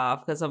die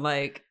off, because I'm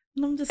like,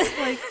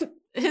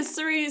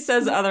 history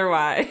says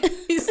otherwise.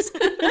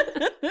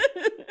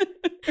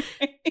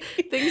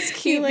 Things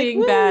keep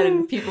being bad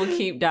and people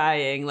keep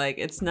dying. Like,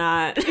 it's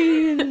not.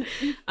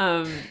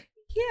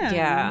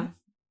 Yeah.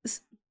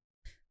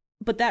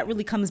 But that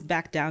really comes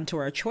back down to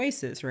our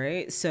choices,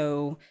 right?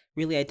 So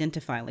really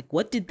identifying, like,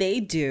 what did they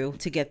do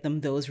to get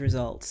them those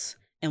results?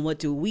 And what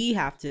do we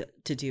have to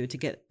do to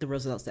get the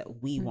results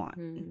that we want,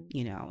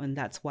 And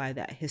that's why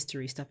that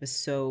history stuff is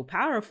so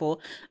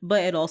powerful.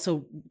 But it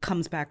also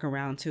comes back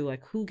around to,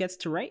 like, who gets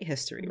to write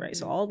history, right?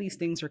 So all these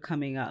things are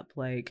coming up.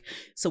 Like,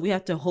 so we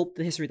have to hope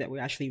the history that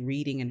we're actually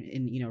reading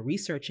and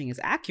researching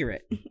is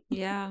accurate.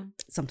 Yeah.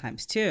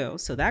 Sometimes too.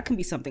 So that can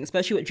be something,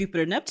 especially with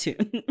Jupiter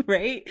Neptune,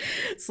 right?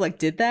 It's like,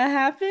 did that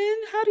happen?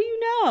 How do you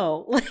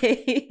know?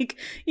 Like,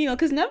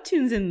 because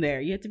Neptune's in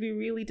there. You have to be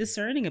really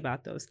discerning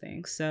about those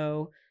things.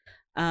 So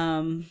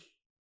I'm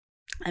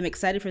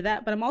excited for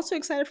that, but I'm also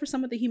excited for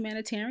some of the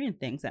humanitarian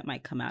things that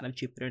might come out of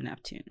Jupiter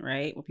Neptune,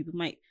 right? Where people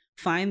might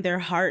find their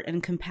heart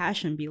and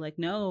compassion, be like,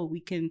 no,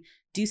 we can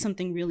do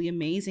something really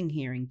amazing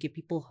here and give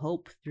people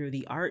hope through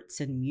the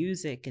arts and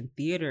music and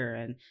theater,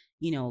 and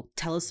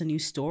tell us a new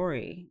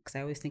story. Because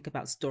I always think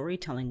about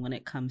storytelling when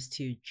it comes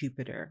to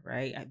Jupiter,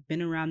 right? I've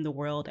been around the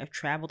world, I've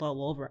traveled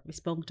all over, I've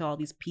spoken to all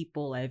these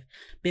people, I've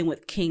been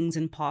with kings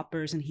and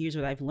paupers, and here's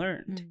what I've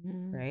learned,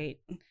 right?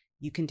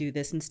 You can do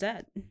this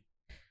instead.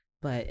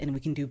 And we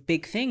can do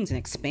big things and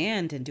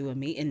expand and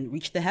and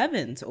reach the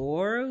heavens,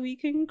 or we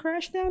can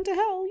crash down to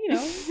hell,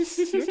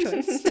 it's your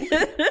choice.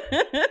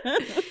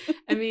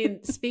 I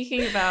mean,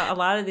 speaking about a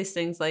lot of these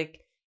things,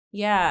 like,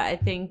 yeah, I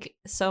think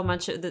so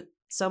much of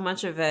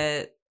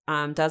it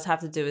does have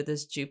to do with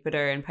this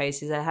Jupiter and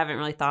Pisces. I haven't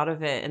really thought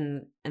of it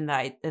in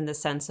the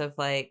sense of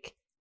like,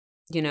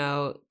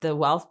 the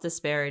wealth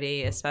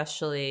disparity,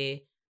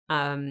 especially,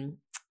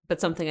 but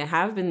something I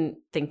have been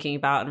thinking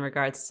about in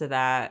regards to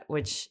that,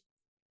 which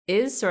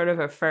is sort of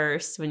a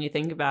first when you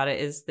think about it,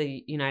 is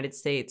the United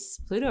States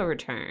Pluto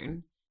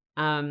return.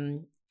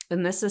 And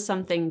this is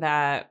something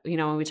that,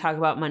 when we talk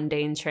about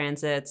mundane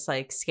transits,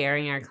 like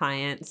scaring our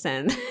clients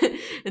and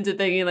into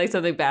thinking like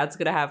something bad's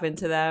going to happen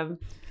to them.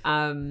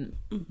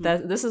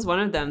 This is one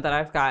of them that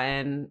I've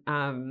gotten,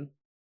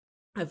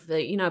 of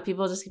the,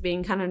 people just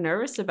being kind of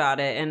nervous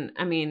about it. And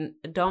I mean,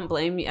 don't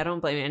blame me. I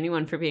don't blame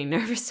anyone for being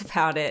nervous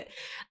about it.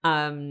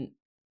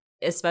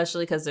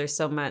 Especially because there's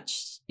so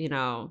much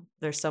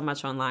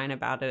online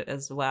about it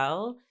as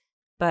well.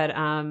 But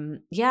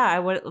yeah, I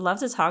would love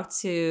to talk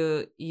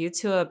to you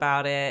two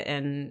about it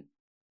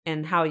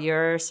and how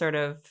you're sort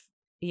of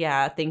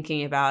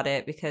thinking about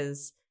it,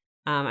 because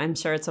I'm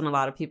sure it's on a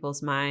lot of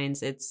people's minds.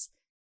 This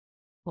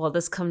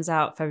comes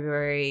out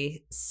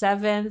February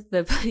 7th.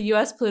 The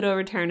U.S. Pluto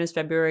return is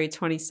February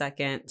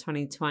 22nd,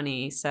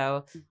 2020.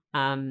 So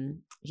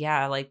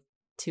like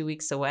 2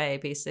 weeks away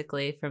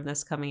basically from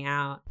this coming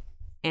out.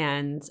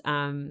 And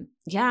I'm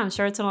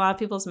sure it's in a lot of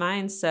people's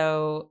minds.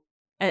 So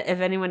if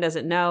anyone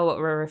doesn't know, what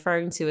we're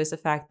referring to is the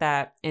fact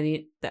that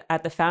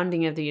at the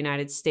founding of the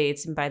United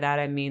States, and by that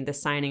I mean the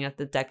signing of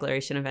the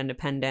Declaration of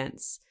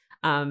Independence,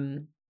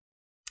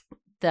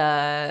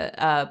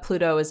 the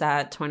Pluto is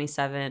at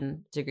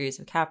 27 degrees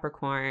of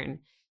Capricorn,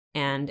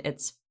 and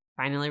it's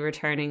finally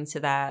returning to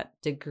that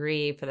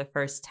degree for the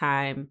first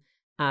time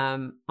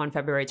on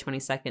February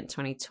 22nd,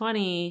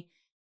 2020.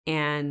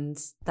 And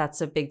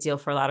that's a big deal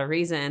for a lot of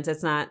reasons.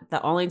 It's not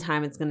the only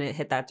time it's going to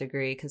hit that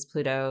degree, because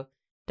Pluto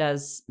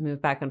does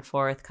move back and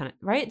forth, kind of,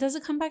 right? Does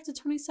it come back to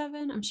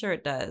 27? I'm sure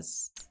it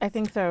does. I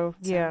think so.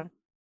 Yeah.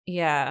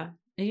 Yeah.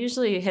 It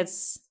usually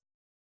hits.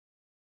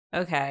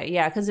 Okay.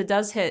 Yeah. Because it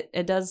does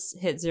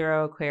hit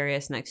 0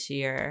 Aquarius next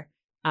year.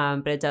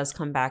 But it does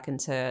come back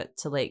into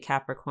late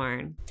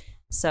Capricorn.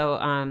 So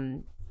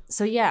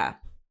yeah.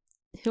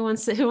 Who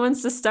wants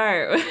to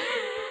start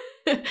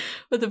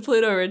with the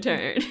Pluto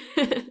return?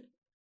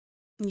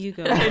 You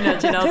go. I know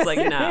Janelle's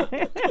like, no.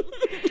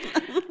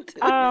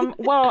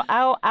 Well,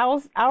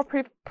 I'll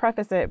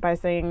preface it by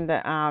saying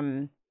that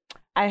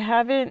I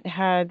haven't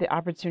had the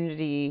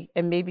opportunity,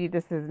 and maybe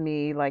this is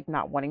me like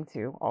not wanting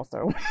to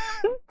also,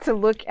 to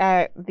look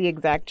at the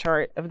exact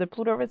chart of the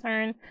Pluto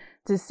return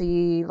to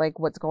see like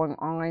what's going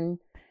on.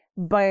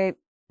 But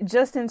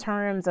just in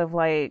terms of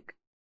like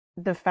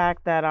the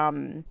fact that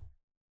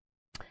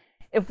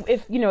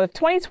if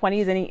 2020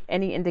 is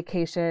any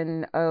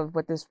indication of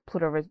what this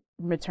Pluto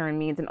return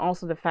means, and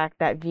also the fact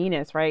that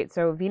Venus, right?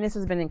 So Venus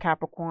has been in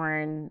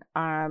Capricorn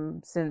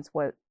since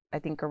what I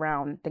think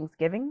around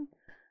Thanksgiving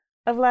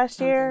of last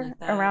year, like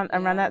that,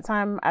 around that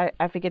time.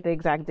 I forget the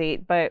exact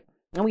date, but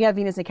we have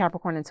Venus in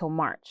Capricorn until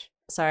March.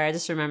 Sorry, I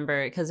just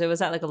remember because it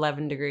was at like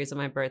 11 degrees on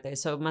my birthday,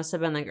 so it must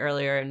have been like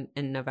earlier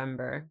in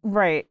November.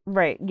 Right,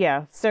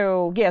 yeah.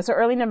 So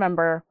early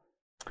November.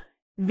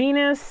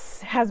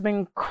 Venus has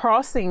been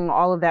crossing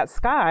all of that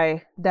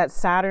sky that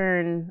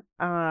Saturn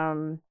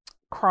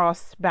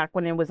crossed back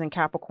when it was in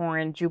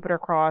Capricorn, Jupiter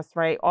crossed,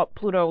 right?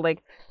 Pluto,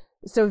 like,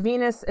 so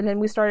Venus, and then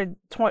we started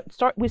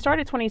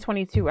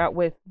 2022 out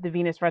with the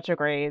Venus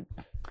retrograde,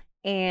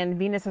 and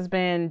Venus has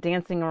been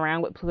dancing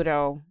around with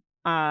Pluto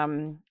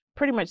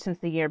pretty much since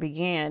the year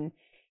began.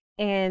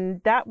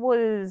 And that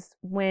was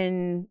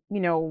when,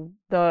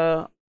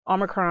 the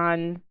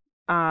Omicron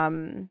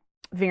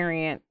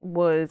variant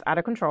was out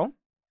of control.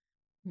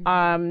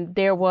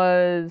 There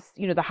was,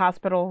 the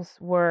hospitals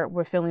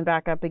were filling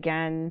back up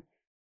again,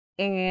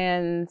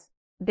 and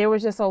there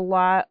was just a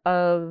lot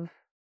of,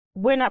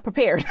 we're not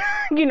prepared.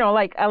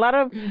 Like a lot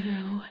of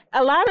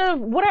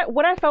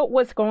what I felt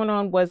was going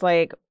on was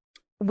like,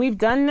 we've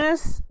done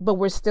this, but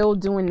we're still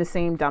doing the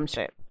same dumb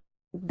shit.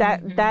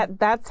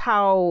 That's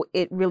how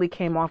it really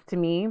came off to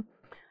me,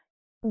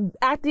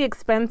 at the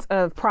expense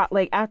of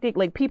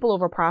people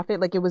over profit.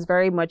 Like, it was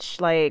very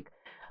much like,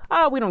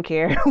 oh, we don't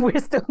care. We're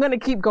still going to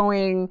keep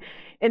going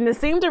in the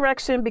same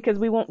direction because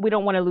we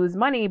don't want to lose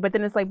money. But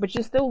then it's like, but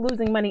you're still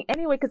losing money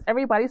anyway because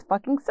everybody's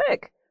fucking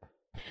sick.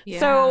 Yeah.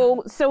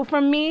 So for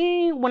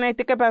me, when I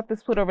think about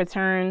this Pluto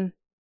return,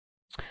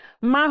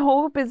 my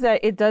hope is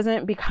that it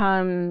doesn't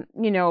become,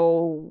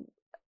 and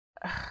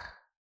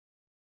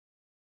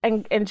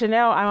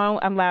Janelle,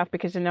 I'm laughing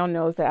because Janelle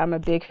knows that I'm a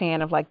big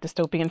fan of like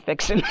dystopian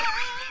fiction.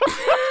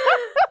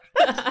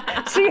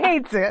 She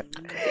hates it.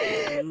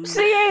 She's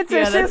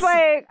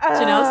like,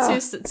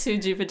 Janelle's too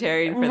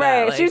Jupiterian for that.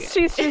 Right. Like... She's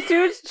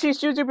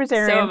too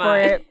Jupiterian for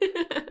it.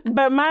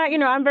 But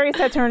I'm very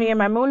Saturnian.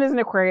 My moon is in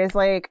Aquarius.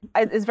 Like,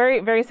 it's very,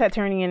 very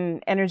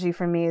Saturnian energy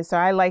for me. So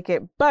I like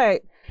it.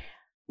 But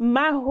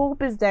my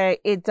hope is that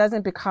it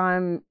doesn't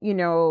become,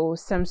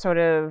 some sort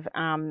of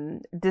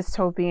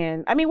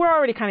dystopian. I mean, we're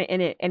already kind of in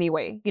it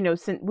anyway.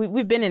 Since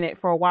we've been in it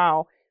for a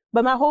while.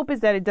 But my hope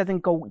is that it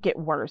doesn't get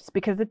worse,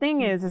 because the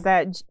thing is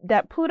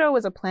that Pluto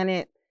is a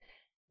planet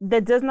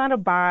that does not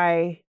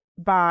abide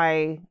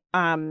by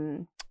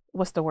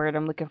what's the word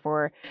I'm looking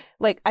for?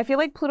 Like, I feel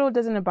like Pluto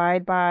doesn't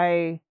abide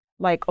by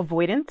like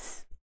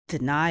avoidance.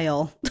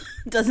 Denial.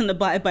 Doesn't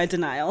abide by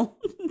denial.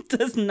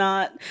 Does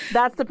not.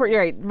 That's the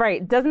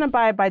right. Doesn't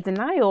abide by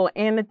denial.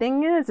 And the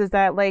thing is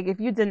that like, if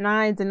you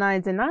deny,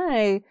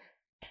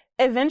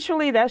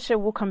 eventually that shit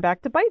will come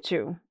back to bite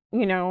you.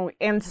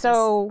 And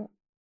so.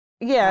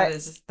 Yeah,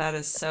 that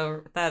is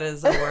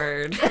a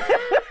word.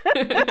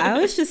 I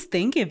was just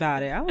thinking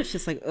about it. I was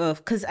just like, ugh,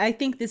 because I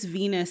think this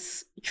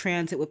Venus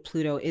transit with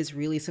Pluto is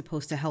really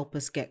supposed to help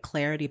us get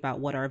clarity about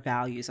what our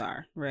values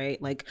are,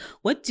 right? Like,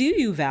 what do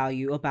you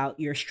value about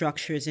your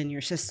structures in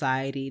your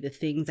society, the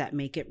things that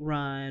make it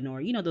run,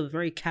 or, the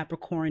very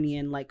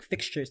Capricornian like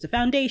fixtures, the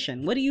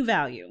foundation. What do you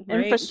value?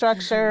 Right?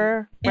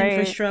 Infrastructure, right?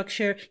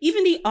 Infrastructure,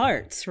 even the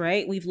arts,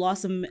 right? We've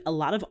lost a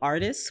lot of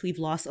artists. We've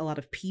lost a lot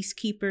of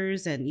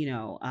peacekeepers, and,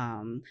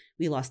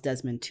 we lost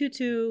Desmond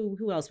Tutu.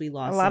 Who else we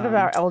lost? A lot of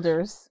our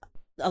elders.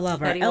 A lot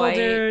of our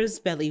elders,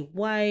 Betty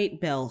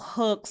White, Bell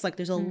Hooks. Like,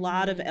 there's a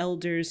lot of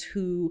elders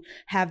who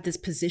have this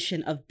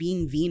position of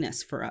being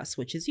Venus for us,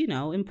 which is,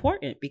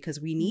 important because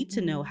we need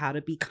to know how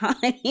to be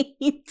kind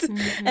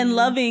and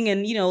loving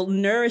and,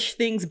 nourish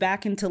things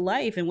back into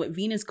life. And what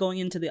Venus going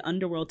into the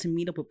underworld to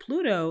meet up with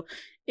Pluto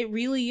it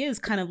really is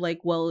kind of like,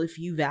 well, if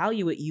you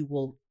value it, you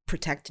will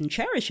protect and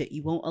cherish it.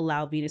 You won't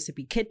allow Venus to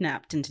be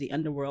kidnapped into the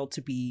underworld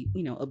to be,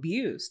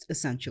 abused,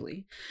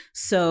 essentially.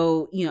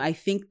 So, I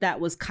think that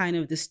was kind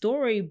of the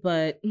story,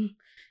 but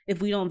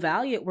if we don't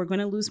value it, we're going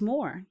to lose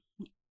more.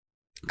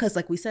 Because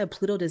like we said,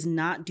 Pluto does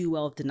not do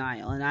well with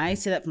denial. And I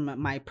say that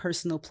from my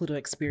personal Pluto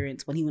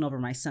experience when he went over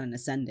my sun and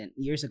ascendant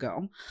years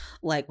ago.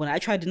 Like when I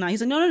tried to deny,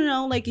 he's like,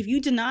 no. Like if you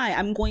deny,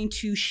 I'm going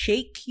to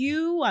shake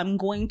you. I'm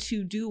going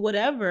to do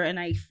whatever. And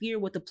I fear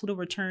with the Pluto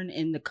return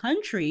in the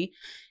country,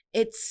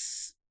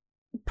 it's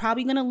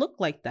probably going to look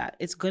like that.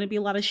 It's going to be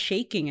a lot of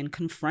shaking and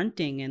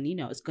confronting. And,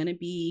 it's going to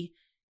be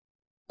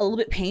a little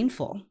bit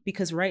painful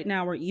because right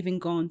now we're even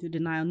going through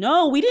denial.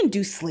 No, we didn't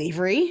do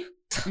slavery.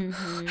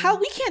 Mm-hmm. How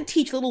we can't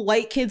teach little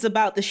white kids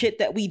about the shit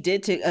that we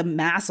did to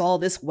amass all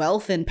this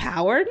wealth and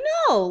power?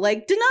 No,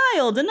 like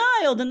denial.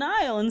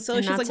 And so and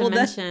it's just like, well,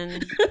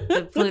 mention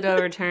the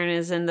Pluto return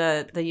is in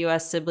the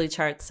U.S. Sibley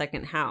chart's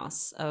second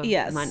house of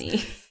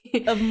money,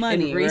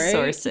 and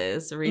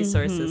resources, right?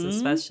 Mm-hmm.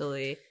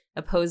 Especially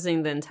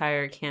opposing the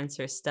entire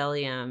Cancer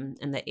stellium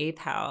in the 8th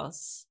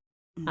house.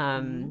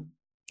 Mm-hmm.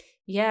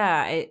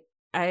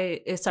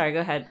 I sorry,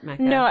 go ahead,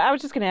 Mecca. No, I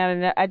was just gonna add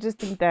in that. I just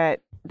think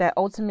that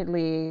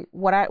ultimately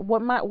what I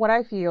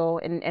feel,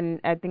 and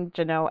I think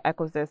Janelle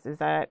echoes this, is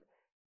that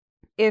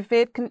if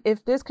the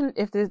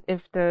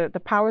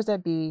powers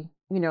that be,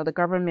 the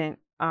government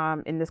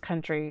in this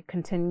country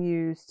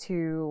continues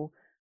to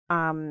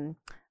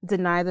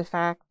deny the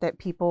fact that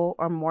people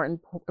are more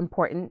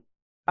important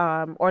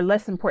or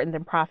less important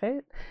than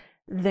profit,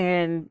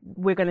 then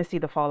we're going to see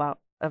the fallout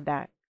of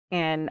that.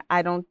 And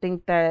I don't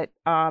think that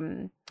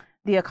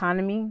the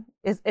economy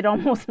it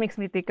almost makes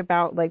me think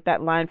about like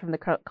that line from The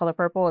Color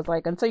Purple. It's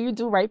like, until you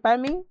do right by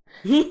me,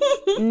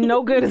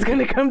 no good is going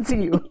to come to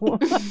you.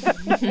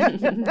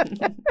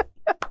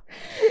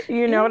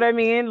 You know what I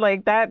mean?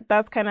 Like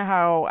that's kind of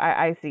how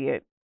I see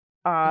it.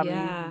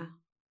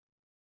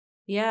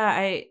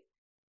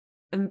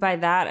 And by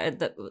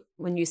that,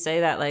 when you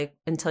say that, like,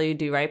 until you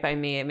do right by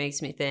me, it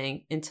makes me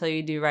think, until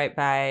you do right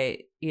by,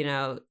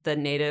 the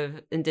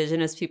native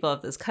indigenous people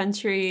of this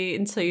country,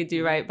 until you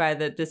do right by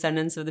the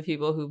descendants of the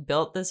people who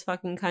built this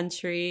fucking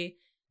country,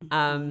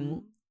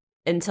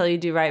 until you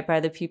do right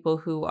by the people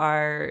who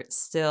are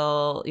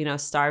still,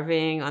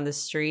 starving on the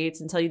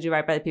streets, until you do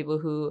right by the people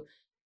who,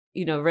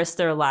 risk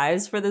their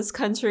lives for this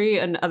country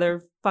and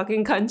other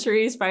fucking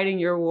countries fighting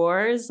your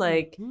wars,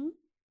 like...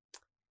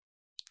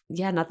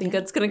 nothing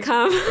good's gonna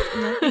come.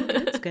 Nothing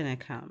good's gonna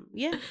come.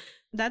 Yeah,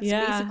 that's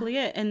basically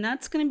it. And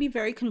that's gonna be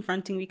very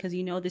confronting because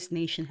this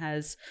nation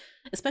has,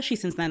 especially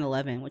since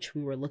 9/11, which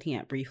we were looking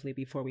at briefly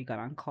before we got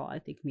on call, I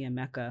think me and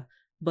Mecca,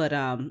 but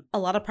a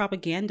lot of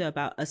propaganda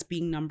about us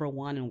being number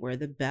one and we're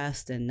the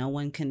best and no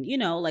one can,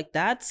 like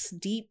that's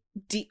deep.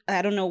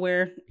 I don't know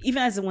where,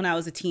 even as when I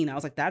was a teen, I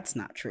was like, that's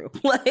not true.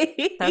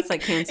 Like that's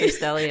like Cancer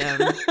stellium,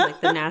 like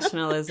the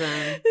nationalism.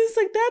 It's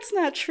like, that's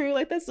not true.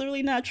 Like that's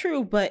really not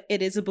true, but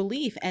it is a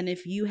belief. And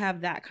if you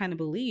have that kind of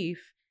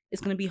belief,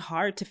 it's going to be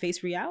hard to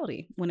face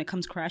reality when it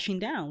comes crashing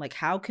down. Like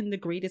how can the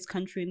greatest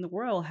country in the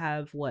world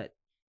have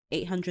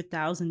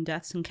 800,000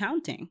 deaths and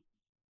counting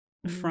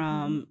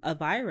from a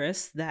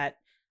virus that,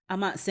 I'm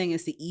not saying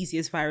it's the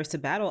easiest virus to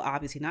battle,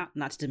 obviously not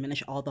to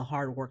diminish all the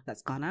hard work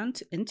that's gone on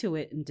into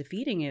it and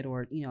defeating it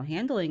or,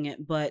 handling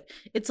it, but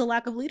it's a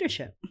lack of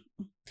leadership.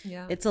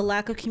 Yeah. It's a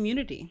lack of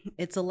community.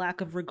 It's a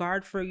lack of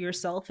regard for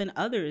yourself and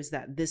others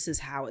that this is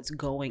how it's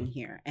going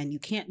here. And you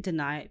can't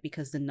deny it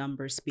because the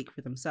numbers speak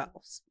for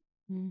themselves.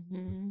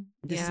 Mm-hmm.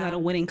 This is not a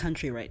winning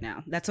country right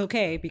now. That's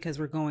okay because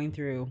we're going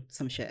through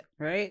some shit,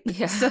 right?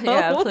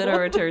 Yeah, Pluto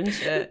return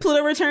shit.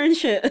 Pluto return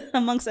shit,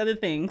 amongst other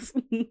things.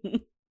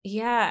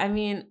 Yeah, I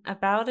mean,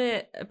 about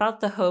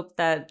the hope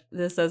that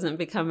this doesn't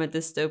become a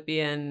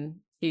dystopian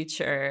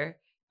future,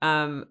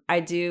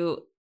 I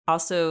do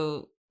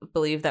also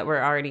believe that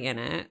we're already in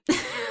it.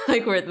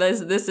 Like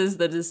this is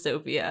the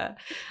dystopia.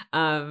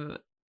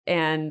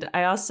 And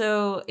I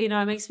also,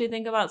 it makes me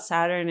think about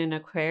Saturn in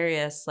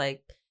Aquarius,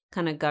 like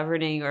kind of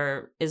governing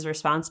or is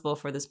responsible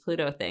for this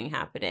Pluto thing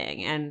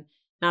happening. And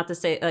not to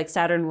say like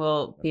Saturn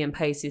will be in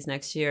Pisces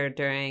next year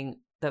during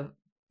the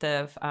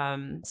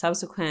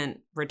subsequent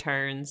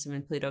returns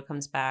when Pluto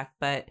comes back.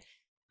 But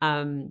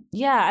I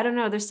don't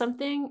know. There's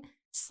something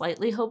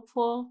slightly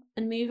hopeful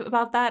in me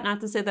about that.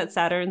 Not to say that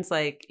Saturn's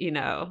like,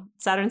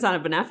 Saturn's not a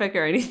benefic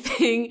or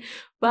anything,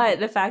 but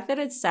the fact that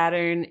it's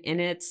Saturn in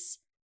its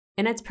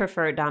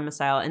preferred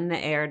domicile, in the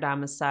air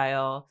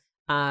domicile,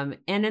 and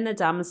in the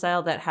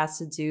domicile that has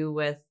to do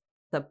with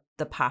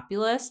the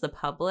populace, the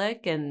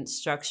public, and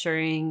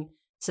structuring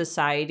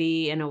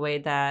society in a way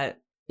that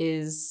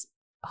is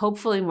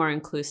hopefully more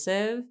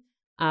inclusive.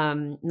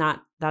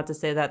 Not to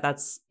say that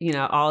that's,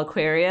 all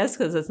Aquarius,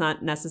 because it's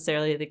not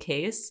necessarily the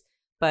case.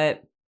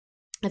 But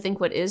I think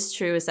what is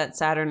true is that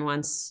Saturn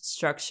wants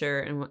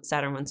structure and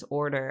Saturn wants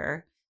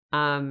order.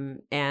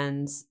 And,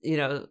 in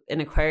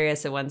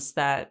Aquarius, it wants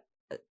that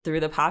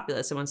through the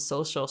populace. It wants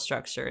social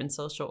structure and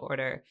social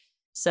order.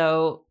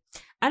 So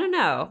I don't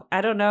know.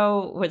 I don't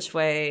know which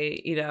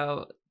way,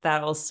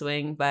 that'll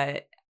swing,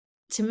 but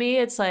to me,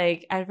 it's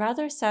like I'd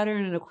rather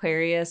Saturn and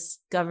Aquarius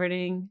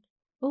governing.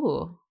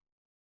 Ooh,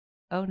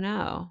 oh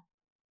no.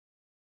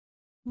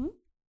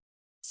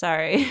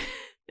 Sorry.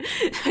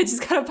 I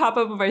just got a pop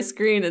up on my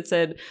screen that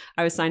said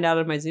I was signed out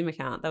of my Zoom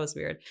account. That was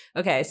weird.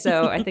 Okay,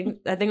 so I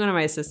think one of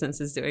my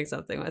assistants is doing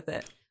something with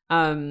it.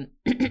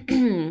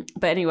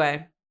 But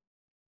anyway,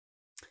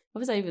 what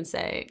was I even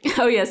saying?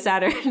 Oh yeah,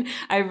 Saturn.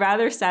 I'd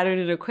rather Saturn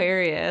in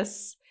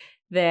Aquarius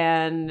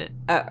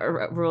than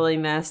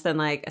ruling this than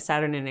like a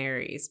Saturn in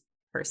Aries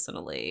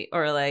personally,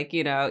 or like,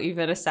 you know,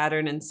 even a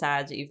Saturn in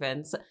Sag.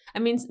 Even I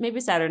mean, maybe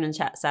Saturn in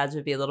Sag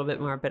would be a little bit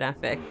more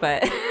benefic,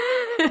 but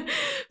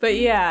but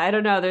yeah, I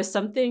don't know. There's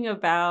something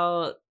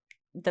about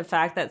the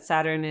fact that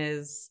Saturn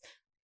is,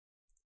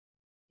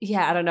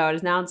 yeah, I don't know.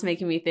 Now it's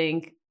making me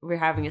think we're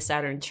having a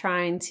Saturn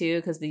trine too,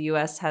 because the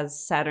U.S. has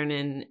Saturn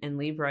in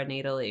Libra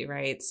natally,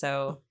 right?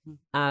 So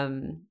I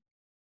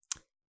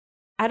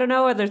don't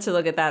know whether to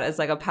look at that as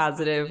like a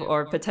positive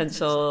or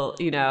potential,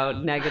 you know,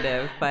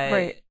 negative, but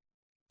Right.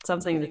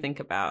 something to think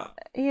about.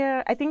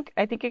 Yeah, I think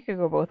it could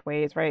go both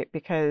ways, right?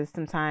 Because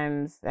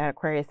sometimes that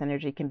Aquarius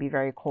energy can be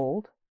very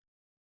cold.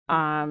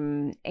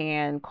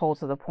 And cold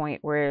to the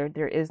point where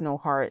there is no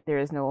heart, there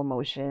is no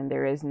emotion,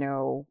 there is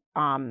no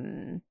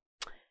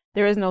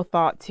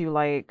thought to,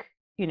 like,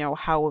 you know,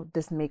 how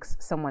this makes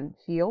someone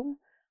feel.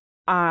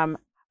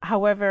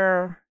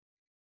 However,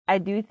 I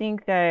do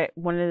think that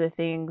one of the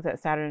things that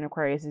Saturn and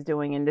Aquarius is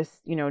doing, and this,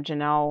 you know,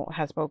 Janelle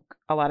has spoke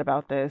a lot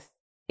about this,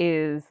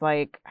 is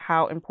like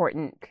how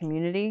important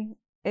community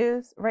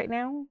is right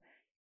now.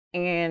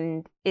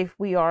 And if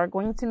we are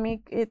going to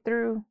make it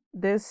through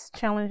this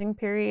challenging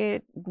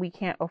period, we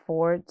can't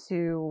afford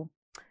to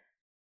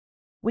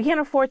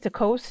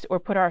coast or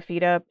put our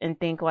feet up and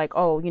think like,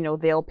 oh, you know,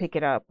 they'll pick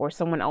it up or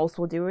someone else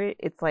will do it.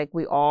 It's like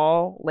we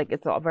all, like,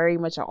 it's very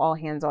much an all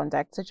hands on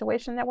deck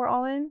situation that we're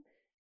all in.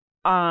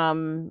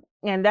 And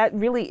that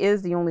really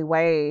is the only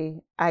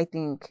way I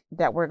think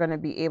that we're going to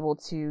be able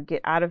to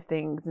get out of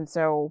things. And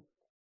so,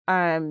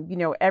 you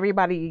know,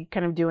 everybody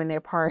kind of doing their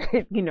part,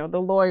 you know,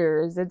 the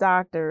lawyers, the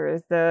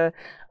doctors, the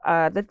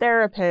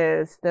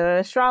therapists, the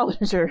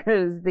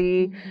astrologers,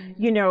 the,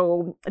 you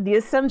know, the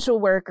essential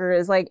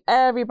workers, like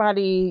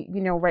everybody,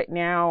 you know, right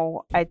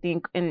now, I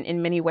think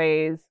in many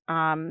ways,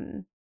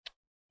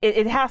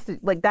 it has to,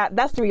 like,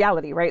 that's the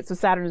reality, right? So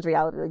Saturn's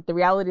reality, like the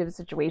reality of the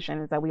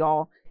situation is that we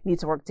all need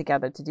to work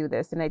together to do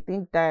this. And I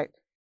think that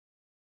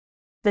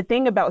the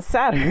thing about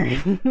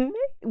Saturn,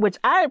 which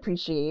I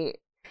appreciate,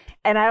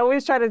 and I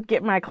always try to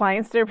get my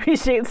clients to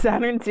appreciate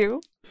Saturn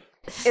too,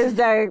 is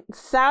that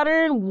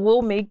Saturn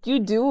will make you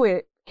do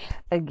it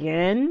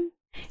again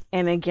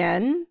and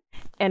again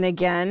and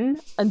again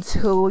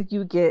until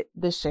you get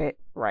the shit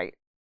right.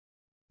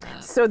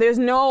 So there's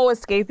no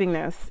escaping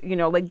this, you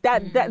know, like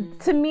that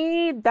to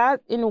me,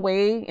 that in a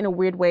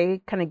weird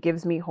way kind of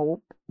gives me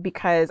hope,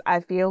 because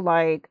I feel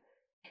like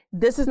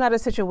this is not a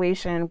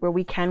situation where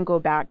we can go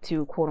back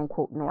to quote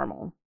unquote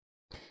normal.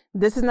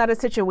 This is not a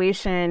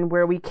situation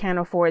where we can't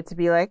afford to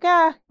be like,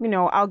 you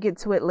know, I'll get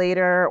to it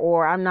later,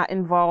 or I'm not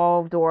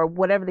involved, or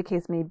whatever the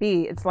case may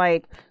be. It's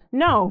like,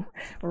 no,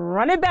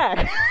 run it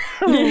back.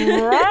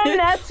 Run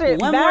that shit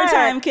One back. more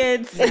time,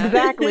 kids.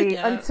 Exactly.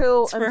 Yeah.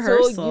 Until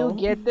you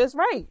get this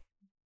right.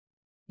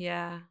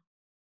 Yeah.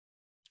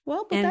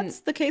 Well, but that's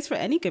the case for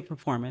any good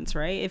performance,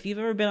 right? If you've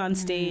ever been on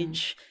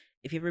stage,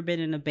 if you've ever been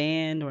in a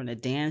band or in a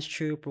dance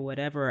troupe or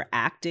whatever, or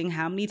acting,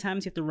 how many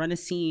times you have to run a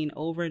scene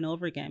over and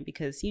over again?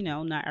 Because, you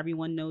know, not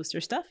everyone knows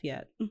their stuff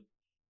yet.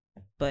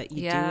 But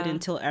you do it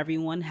until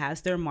everyone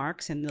has their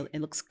marks and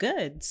it looks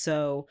good.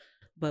 So,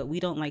 but we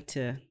don't like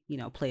to, you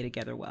know, play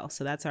together well.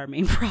 So that's our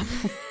main problem.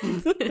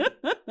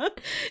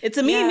 It's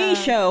a me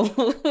show.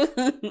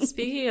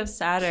 Speaking of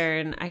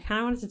Saturn, I kind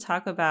of wanted to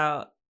talk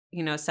about,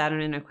 you know, Saturn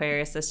in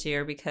Aquarius this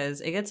year,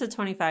 because it gets to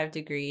 25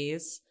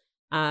 degrees.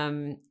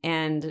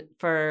 And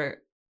for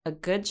a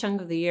good chunk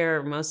of the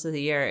year, most of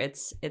the year,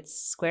 it's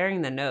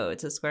squaring the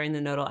nodes. It's squaring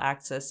the nodal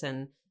axis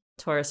in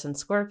Taurus and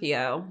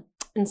Scorpio.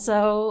 And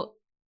so,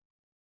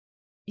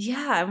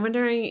 yeah, I'm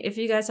wondering if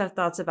you guys have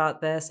thoughts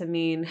about this. I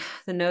mean,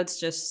 the nodes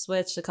just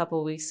switched a couple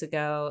of weeks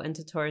ago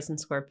into Taurus and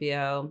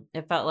Scorpio.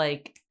 It felt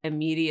like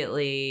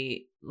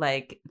immediately,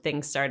 like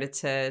things started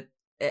to,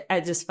 I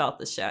just felt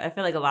the show. I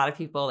feel like a lot of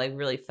people like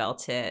really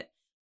felt it.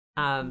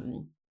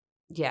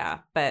 Yeah,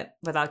 but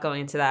without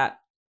going into that,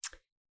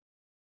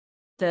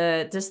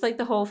 just like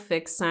the whole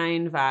fixed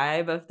sign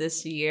vibe of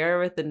this year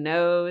with the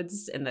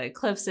nodes and the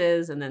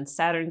eclipses and then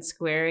Saturn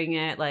squaring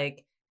it,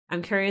 like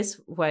I'm curious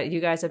what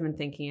you guys have been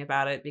thinking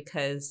about it,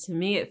 because to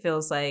me it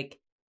feels like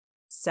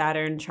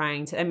Saturn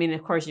trying to, I mean,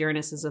 of course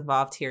Uranus is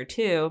involved here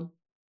too,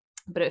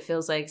 but it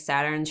feels like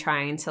Saturn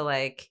trying to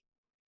like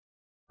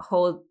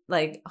hold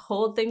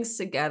things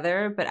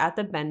together, but at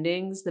the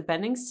bendings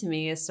to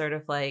me is sort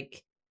of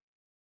like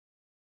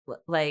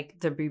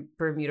the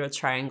Bermuda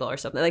Triangle or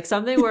something, like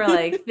something where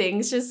like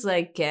things just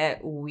like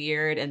get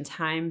weird and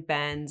time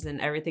bends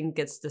and everything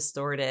gets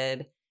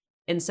distorted.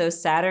 And so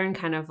Saturn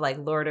kind of like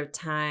Lord of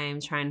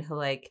Time, trying to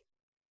like,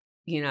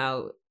 you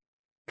know,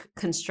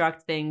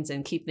 construct things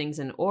and keep things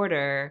in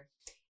order.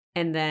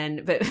 And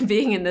then, but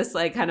being in this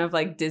like kind of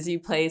like dizzy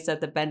place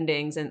at the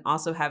bendings and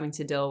also having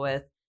to deal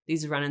with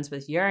these run-ins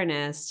with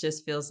Uranus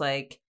just feels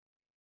like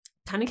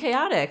kind of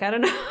chaotic. I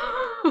don't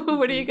know.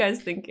 What are you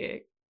guys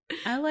thinking?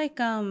 I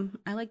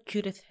like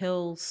Judith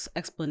Hill's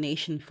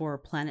explanation for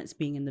planets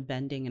being in the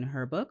bending in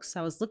her books.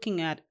 I was looking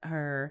at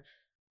her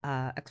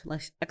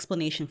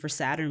explanation for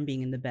Saturn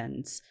being in the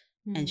bends,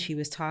 and she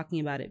was talking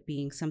about it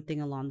being something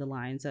along the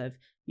lines of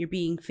you're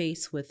being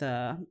faced with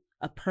a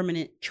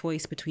permanent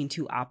choice between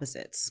two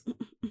opposites.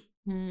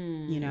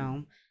 You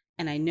know,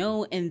 and I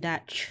know in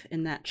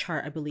that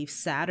chart, I believe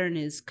Saturn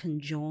is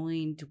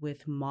conjoined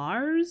with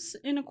Mars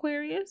in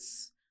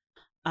Aquarius.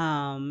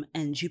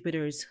 And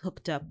Jupiter is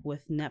hooked up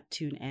with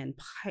Neptune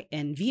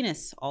and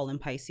Venus, all in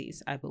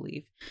Pisces, I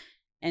believe.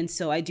 And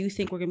so I do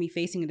think we're going to be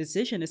facing a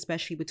decision,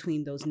 especially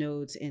between those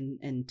nodes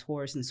in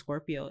Taurus and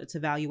Scorpio. It's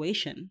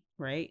evaluation,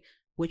 right?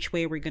 Which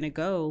way we're going to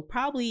go,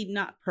 probably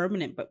not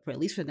permanent, but for at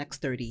least for the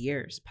next 30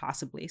 years,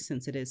 possibly,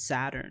 since it is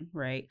Saturn,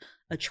 right?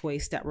 A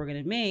choice that we're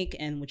going to make,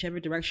 and whichever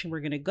direction we're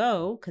going to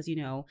go, because, you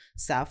know,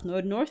 South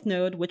Node, North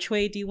Node, which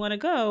way do you want to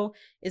go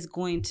is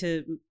going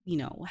to, you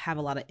know, have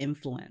a lot of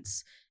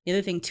influence. The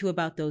other thing too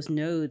about those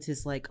nodes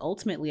is like,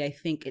 ultimately, I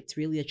think it's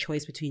really a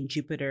choice between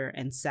Jupiter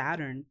and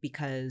Saturn,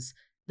 because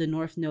the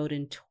North Node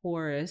in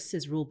Taurus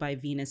is ruled by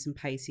Venus and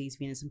Pisces.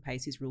 Venus and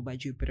Pisces ruled by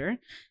Jupiter.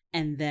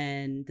 And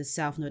then the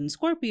South Node in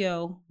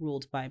Scorpio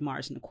ruled by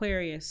Mars and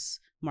Aquarius.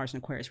 Mars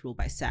and Aquarius ruled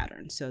by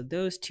Saturn. So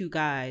those two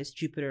guys,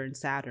 Jupiter and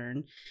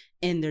Saturn,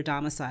 in their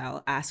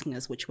domicile, asking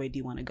us which way do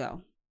you want to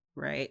go,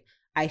 right?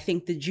 I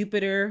think the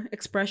Jupiter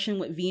expression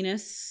with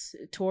Venus,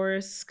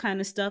 Taurus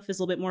kind of stuff is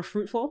a little bit more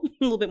fruitful,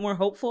 a little bit more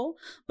hopeful.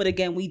 But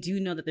again, we do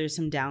know that there's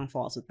some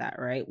downfalls with that,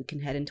 right? We can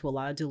head into a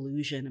lot of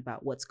delusion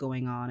about what's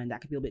going on, and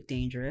that could be a bit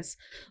dangerous.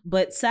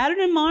 But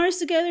Saturn and Mars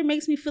together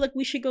makes me feel like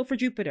we should go for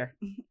Jupiter,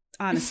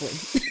 honestly.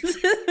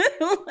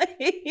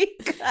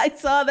 Like, I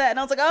saw that and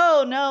I was like,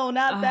 oh no,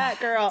 not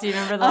that girl. Do you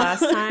remember the last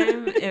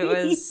time? It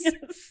was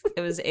Yes.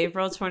 It was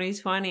April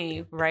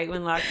 2020, right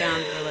when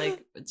lockdowns were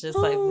like just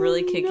like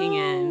really kicking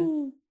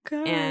in.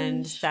 Gosh.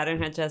 And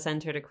Saturn had just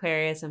entered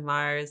Aquarius, and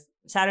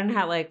Saturn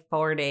had like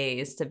 4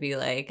 days to be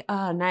like,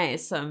 oh,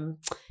 nice.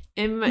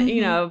 In my,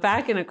 you know,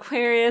 back in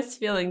Aquarius,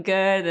 feeling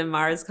good. And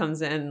Mars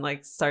comes in,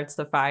 like starts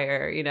the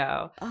fire, you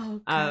know.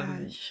 Oh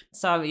gosh.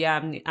 So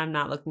yeah, I'm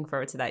not looking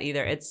forward to that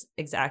either. It's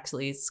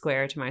exactly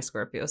square to my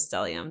Scorpio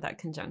stellium, that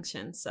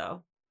conjunction.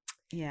 So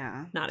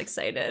yeah, not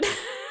excited.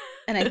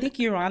 And I think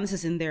Uranus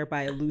is in there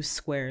by a loose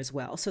square as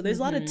well. So there's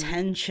a lot of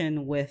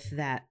tension with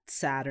that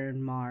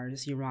Saturn,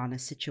 Mars,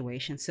 Uranus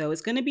situation. So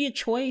it's going to be a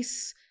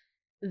choice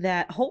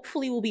that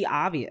hopefully will be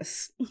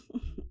obvious,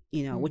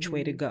 you know, which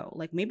way to go.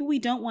 Like maybe we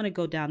don't want to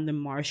go down the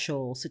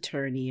martial,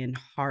 Saturnian,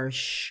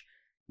 harsh,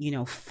 you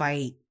know,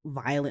 fight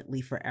violently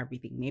for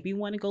everything. Maybe we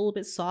want to go a little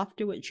bit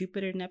softer with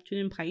Jupiter, Neptune,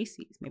 and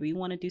Pisces. Maybe we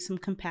want to do some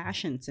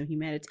compassion, some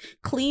humanity,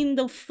 clean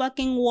the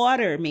fucking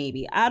water,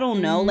 maybe. I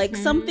don't know, like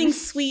something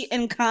sweet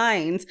and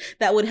kind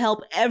that would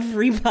help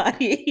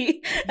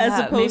everybody as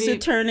opposed to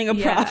turning a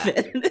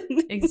profit.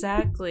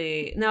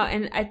 Exactly. No,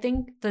 and I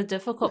think the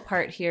difficult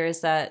part here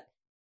is that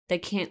they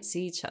can't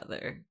see each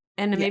other.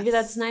 And maybe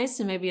that's nice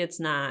and maybe it's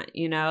not,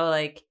 you know,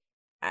 like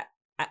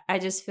I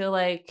just feel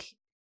like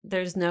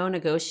there's no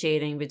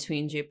negotiating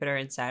between Jupiter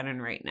and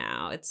Saturn right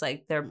now. It's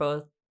like they're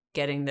both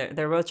trying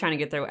to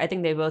get their way. I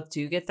think they both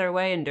do get their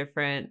way in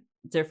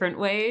different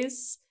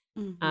ways.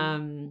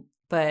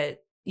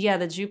 But yeah,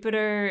 the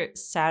Jupiter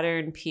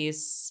Saturn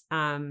piece,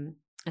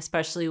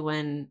 especially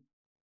when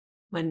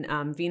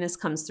Venus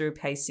comes through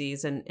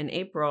Pisces in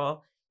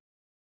April,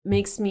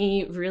 makes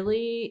me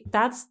really,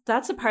 that's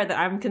a part that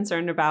I'm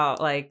concerned about,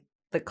 like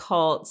the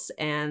cults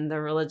and the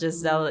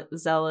religious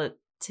zealot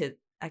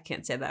I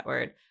can't say that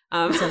word.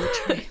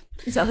 Zealotry.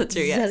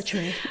 Zealotry, yes.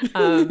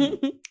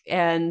 Zealotry.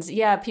 And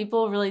yeah,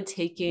 people really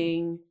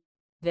taking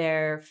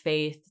their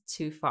faith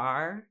too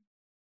far.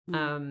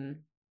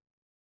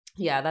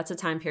 Yeah, that's a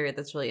time period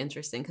that's really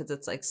interesting because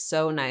it's like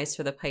so nice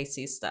for the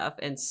Pisces stuff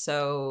and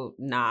so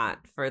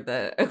not for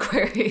the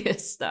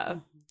Aquarius stuff.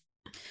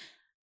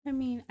 I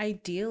mean,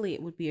 ideally,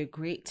 it would be a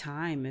great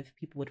time if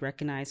people would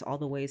recognize all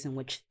the ways in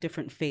which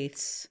different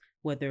faiths,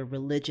 whether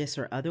religious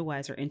or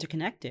otherwise, are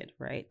interconnected,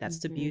 right? That's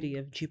the beauty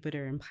of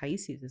Jupiter and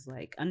Pisces, is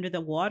like under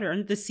the water,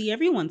 under the sea,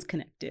 everyone's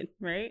connected,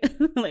 right?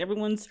 Like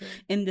everyone's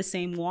in the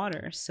same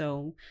water.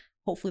 So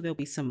hopefully there'll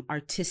be some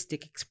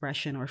artistic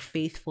expression or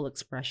faithful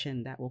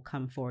expression that will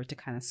come forward to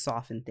kind of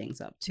soften things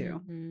up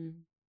too.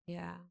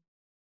 Yeah.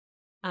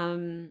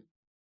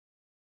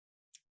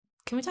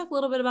 Can we talk a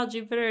little bit about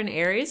Jupiter and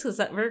Aries?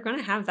 Because we're going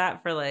to have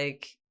that for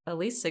like at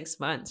least 6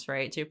 months,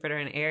 right? Jupiter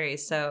and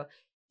Aries. So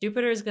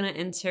Jupiter is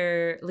going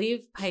to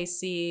leave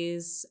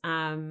Pisces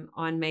on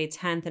May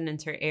 10th and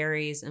enter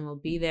Aries, and will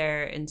be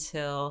there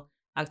until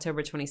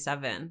October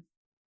 27th.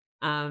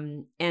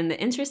 And the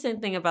interesting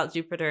thing about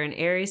Jupiter and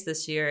Aries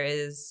this year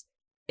is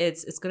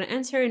it's going to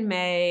enter in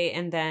May,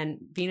 and then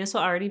Venus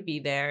will already be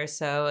there.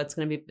 So it's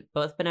going to be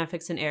both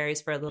benefics in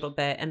Aries for a little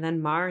bit. And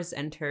then Mars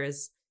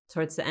enters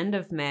towards the end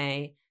of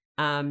May.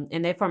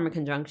 And they form a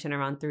conjunction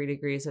around 3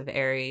 degrees of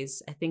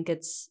Aries. I think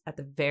it's at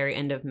the very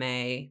end of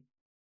May,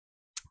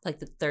 like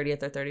the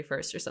 30th or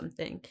 31st or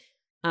something.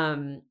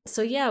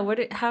 So yeah,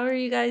 how are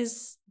you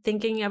guys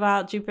thinking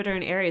about Jupiter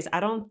and Aries?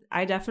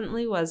 I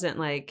definitely wasn't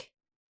like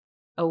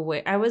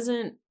aware. I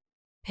wasn't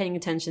paying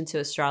attention to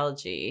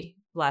astrology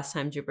last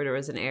time Jupiter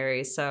was in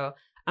Aries. So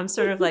I'm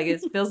sort of like,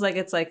 it feels like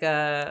it's like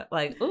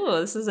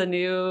oh, this is a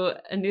new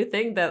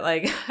thing that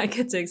like I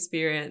get to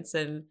experience.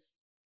 And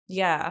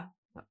yeah,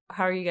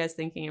 how are you guys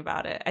thinking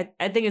about it?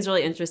 I think it's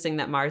really interesting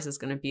that Mars is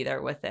going to be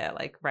there with it,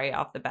 like right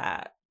off the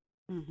bat.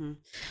 Mm-hmm.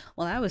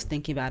 Well, I was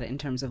thinking about it in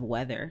terms of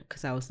weather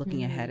because I was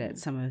looking ahead at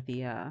some of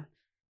the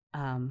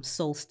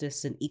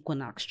solstice and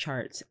equinox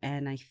charts,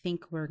 and I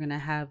think we're gonna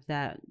have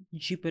that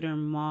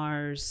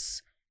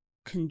Jupiter-Mars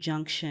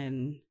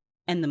conjunction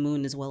and the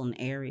moon as well in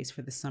Aries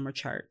for the summer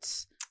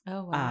charts.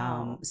 Oh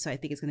wow! So I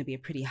think it's gonna be a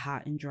pretty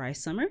hot and dry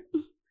summer.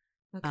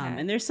 Okay.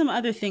 And there's some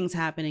other things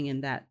happening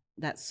in that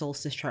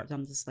solstice chart.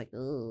 I'm just like,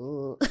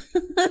 oh,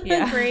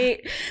 yeah,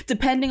 great.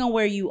 Depending on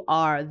where you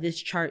are,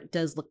 this chart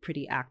does look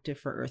pretty active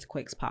for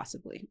earthquakes,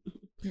 possibly.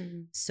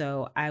 Mm-hmm.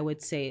 So I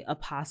would say a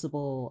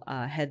possible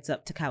heads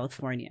up to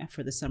California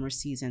for the summer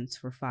seasons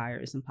for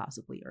fires and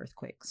possibly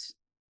earthquakes.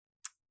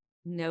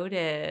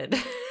 Noted.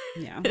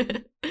 Yeah.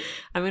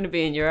 I'm going to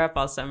be in Europe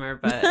all summer,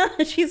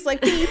 but she's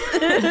like, peace.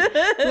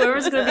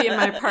 Whoever's going to be in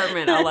my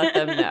apartment, I'll let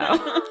them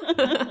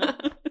know.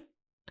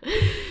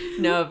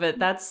 No, but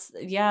that's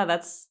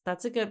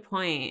a good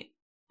point.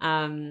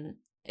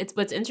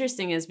 What's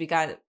interesting is we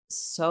got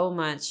so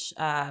much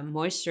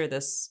moisture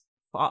this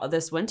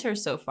winter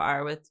so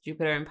far with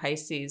Jupiter and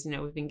Pisces. You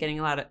know, we've been getting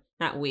a lot of,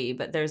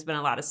 but there's been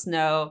a lot of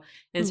snow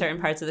in certain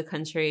parts of the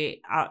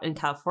country. Out in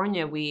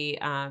California, we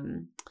got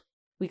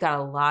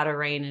a lot of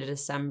rain in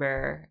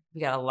December.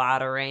 We got a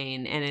lot of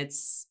rain, and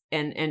it's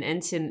and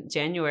into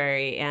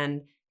January,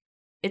 and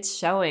it's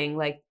showing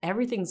like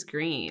everything's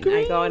green.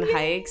 I go on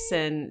hikes,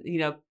 and you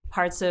know,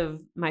 parts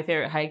of my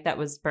favorite hike that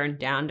was burned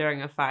down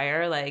during a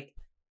fire, like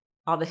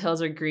all the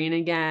hills are green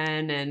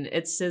again, and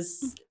it's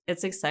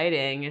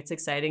exciting. It's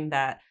exciting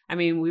that, I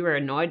mean, we were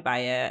annoyed by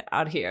it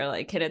out here,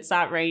 like, can it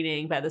stop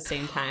raining? But at the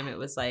same time, it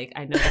was like,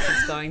 I know this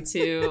is going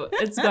to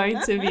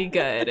be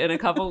good in a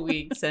couple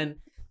weeks, and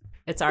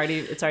it's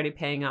already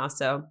paying off.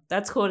 So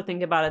that's cool to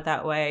think about it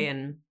that way.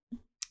 And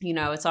you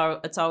know, it's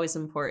always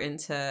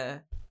important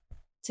to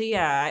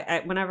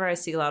whenever I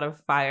see a lot of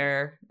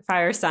fire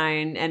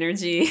sign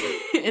energy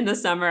in the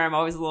summer, I'm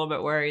always a little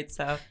bit worried.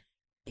 So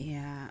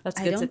yeah, that's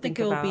good to think about. I don't think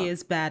it'll be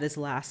as bad as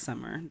last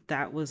summer.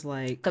 That was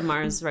like the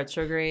Mars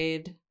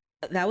retrograde.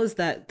 That was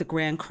the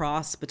grand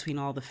cross between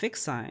all the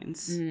fixed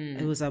signs.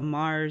 It was a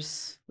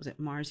Mars,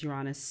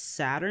 Uranus,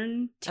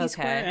 Saturn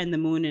T-square, and the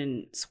moon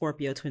in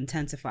Scorpio to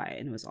intensify it.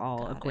 And it was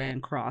all a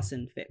grand cross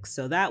and fixed.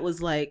 So that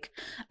was like,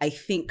 I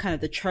think, kind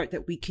of the chart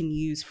that we can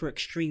use for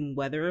extreme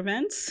weather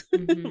events,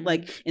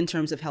 like in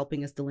terms of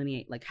helping us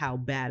delineate like how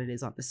bad it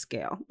is on the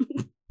scale.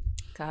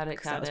 Got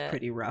it. That was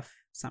pretty rough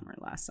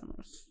last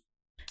summer.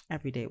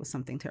 Every day was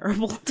something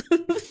terrible.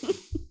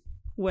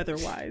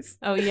 Weather-wise.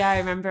 Oh yeah, I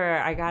remember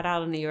I got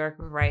out of New York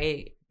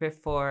right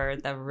before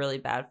the really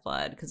bad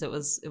flood, because it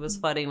was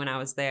flooding when I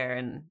was there,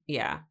 and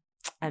yeah,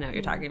 I know what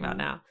you're talking about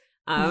now.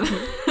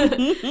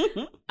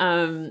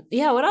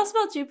 Yeah, what else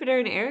about Jupiter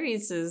and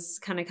Aries is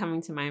kind of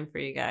coming to mind for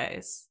you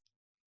guys?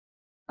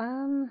 I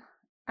don't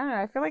know.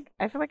 I feel like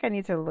I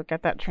need to look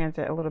at that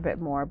transit a little bit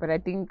more, but I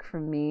think for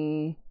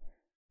me,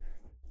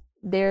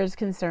 there's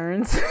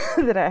concerns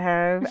that I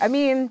have. I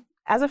mean,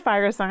 as a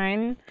fire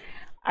sign,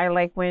 I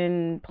like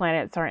when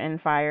planets are in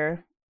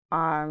fire,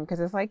 because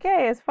it's like,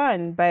 hey, it's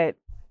fun. But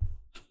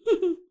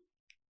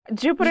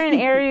Jupiter and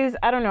Aries,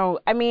 I don't know.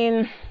 I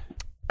mean,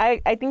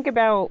 I think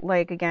about,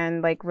 like,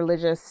 again, like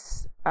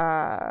religious,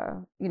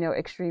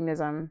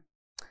 extremism,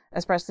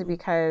 especially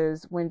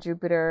because when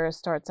Jupiter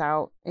starts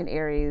out in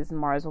Aries,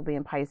 Mars will be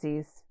in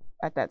Pisces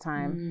at that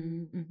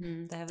time.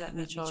 Mm-hmm. They have that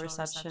mutual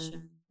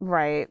reception.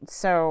 Right.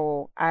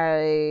 So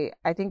I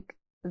think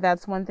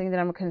that's one thing that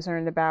I'm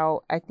concerned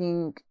about. I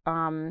think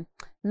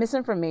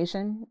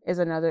misinformation is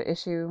another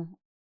issue,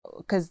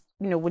 because,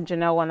 you know, when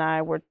Janelle and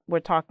I were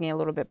talking a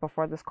little bit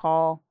before this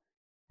call,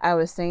 I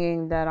was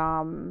saying that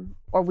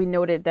or we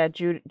noted that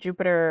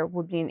Jupiter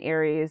would be in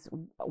Aries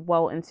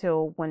well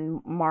until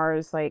when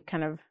Mars like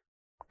kind of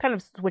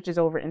switches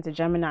over into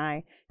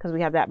Gemini, because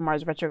we have that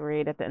Mars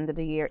retrograde at the end of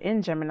the year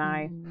in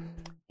Gemini.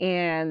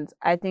 And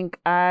I think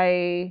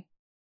I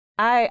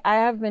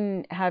have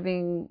been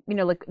having, you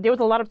know, like, there was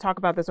a lot of talk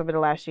about this over the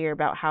last year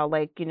about how,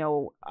 like, you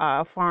know,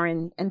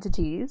 foreign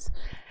entities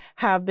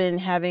have been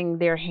having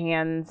their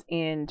hands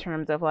in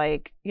terms of,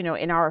 like, you know,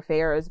 in our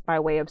affairs by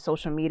way of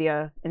social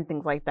media and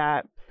things like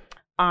that.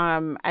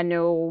 I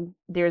know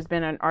there's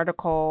been an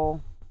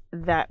article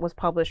that was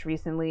published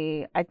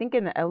recently, I think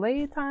in the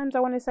LA Times,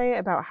 I want to say,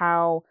 about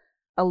how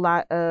a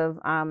lot of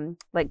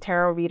like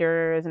tarot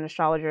readers and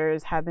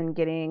astrologers have been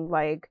getting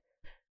like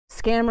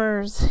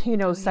scammers, you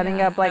know,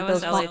 setting up like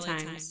those LA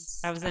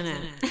Times. I was in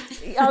it.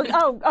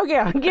 oh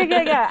yeah.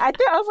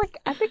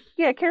 I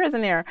think Kara's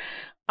in there.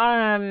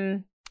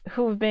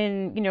 who've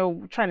been,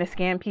 trying to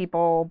scam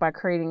people by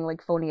creating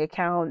like phony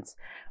accounts.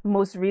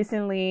 Most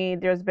recently,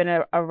 there's been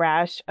a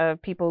rash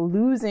of people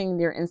losing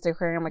their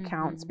Instagram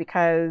accounts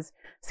because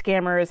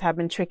scammers have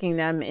been tricking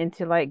them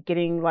into like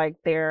getting like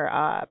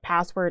their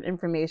password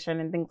information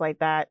and things like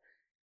that.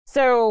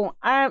 So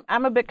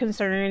I'm a bit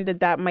concerned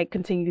that that might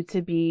continue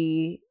to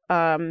be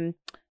an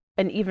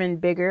even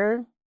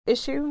bigger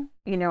issue,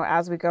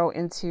 as we go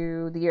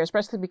into the year,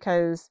 especially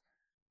because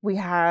we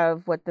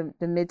have the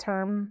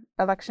midterm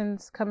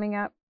elections coming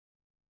up.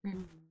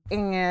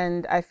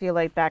 And I feel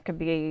like that could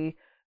be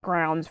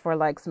grounds for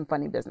like some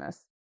funny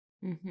business.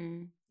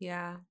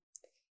 Yeah.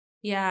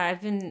 Yeah,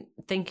 I've been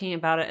thinking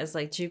about it as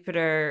like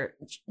Jupiter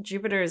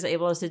is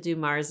able to do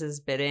Mars's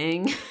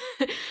bidding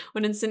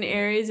when it's in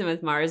Aries, and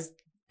with Mars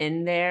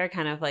in there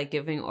kind of like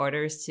giving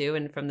orders too,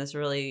 and from this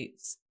really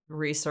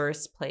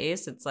resource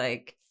place, it's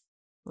like,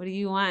 what do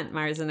you want,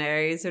 Mars and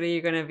Aries? What are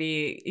you going to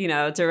be,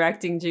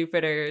 directing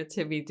Jupiter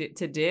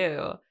to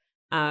do?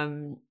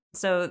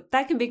 So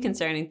that can be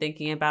concerning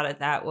thinking about it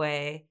that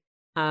way.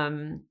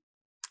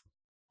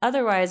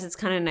 Otherwise, it's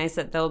kind of nice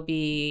that they'll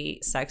be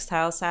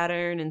sextile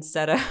Saturn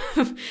instead of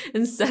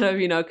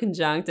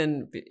conjunct,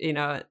 and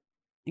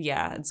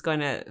it's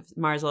going to,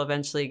 Mars will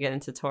eventually get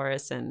into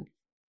Taurus, and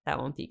that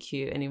won't be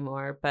cute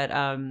anymore. But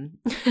I mean,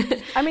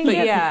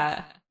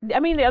 I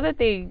mean, the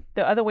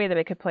other way that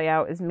it could play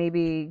out is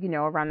maybe,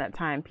 around that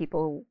time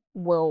people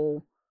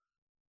will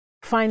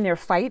find their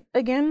fight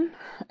again.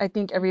 I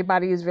think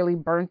everybody is really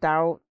burnt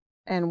out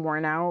and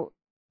worn out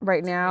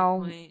right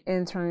now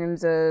in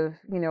terms of,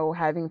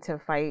 having to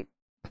fight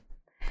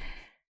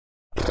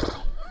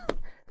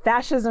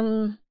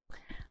fascism,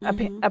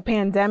 a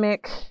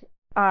pandemic,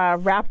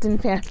 wrapped in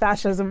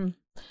fascism.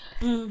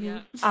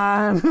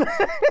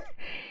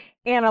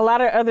 And a lot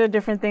of other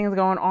different things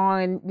going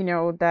on,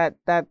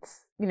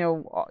 that's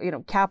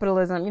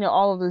capitalism,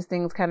 all of those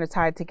things kind of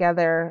tied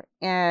together.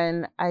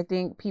 And I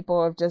think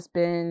people have just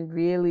been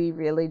really,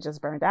 really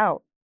just burned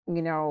out,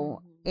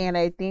 and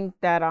I think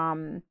that,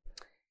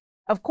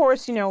 of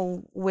course,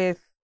 with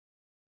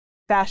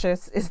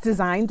fascists, it's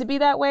designed to be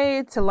that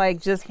way, to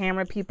like just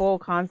hammer people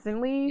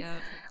constantly,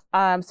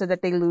 so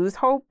that they lose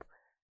hope.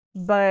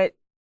 But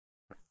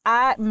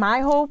my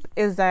hope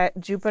is that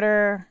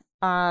Jupiter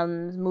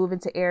move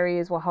into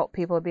Aries will help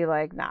people be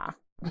like, nah,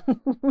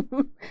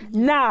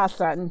 nah,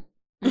 son.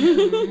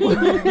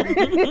 Well,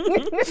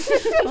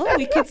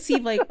 we could see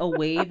like a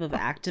wave of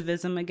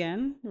activism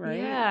again, right?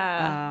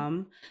 Yeah.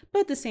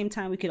 But at the same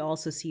time, we could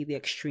also see the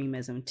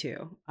extremism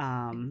too,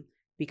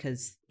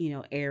 because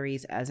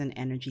Aries as an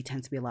energy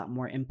tends to be a lot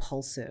more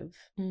impulsive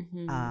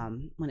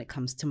when it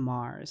comes to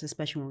Mars,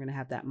 especially when we're going to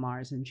have that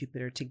Mars and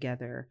Jupiter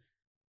together.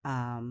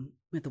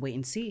 We have to wait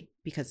and see,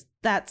 because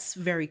that's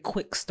very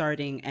quick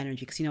starting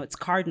energy, because it's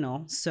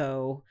cardinal.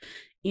 So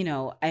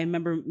I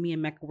remember me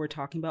and Mecca were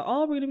talking about,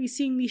 we're going to be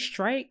seeing these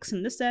strikes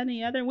and this, that, and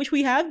the other, which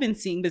we have been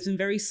seeing, but it's been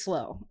very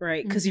slow,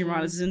 right? Because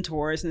Uranus is in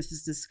Taurus, and this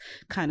is this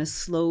kind of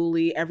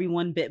slowly,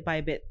 everyone bit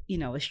by bit,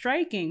 is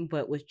striking.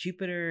 But with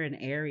Jupiter and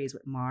Aries,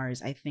 with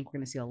Mars, I think we're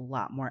going to see a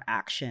lot more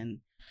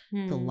action,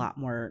 a lot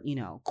more,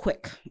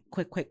 quick.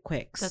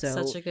 That's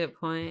such a good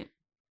point.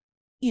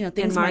 Things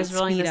and Mars might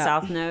rolling the speed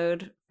up. South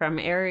Node from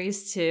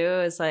Aries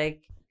too is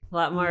like a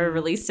lot more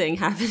releasing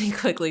happening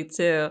quickly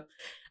too.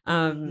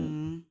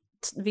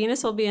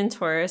 Venus will be in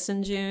Taurus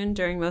in June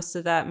during most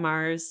of that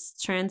Mars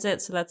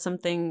transit, so that's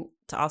something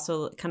to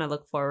also kind of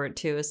look forward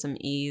to with some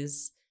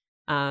ease.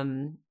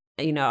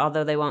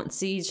 Although they won't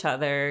see each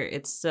other,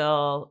 it's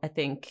still, I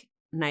think,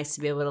 nice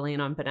to be able to lean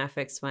on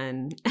benefics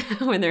when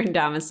when they're in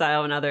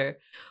domicile, when other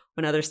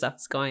stuff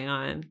is going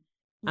on.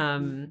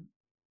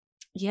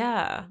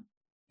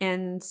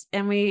 And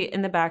we,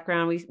 in the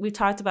background, we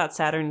talked about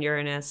Saturn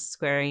Uranus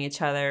squaring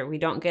each other. We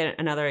don't get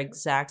another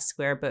exact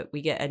square, but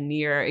we get a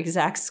near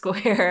exact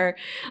square.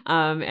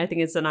 I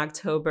think it's in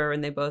October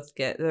when they're both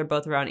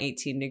around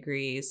 18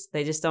 degrees.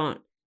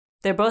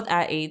 They're both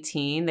at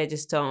 18. They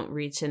just don't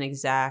reach an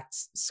exact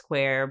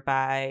square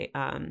by,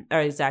 or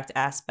exact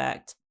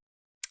aspect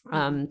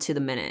to the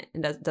minute.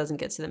 It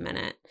doesn't get to the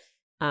minute.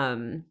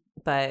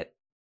 But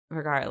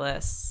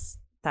regardless,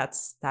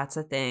 that's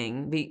a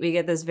thing. We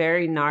get this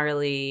very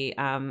gnarly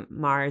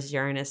Mars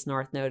Uranus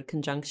North Node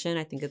conjunction.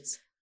 I think it's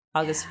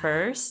August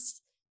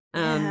 1st.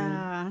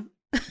 That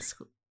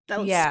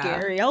was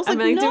scary. I was like,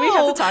 no. Do we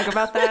have to talk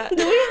about that? Do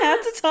we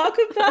have to talk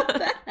about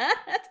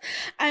that?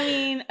 I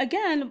mean,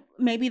 again,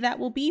 maybe that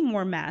will be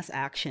more mass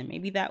action.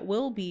 Maybe that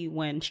will be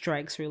when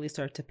strikes really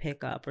start to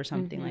pick up or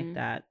something like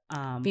that.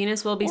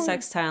 Venus will be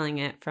sextiling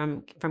it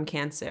from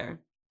Cancer.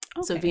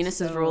 Okay, so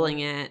Venus is ruling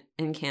it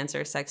in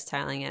Cancer,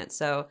 sextiling it.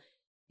 So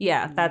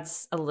yeah,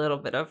 that's a little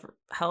bit of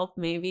help,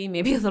 maybe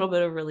a little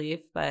bit of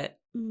relief, but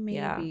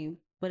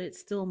but it's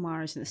still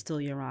Mars and it's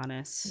still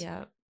Uranus.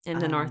 Yeah, and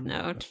the North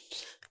Node.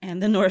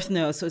 And the North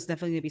Node, so it's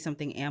definitely going to be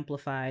something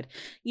amplified.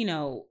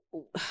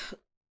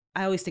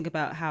 I always think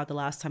about how the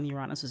last time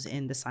Uranus was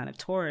in the sign of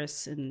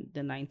Taurus in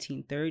the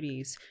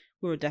 1930s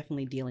we were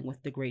definitely dealing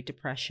with the Great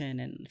Depression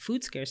and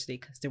food scarcity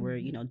because there were,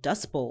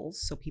 dust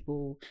bowls. So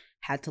people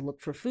had to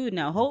look for food.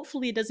 Now,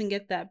 hopefully it doesn't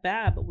get that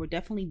bad, but we're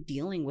definitely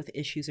dealing with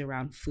issues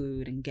around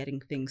food and getting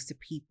things to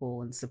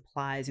people and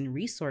supplies and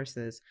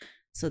resources.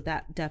 So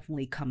that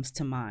definitely comes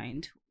to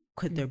mind.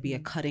 Could there be a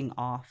cutting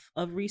off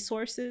of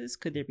resources?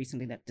 Could there be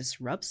something that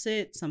disrupts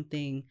it?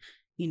 Something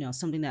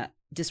that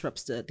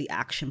disrupts the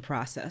action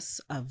process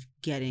of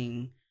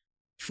getting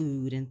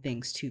food and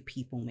things to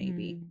people,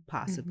 maybe,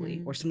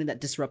 possibly, or something that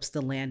disrupts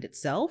the land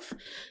itself.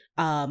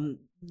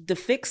 The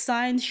fixed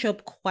signs show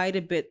up quite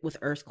a bit with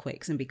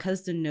earthquakes. And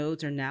because the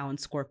nodes are now in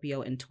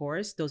Scorpio and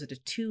Taurus, those are the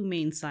two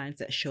main signs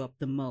that show up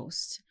the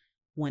most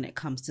when it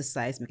comes to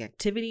seismic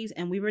activities.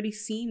 And we've already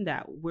seen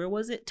that. Where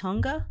was it?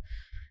 Tonga?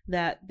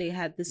 That they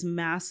had this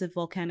massive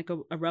volcanic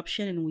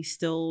eruption, and we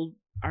still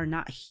are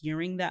not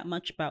hearing that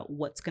much about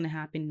what's going to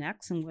happen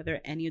next and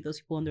whether any of those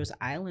people on those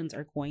islands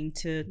are going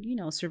to,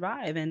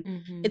 survive.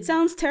 And it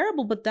sounds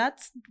terrible, but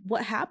that's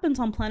what happens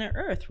on planet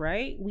Earth,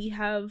 right? We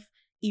have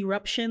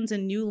eruptions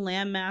and new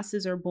land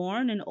masses are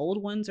born and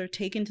old ones are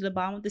taken to the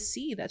bottom of the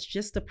sea. That's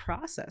just the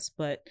process.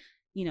 But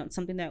it's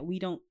something that we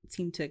don't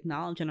seem to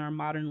acknowledge in our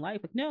modern life.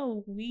 Like,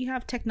 no, we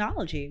have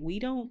technology. We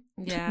don't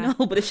know,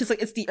 but it's just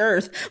like, it's the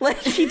earth. Like,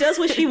 she does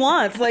what she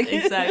wants. Like,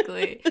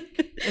 exactly.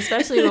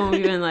 Especially when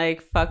we've been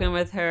like fucking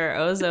with her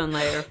ozone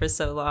layer for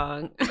so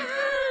long.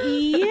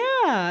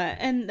 Yeah.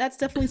 And that's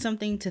definitely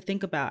something to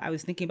think about. I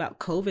was thinking about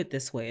COVID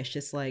this way. It's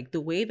just like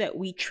the way that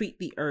we treat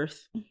the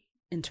earth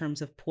in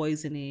terms of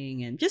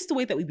poisoning and just the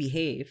way that we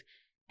behave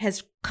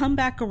has come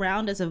back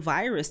around as a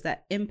virus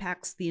that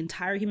impacts the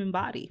entire human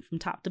body from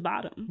top to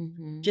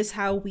bottom. Just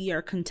how we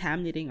are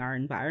contaminating our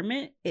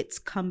environment, it's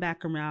come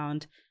back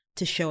around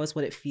to show us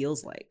what it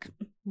feels like.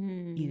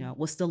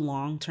 What's the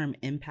long-term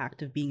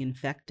impact of being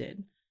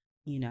infected?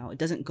 It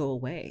doesn't go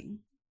away.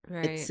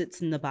 Right. It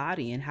sits in the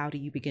body, and how do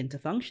you begin to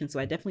function? So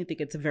I definitely think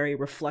it's a very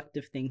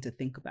reflective thing to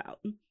think about.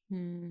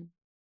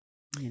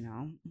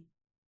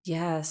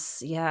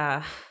 Yes.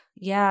 Yeah.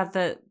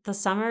 The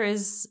summer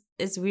is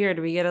weird.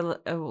 We get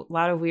a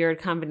lot of weird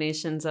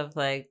combinations of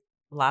like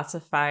lots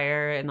of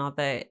fire and all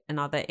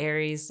the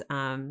Aries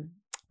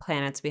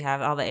planets we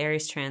have, all the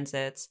Aries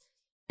transits,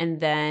 and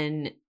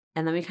then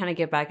we kind of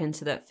get back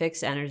into that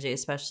fixed energy,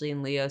 especially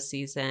in Leo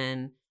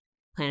season.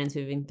 Planets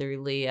moving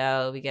through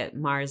Leo. We get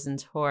Mars in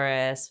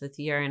Taurus with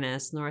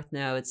Uranus, North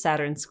Node,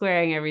 Saturn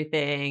squaring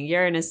everything,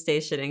 Uranus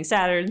stationing,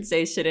 Saturn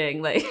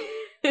stationing, like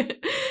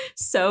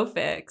so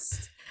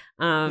fixed.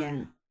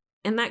 And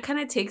that kind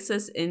of takes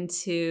us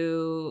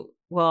into,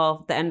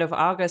 the end of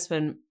August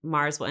when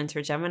Mars will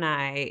enter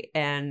Gemini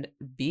and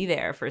be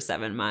there for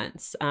 7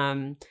 months.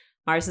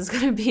 Mars is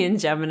going to be in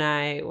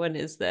Gemini. When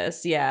is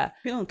this? Yeah.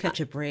 We don't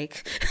catch a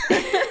break.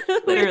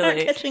 Literally. We're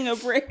not catching a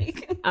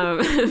break.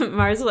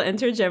 Mars will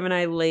enter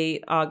Gemini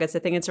late August. I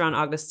think it's around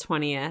August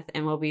 20th,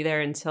 and we'll be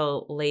there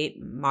until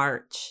late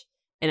March.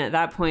 And at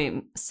that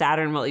point,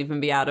 Saturn will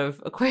even be out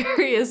of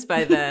Aquarius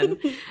by then.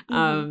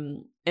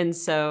 And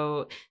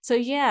so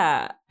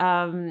yeah.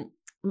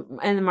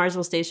 And Mars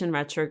will station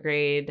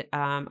retrograde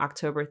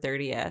October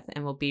 30th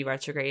and will be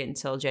retrograde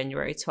until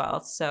January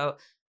 12th. So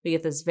we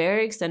get this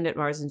very extended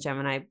Mars and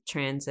Gemini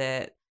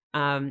transit.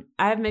 I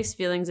have mixed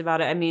feelings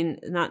about it. I mean,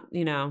 not,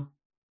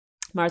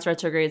 Mars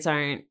retrogrades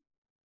aren't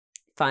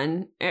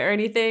fun or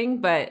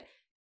anything, but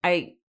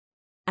I'm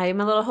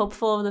a little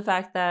hopeful of the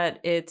fact that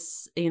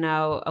it's,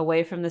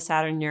 away from the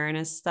Saturn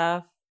Uranus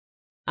stuff.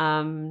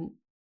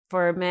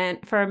 For a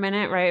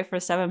minute, right? For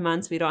 7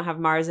 months, we don't have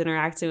Mars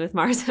interacting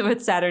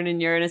with Saturn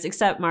and Uranus,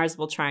 except Mars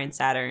will trine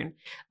Saturn.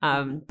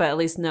 But at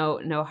least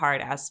no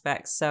hard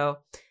aspects. So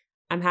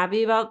I'm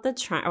happy about the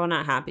trine. Well,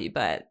 not happy,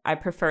 but I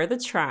prefer the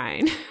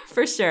trine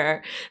for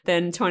sure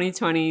than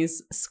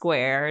 2020's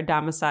square,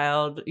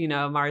 domiciled,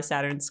 Mars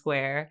Saturn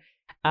square.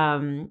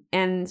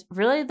 And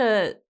really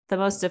the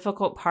most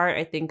difficult part,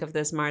 I think, of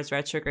this Mars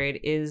retrograde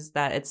is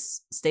that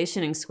it's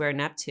stationing square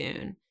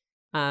Neptune.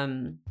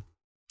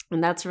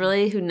 And that's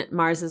really who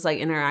Mars is like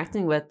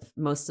interacting with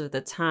most of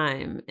the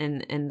time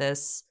in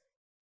this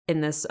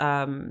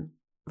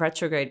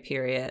retrograde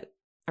period,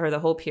 or the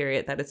whole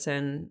period that it's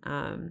in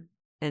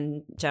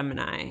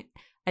Gemini.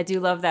 I do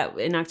love that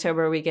in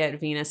October we get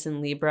Venus in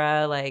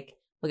Libra. Like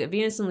we'll get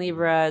Venus in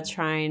Libra,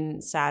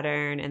 trine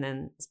Saturn, and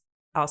then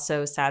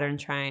also Saturn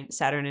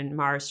and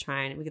Mars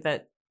trine. We get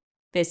that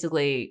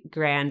basically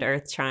grand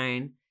Earth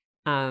trine.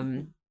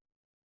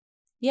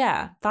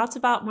 Yeah, thoughts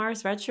about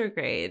Mars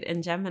retrograde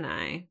in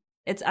Gemini.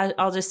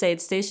 I'll just say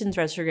it stations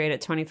retrograde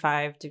at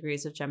 25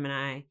 degrees of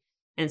Gemini,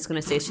 and it's going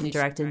to station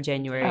direct in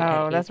January.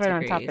 Oh, that's right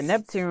degrees. On top of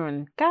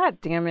Neptune.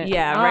 God damn it.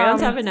 Yeah, right on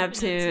top of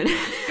Neptune.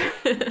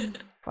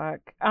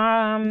 Fuck.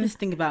 Just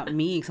think about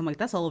me, because I'm like,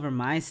 that's all over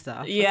my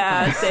stuff.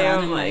 Yeah, same.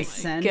 I'm like,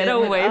 get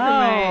away from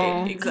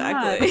my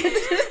exactly.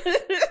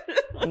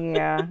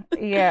 Yeah.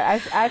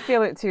 I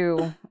feel it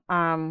too.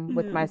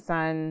 With my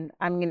son.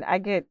 I mean, I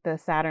get the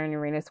Saturn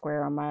Uranus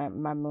square on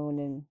my moon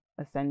and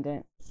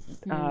ascendant.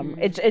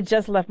 It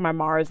just left my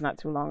Mars not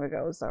too long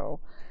ago,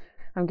 so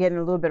I'm getting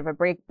a little bit of a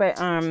break. But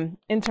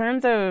in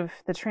terms of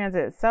the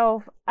transit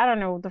itself, I don't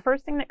know. The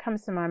first thing that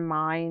comes to my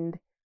mind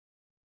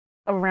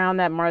around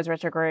that Mars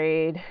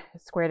retrograde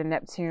square to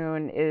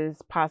Neptune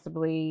is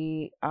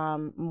possibly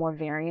more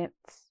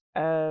variants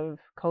of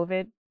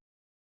COVID.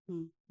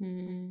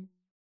 Mm-hmm.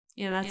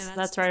 Yeah,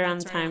 that's right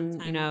around the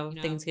time,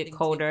 things get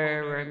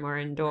colder, we're more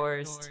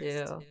indoors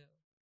too.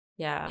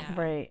 Yeah.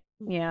 Right.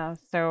 Yeah.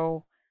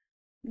 So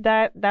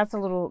that's a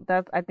little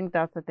I think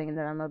that's the thing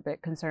that I'm a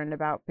bit concerned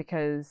about,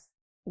 because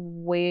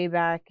way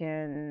back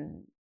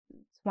in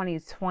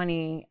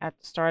 2020 at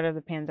the start of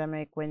the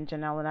pandemic, when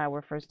Janelle and I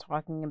were first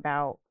talking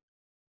about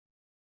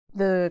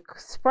the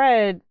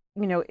spread,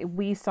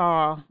 we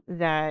saw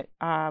that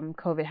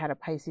COVID had a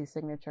Pisces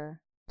signature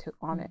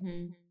on it.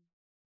 Mm-hmm.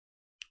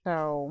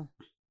 So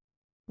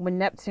when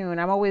Neptune,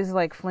 I'm always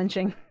like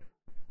flinching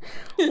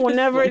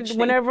whenever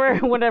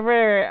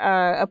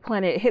a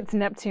planet hits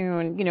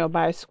Neptune,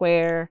 by a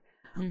square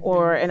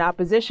or an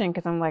opposition,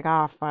 because I'm like,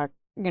 fuck,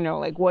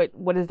 like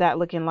what is that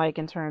looking like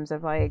in terms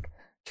of like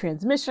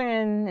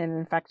transmission and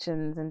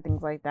infections and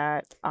things like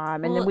that.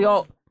 And then we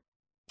all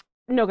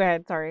no, go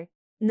ahead, sorry.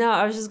 No,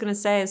 I was just going to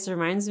say, this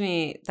reminds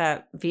me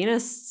that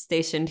Venus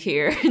stationed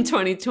here in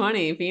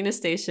 2020. Venus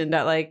stationed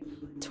at like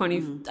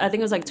 20, I think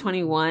it was like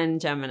 21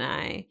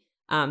 Gemini,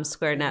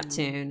 square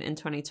Neptune in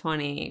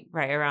 2020,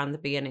 right around the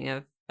beginning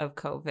of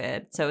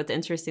COVID. So it's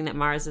interesting that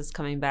Mars is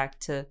coming back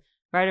to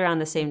right around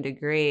the same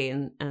degree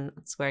and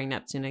squaring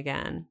Neptune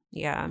again.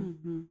 Yeah.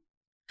 Mm-hmm.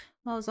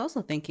 Well, I was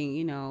also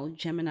thinking,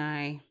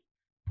 Gemini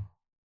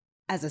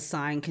as a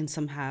sign can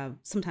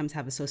sometimes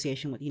have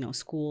association with,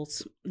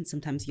 schools and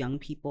sometimes young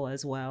people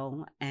as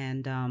well.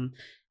 And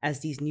as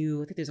these I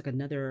think there's like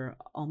another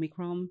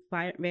Omicron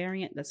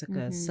variant that's like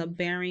a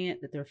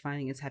subvariant that they're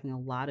finding is having a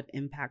lot of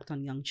impact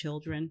on young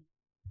children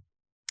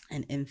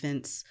and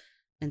infants.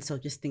 And so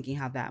just thinking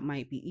how that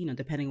might be,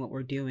 depending on what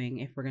we're doing,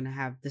 if we're going to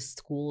have the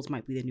schools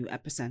might be the new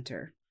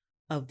epicenter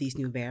of these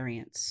new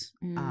variants.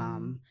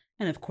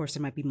 And of course,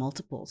 there might be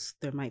multiples.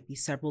 There might be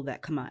several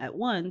that come out at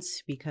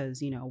once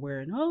because,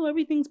 we're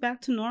everything's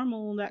back to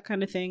normal, that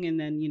kind of thing. And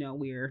then,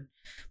 we're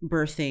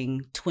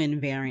birthing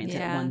twin variants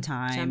at one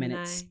time, Gemini.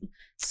 And it's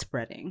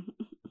spreading.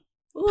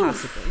 Oof.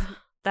 Possibly.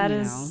 That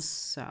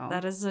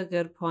is a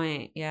good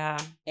point. Yeah.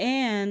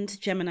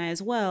 And Gemini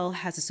as well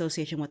has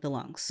association with the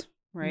lungs,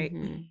 right?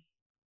 Mm-hmm.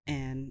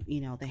 And,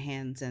 the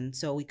hands. And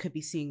so we could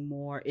be seeing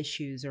more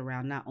issues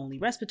around not only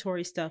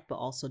respiratory stuff, but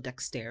also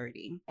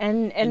dexterity.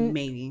 And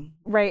maybe.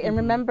 Right. And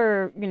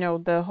remember,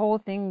 the whole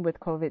thing with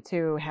COVID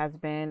too has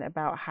been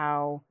about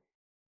how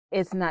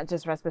it's not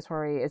just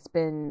respiratory, it's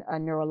been a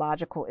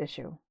neurological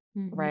issue,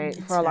 right?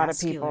 For a lot of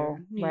people,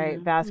 right?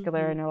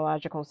 Vascular and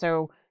neurological.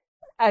 So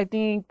I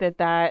think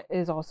that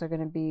is also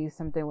going to be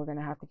something we're going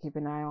to have to keep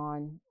an eye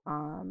on,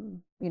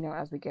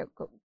 as we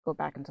go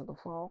back into the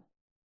fall.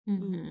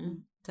 Mm-hmm.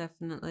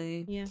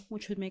 Definitely. Yeah,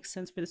 which would make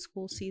sense for the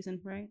school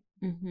season, right?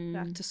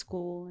 Back to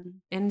school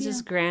and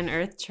just grand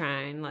Earth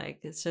trine, like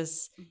it's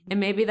just, and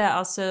maybe that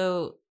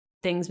also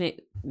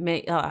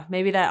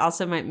maybe that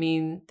also might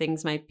mean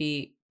things might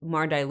be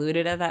more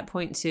diluted at that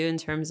point too, in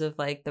terms of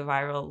like the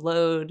viral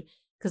load,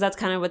 because that's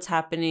kind of what's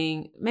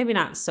happening. Maybe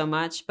not so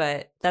much,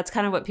 but that's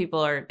kind of what people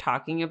are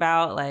talking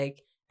about.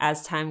 Like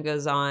as time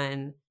goes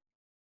on,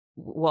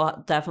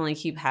 we'll definitely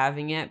keep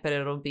having it, but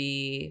it'll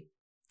be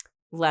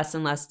less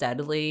and less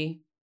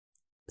deadly.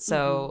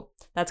 So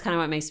that's kind of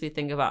what makes me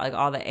think about like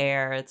all the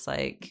air. It's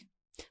like,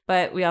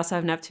 but we also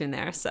have Neptune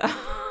there. So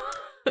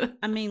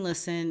I mean,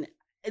 listen,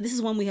 this is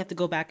when we have to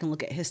go back and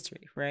look at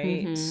history,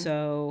 right?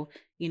 So,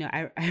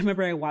 I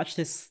remember I watched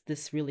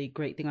this really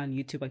great thing on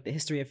YouTube, like the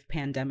history of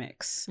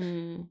pandemics,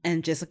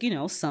 and just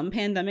like, some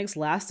pandemics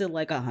lasted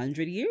like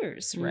 100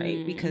 years,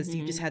 right? Because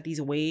you just had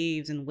these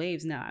waves and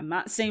waves. Now, I'm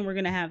not saying we're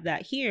going to have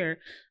that here,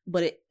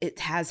 but it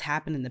has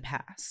happened in the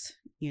past.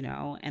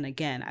 And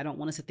again, I don't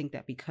want us to think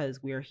that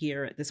because we're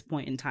here at this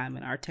point in time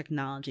and our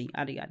technology,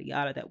 yada, yada,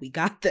 yada, that we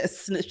got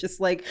this. And it's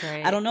just like,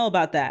 right. I don't know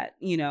about that,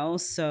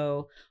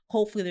 so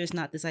hopefully there's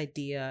not this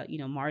idea,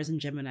 Mars and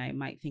Gemini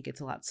might think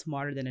it's a lot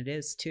smarter than it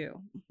is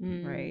too,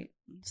 right?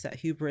 It's that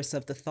hubris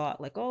of the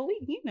thought like, oh,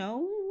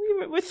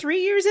 we're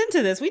 3 years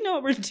into this. We know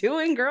what we're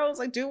doing, girls.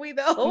 Like, do we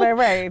though?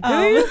 Right. Do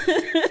you?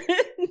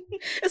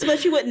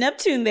 Especially with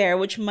Neptune there,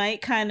 which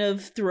might kind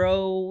of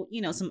throw,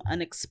 some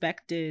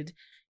unexpected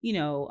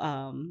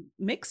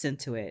mix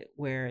into it,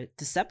 where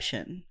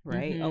deception,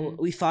 right? Oh,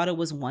 we thought it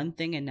was one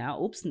thing and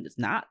now, oops, it's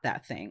not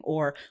that thing.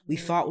 Or we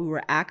thought we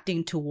were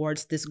acting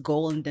towards this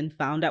goal and then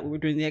found out we were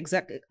doing the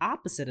exact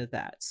opposite of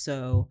that.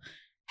 So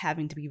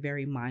having to be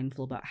very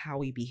mindful about how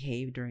we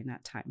behave during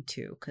that time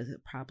too, because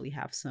it probably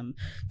have some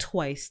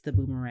twice the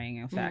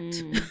boomerang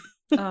effect.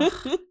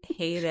 Oh,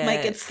 hate it.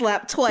 Might get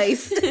slapped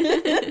twice. Hate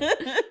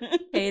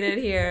it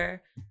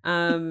here.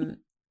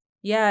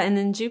 Yeah, and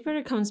then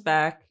Jupiter comes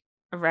back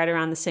right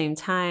around the same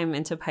time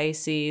into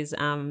Pisces,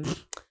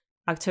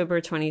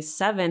 October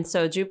 27th.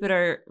 So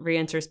Jupiter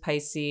re-enters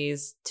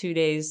Pisces 3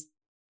 days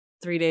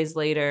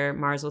later.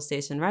 Mars will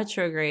station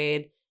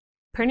retrograde.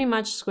 pretty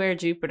much square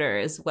Jupiter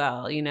as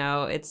well. You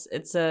know, it's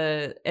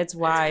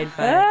wide,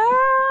 but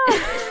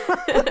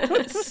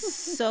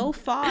so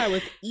far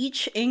with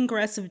each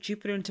ingress of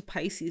Jupiter into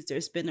Pisces,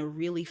 there's been a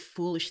really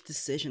foolish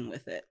decision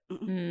with it.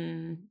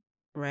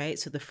 Right?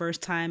 So the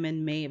first time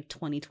in May of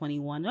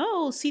 2021,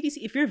 CDC,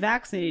 if you're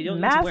vaccinated, you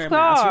don't need to wear a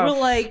mask. We were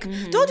like,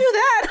 don't do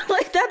that.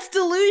 Like, that's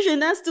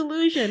delusion. That's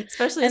delusion.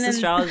 Especially as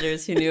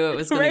astrologers who knew it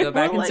was going to go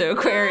back into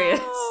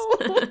Aquarius.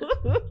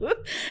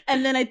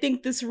 And then I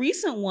think this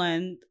recent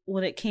one,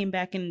 when it came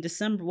back in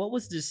December, what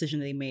was the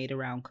decision they made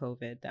around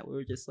COVID that we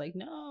were just like,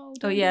 no.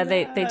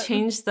 They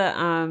changed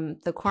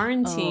the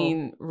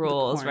quarantine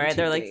rules, right?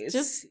 They're like,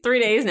 just 3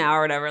 days now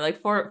or whatever,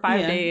 like 4 or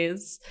 5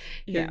 days,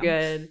 you're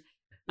good.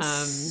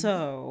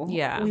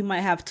 We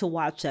might have to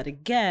watch that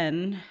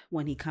again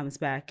when he comes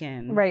back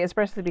in, right?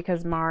 Especially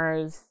because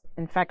Mars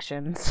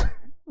infections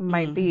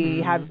might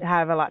be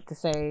have a lot to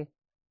say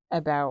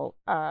about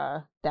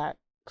that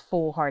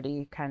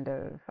foolhardy kind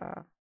of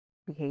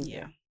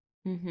behavior.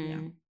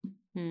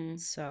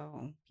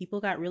 So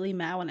people got really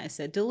mad when I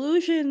said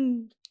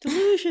delusion. They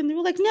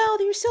were like, no,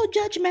 you're so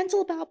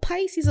judgmental about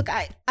Pisces.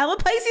 Like, I'm a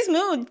Pisces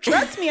moon.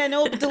 Trust me, I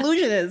know what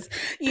delusion is.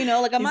 You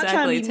know, like, I'm not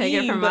trying to be take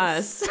mean, it from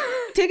us.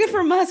 Take it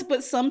from us.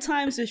 But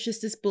sometimes there's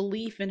just this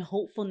belief and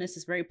hopefulness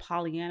is very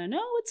Pollyanna.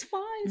 No, it's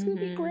fine. It's going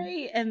to be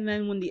great. And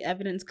then when the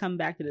evidence come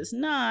back that it's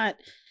not,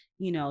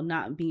 you know,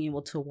 not being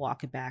able to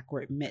walk it back or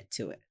admit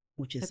to it,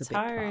 which is a big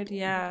hard, problem.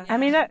 yeah. I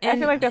mean, I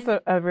feel like that's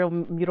a real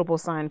mutable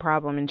sign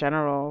problem in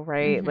general,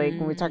 right? Like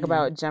when we talk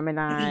about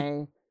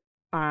Gemini,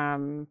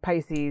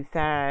 Pisces,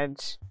 Sag,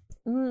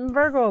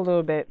 Virgo a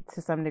little bit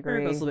to some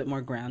degree. Virgo's a little bit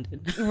more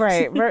grounded.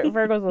 Right.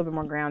 Virgo's a little bit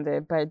more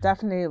grounded, but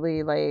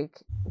definitely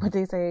like what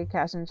they say,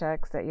 cashing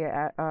checks that your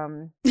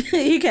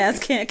your ass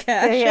can't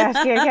cash. Your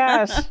ass can't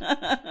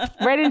cash.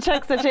 Writing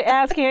checks that your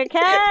ass can't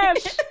cash.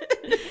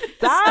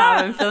 Stop.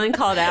 I'm feeling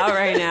called out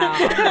right now.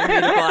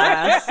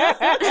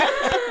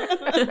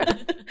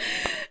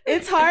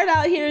 It's hard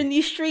out here in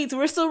these streets.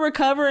 We're still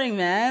recovering,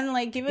 man.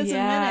 Like, give us a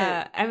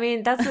minute. I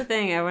mean, that's the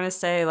thing. I want to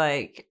say,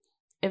 like,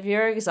 if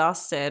you're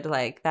exhausted,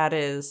 like, that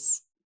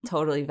is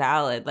totally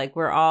valid. Like,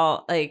 we're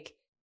all like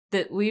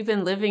that. We've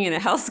been living in a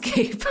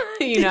hellscape,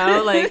 you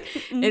know. Like,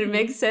 it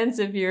makes sense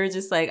if you're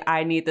just like,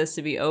 I need this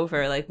to be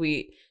over. Like,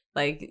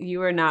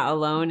 you are not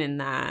alone in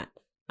that.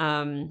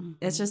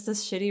 It's just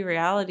this shitty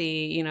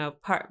reality, you know,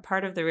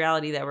 part of the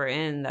reality that we're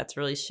in that's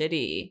really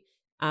shitty.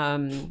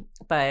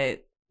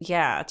 But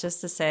yeah,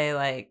 just to say,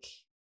 like,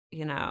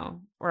 you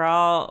know, we're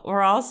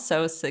all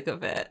so sick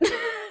of it.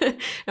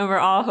 And we're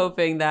all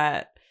hoping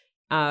that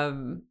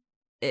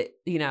it,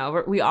 you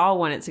know, we all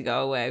want it to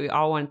go away. We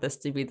all want this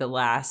to be the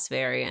last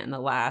variant and the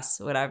last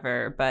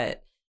whatever.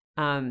 But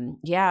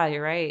yeah,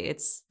 you're right.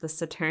 It's the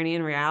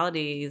Saturnian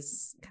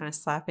realities kind of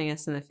slapping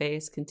us in the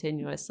face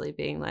continuously,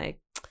 being like,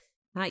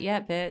 not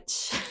yet,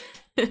 bitch.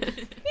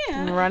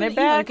 Run it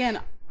back. Again,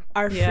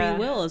 our free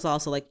will is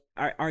also like,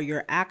 are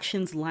your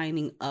actions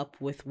lining up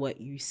with what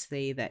you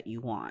say that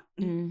you want?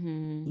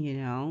 You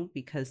know,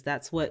 because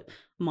that's what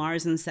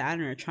Mars and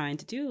Saturn are trying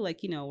to do.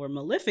 Like, you know, we're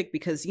malefic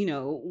because, you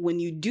know,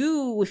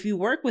 if you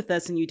work with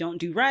us and you don't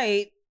do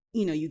right,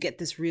 you know, you get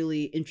this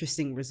really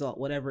interesting result,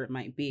 whatever it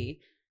might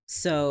be.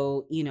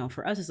 So, you know,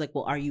 for us, it's like,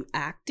 well, are you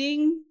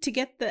acting to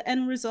get the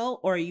end result,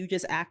 or are you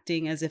just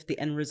acting as if the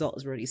end result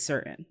is already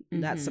certain?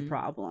 That's the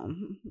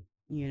problem.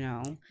 You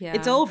know,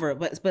 it's over,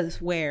 but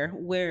where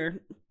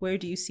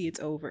do you see it's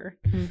over?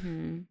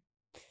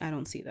 I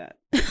don't see that.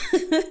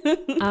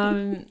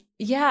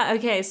 Yeah.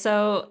 Okay.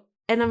 So,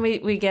 and then we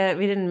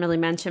didn't really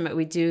mention, but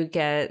we do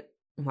get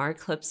more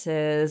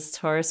eclipses,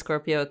 Taurus,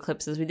 Scorpio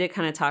eclipses. We did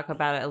kind of talk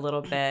about it a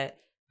little bit.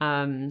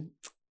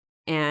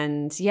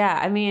 And yeah,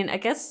 I mean, I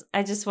guess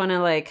I just want to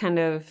like kind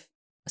of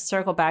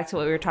circle back to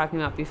what we were talking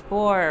about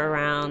before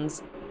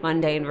around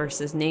mundane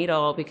versus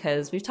natal,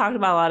 because we've talked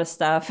about a lot of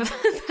stuff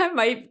that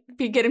might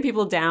be getting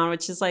people down,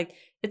 which is like,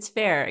 it's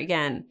fair.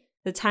 Again,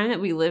 the time that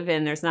we live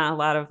in, there's not a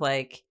lot of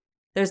like,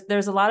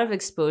 there's a lot of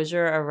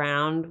exposure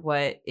around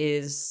what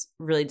is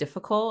really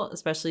difficult,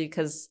 especially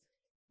because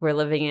we're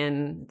living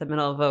in the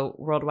middle of a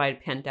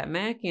worldwide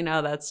pandemic. You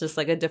know, that's just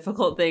like a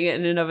difficult thing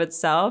in and of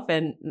itself.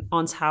 And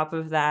on top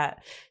of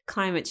that,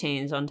 climate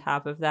change, on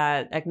top of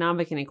that,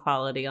 economic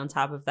inequality, on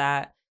top of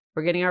that,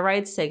 we're getting our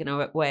rights taken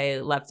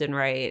away left and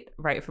right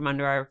from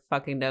under our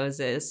fucking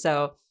noses.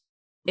 So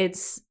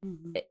it's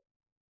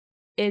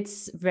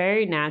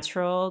very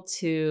natural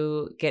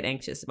to get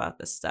anxious about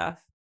this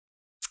stuff.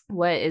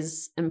 What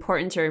is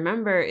important to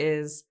remember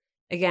is,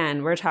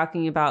 again, we're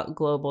talking about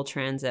global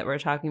transit. We're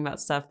talking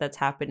about stuff that's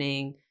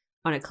happening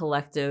on a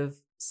collective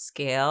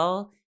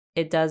scale.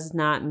 It does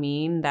not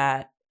mean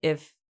that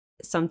if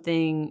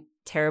something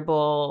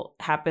terrible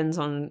happens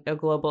on a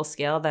global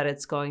scale that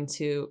it's going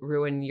to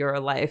ruin your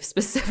life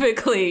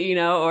specifically, you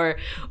know,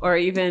 or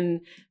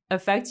even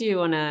affect you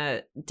on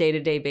a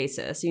day-to-day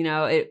basis. You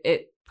know,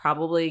 it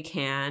probably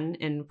can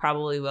and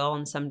probably will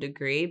in some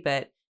degree,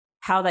 but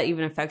how that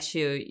even affects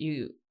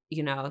you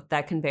know,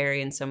 that can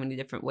vary in so many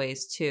different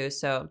ways too.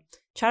 So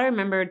try to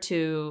remember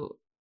to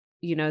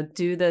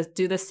do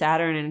the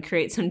Saturn and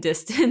create some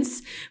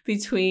distance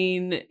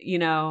between,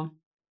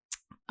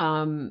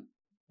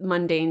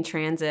 mundane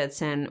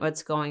transits and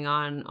what's going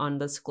on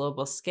this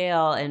global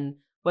scale and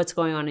what's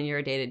going on in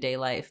your day-to-day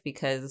life,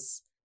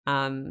 because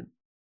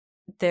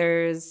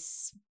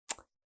there's,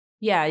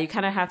 you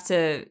kind of have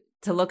to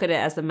look at it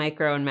as the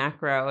micro and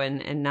macro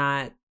and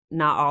not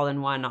all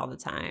in one all the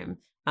time.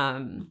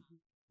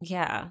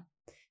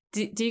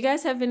 Do you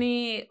guys have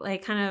any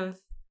like kind of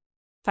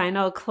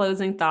final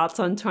closing thoughts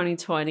on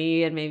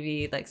 2020 and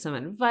maybe like some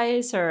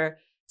advice or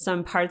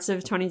some parts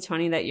of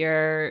 2020 that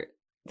you're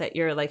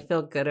like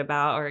feel good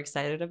about or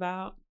excited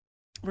about?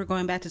 We're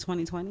going back to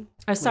 2020.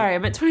 Oh, sorry, I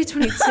meant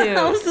 2022.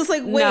 I was just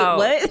like, wait, no.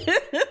 What?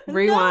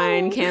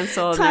 Rewind,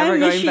 cancel, never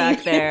going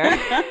back there.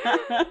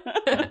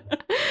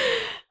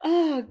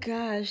 Oh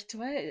gosh,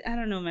 I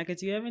don't know, Mecca.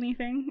 Do you have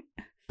anything?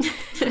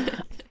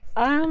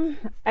 I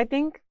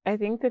think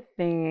the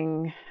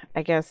thing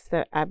I guess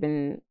that I've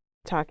been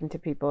talking to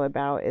people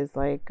about is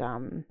like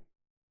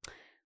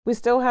we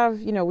still have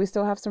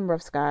some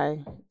rough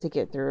sky to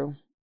get through,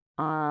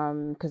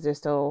 because there's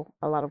still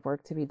a lot of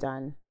work to be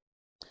done,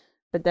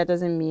 but that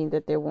doesn't mean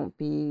that there won't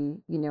be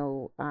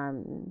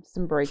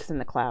some breaks in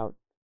the cloud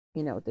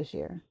this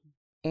year.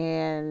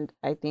 And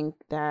I think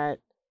that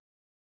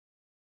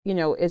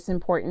it's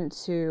important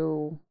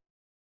to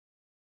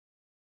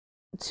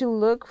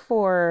look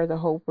for the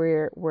hope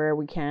where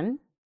we can,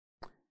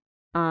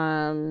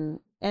 and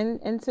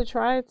to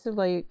try to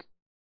like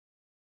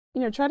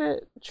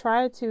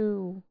try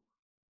to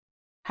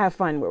have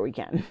fun where we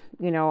can.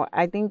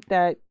 I think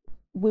that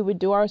we would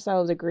do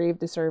ourselves a grave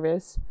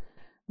disservice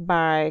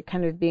by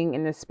kind of being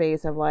in this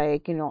space of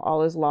like,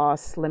 all is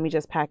lost, let me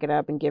just pack it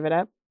up and give it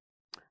up.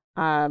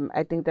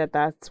 I think that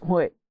that's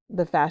what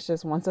the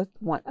fascists want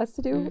us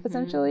to do,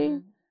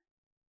 essentially.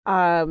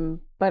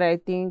 But I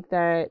think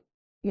that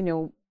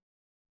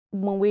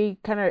when we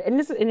kind of,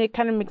 and it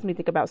kind of makes me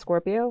think about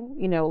Scorpio,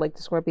 like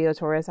the Scorpio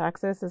Taurus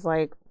axis is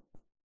like,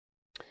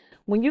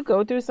 when you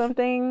go through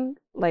something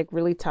like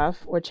really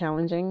tough or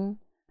challenging,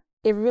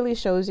 it really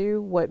shows you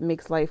what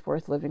makes life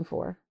worth living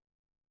for.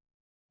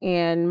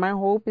 And my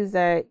hope is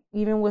that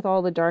even with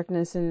all the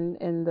darkness and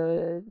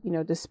the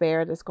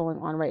despair that's going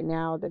on right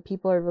now, that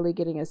people are really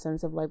getting a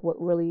sense of like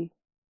what really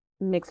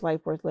makes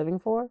life worth living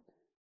for.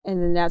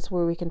 And then that's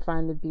where we can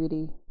find the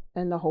beauty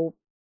and the hope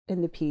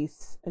and the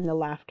peace and the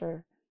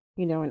laughter,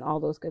 and all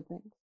those good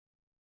things.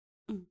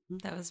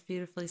 That was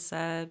beautifully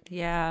said.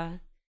 Yeah.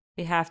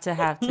 We have to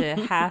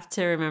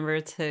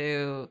remember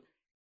to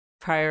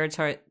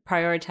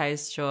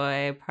prioritize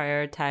joy,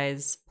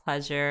 prioritize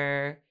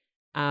pleasure,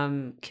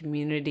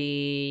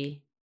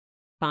 community,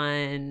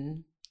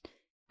 fun.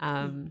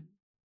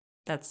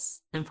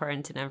 That's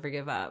important to never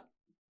give up.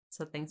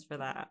 So thanks for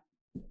that.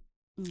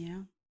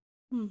 Yeah.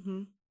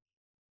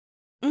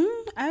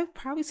 I'd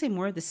probably say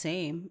more of the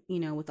same,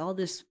 with all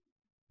this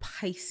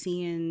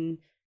Piscean,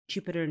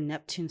 Jupiter,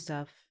 Neptune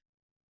stuff.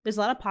 There's a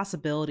lot of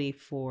possibility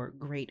for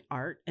great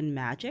art and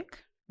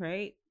magic,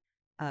 right?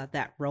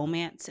 That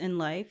romance in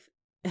life.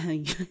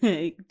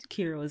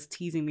 Kira was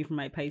teasing me for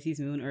my Pisces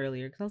moon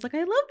earlier because I was like,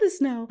 I love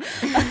this now.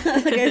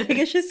 Like, I think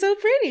it's just so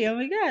pretty. Oh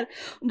my God.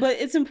 But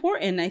it's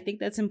important. I think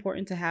that's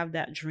important to have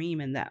that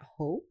dream and that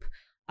hope,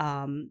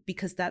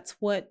 because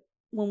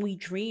when we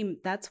dream,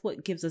 that's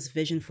what gives us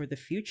vision for the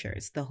future.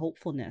 It's the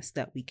hopefulness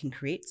that we can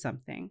create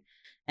something.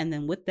 And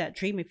then with that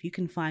dream, if you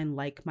can find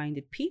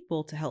like-minded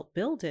people to help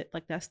build it,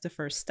 like that's the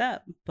first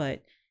step.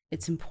 But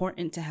it's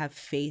important to have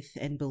faith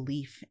and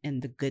belief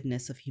in the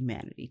goodness of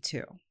humanity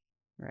too,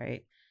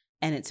 right?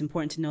 And it's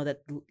important to know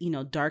that,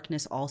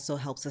 darkness also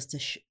helps us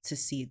to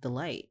see the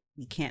light.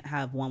 We can't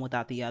have one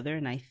without the other.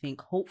 And I think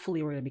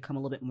hopefully we're going to become a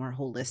little bit more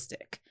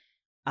holistic.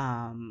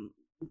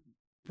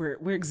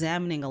 We're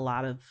examining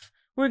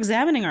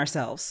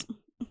ourselves.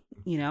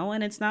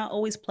 And it's not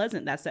always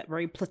pleasant. That's that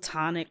very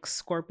platonic,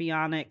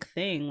 scorpionic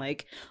thing.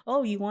 Like,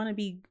 oh, you want to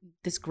be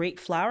this great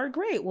flower?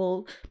 Great.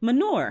 Well,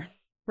 manure,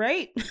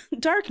 right?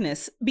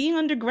 Darkness, being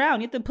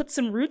underground. You have to put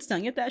some roots down.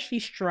 You have to actually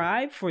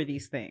strive for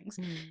these things.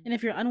 And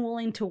if you're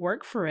unwilling to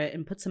work for it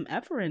and put some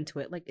effort into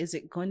it, like, is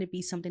it going to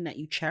be something that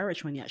you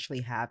cherish when you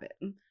actually have it?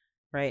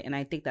 Right. And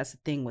I think that's the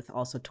thing with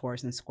also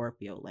Taurus and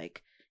Scorpio.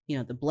 Like,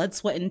 the blood,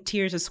 sweat, and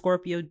tears of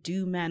Scorpio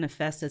do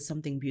manifest as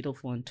something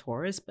beautiful in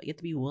Taurus, but you have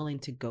to be willing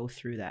to go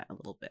through that a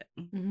little bit.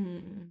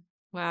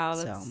 Wow,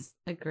 that's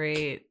a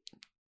great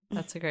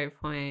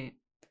point.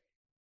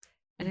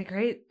 And a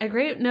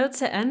great note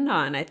to end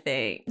on, I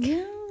think.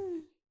 Yeah.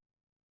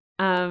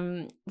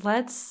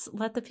 Let's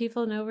let the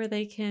people know where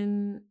they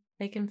can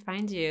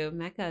find you.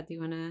 Mecca, do you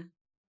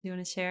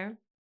wanna share?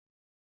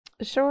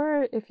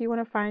 Sure. If you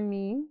want to find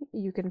me,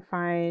 you can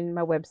find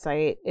my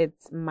website.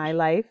 It's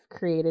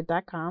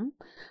mylifecreated.com.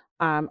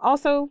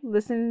 Also,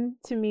 listen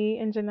to me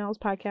and Janelle's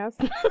podcast,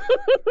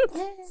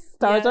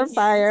 Stars on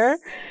Fire,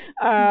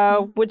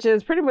 which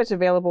is pretty much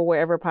available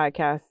wherever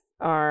podcasts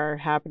are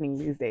happening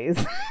these days.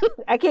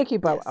 I can't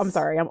keep up. I'm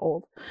sorry. I'm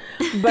old.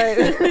 But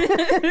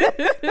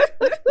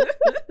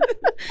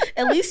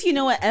at least you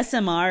know what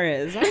SMR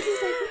is. I was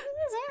just like,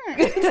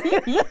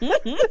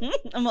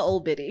 I'm an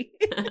old biddy.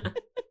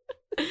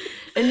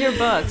 And your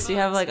books, you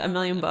have like a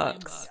million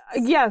books.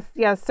 Yes.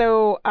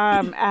 So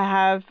I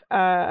have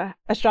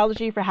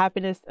Astrology for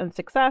Happiness and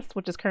Success,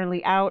 which is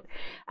currently out,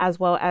 as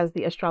well as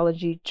the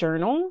Astrology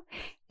Journal.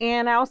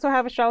 And I also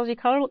have astrology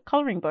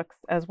coloring books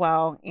as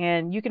well.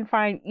 And you can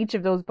find each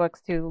of those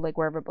books too, like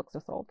wherever books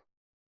are sold.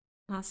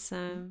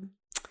 Awesome.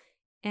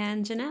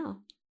 And Janelle?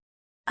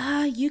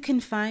 You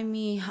can find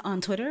me on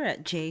Twitter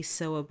at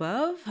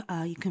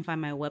jsoabove. You can find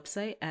my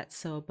website at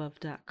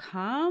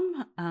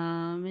soabove.com.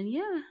 And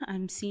yeah,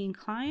 I'm seeing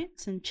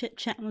clients and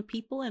chit-chatting with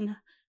people and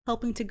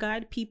helping to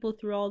guide people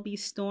through all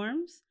these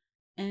storms.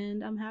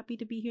 And I'm happy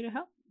to be here to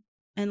help.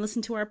 And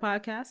listen to our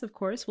podcast, of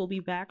course. We'll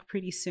be back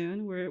pretty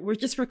soon. We're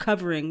just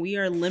recovering. We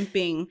are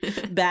limping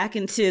back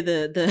into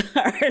the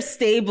our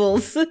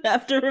stables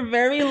after a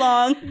very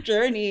long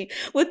journey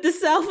with the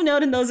South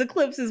Node and those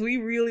eclipses. We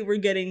really were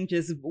getting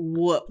just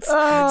whooped.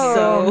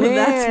 So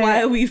that's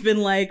why we've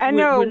been like,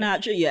 we're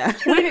not. Yeah,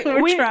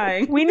 we're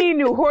trying. We need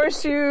new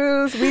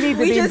horseshoes. We need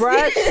to be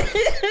brushed.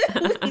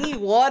 We need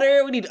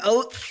water. We need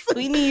oats.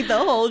 We need the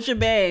whole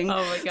shebang.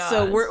 Oh my god!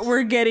 So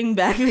we're getting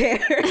back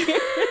there.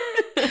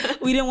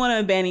 We didn't want to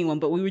abandon anyone,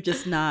 but we were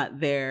just not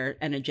there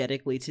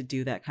energetically to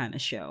do that kind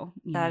of show.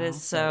 That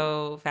is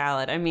so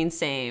valid. I mean,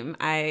 same.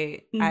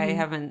 I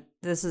haven't.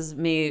 This is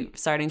me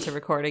starting to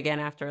record again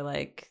after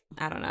like,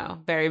 I don't know,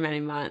 very many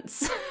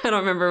months. I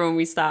don't remember when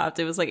we stopped.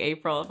 It was like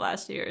April of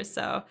last year.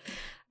 So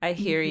I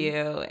hear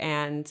you.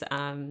 And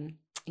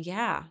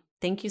yeah,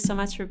 thank you so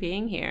much for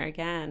being here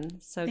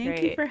again. So great.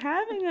 Thank you for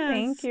having us.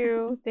 Thank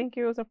you.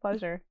 It was a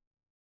pleasure.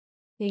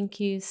 Thank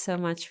you so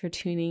much for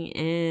tuning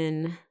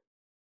in.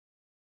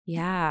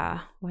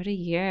 Yeah, what a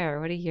year.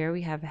 What a year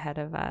we have ahead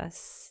of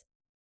us.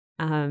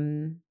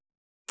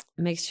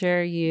 Make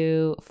sure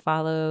you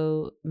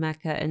follow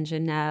Mecca and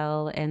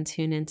Janelle and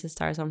tune into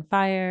Stars on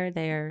Fire.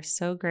 They are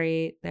so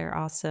great. They're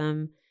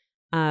awesome.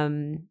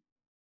 And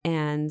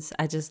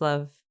I just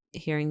love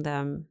hearing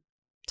them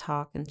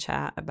talk and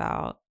chat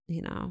about,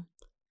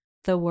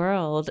 the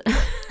world.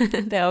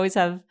 They always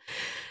have,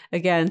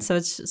 again,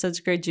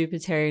 such great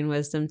Jupiterian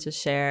wisdom to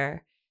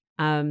share.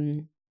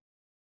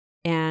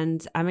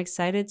 And I'm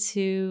excited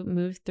to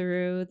move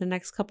through the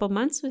next couple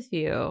months with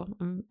you.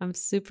 I'm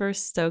super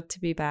stoked to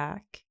be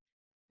back.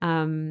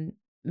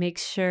 Make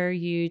sure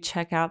you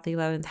check out the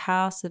 11th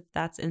house if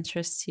that's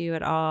interest to you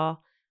at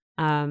all.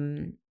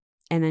 And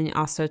then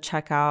also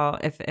check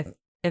out if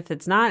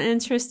it's not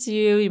interest to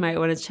you, you might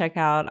want to check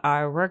out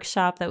our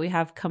workshop that we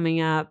have coming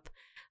up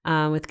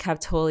with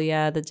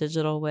Captolia, the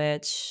digital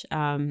witch.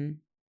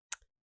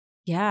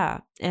 Yeah,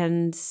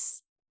 and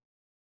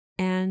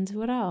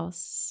what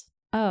else?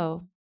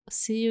 Oh,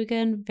 see you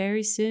again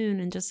very soon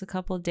in just a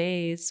couple of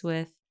days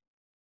with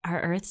our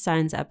Earth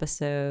Signs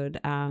episode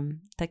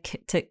that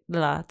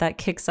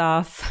kicks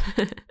off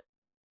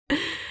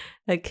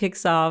that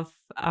kicks off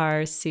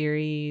our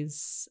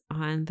series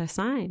on the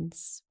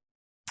signs.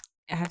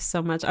 I have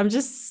so much. I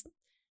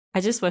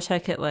just wish I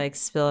could like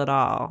spill it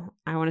all.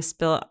 I want to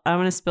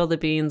spill the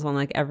beans on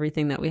like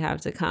everything that we have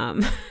to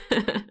come.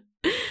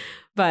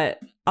 But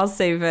I'll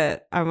save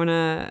it. I want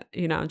to,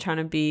 I'm trying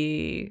to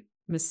be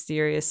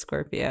mysterious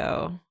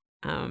Scorpio,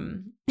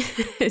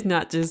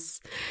 not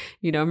just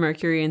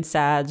Mercury and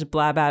Sag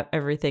blab out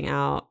everything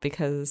out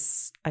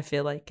because I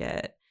feel like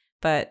it.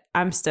 But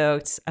I'm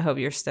stoked. I hope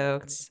you're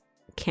stoked.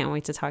 Can't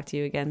wait to talk to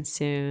you again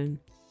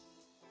soon.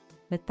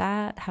 With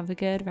that, have a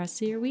good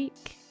rest of your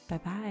week. Bye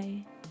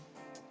bye.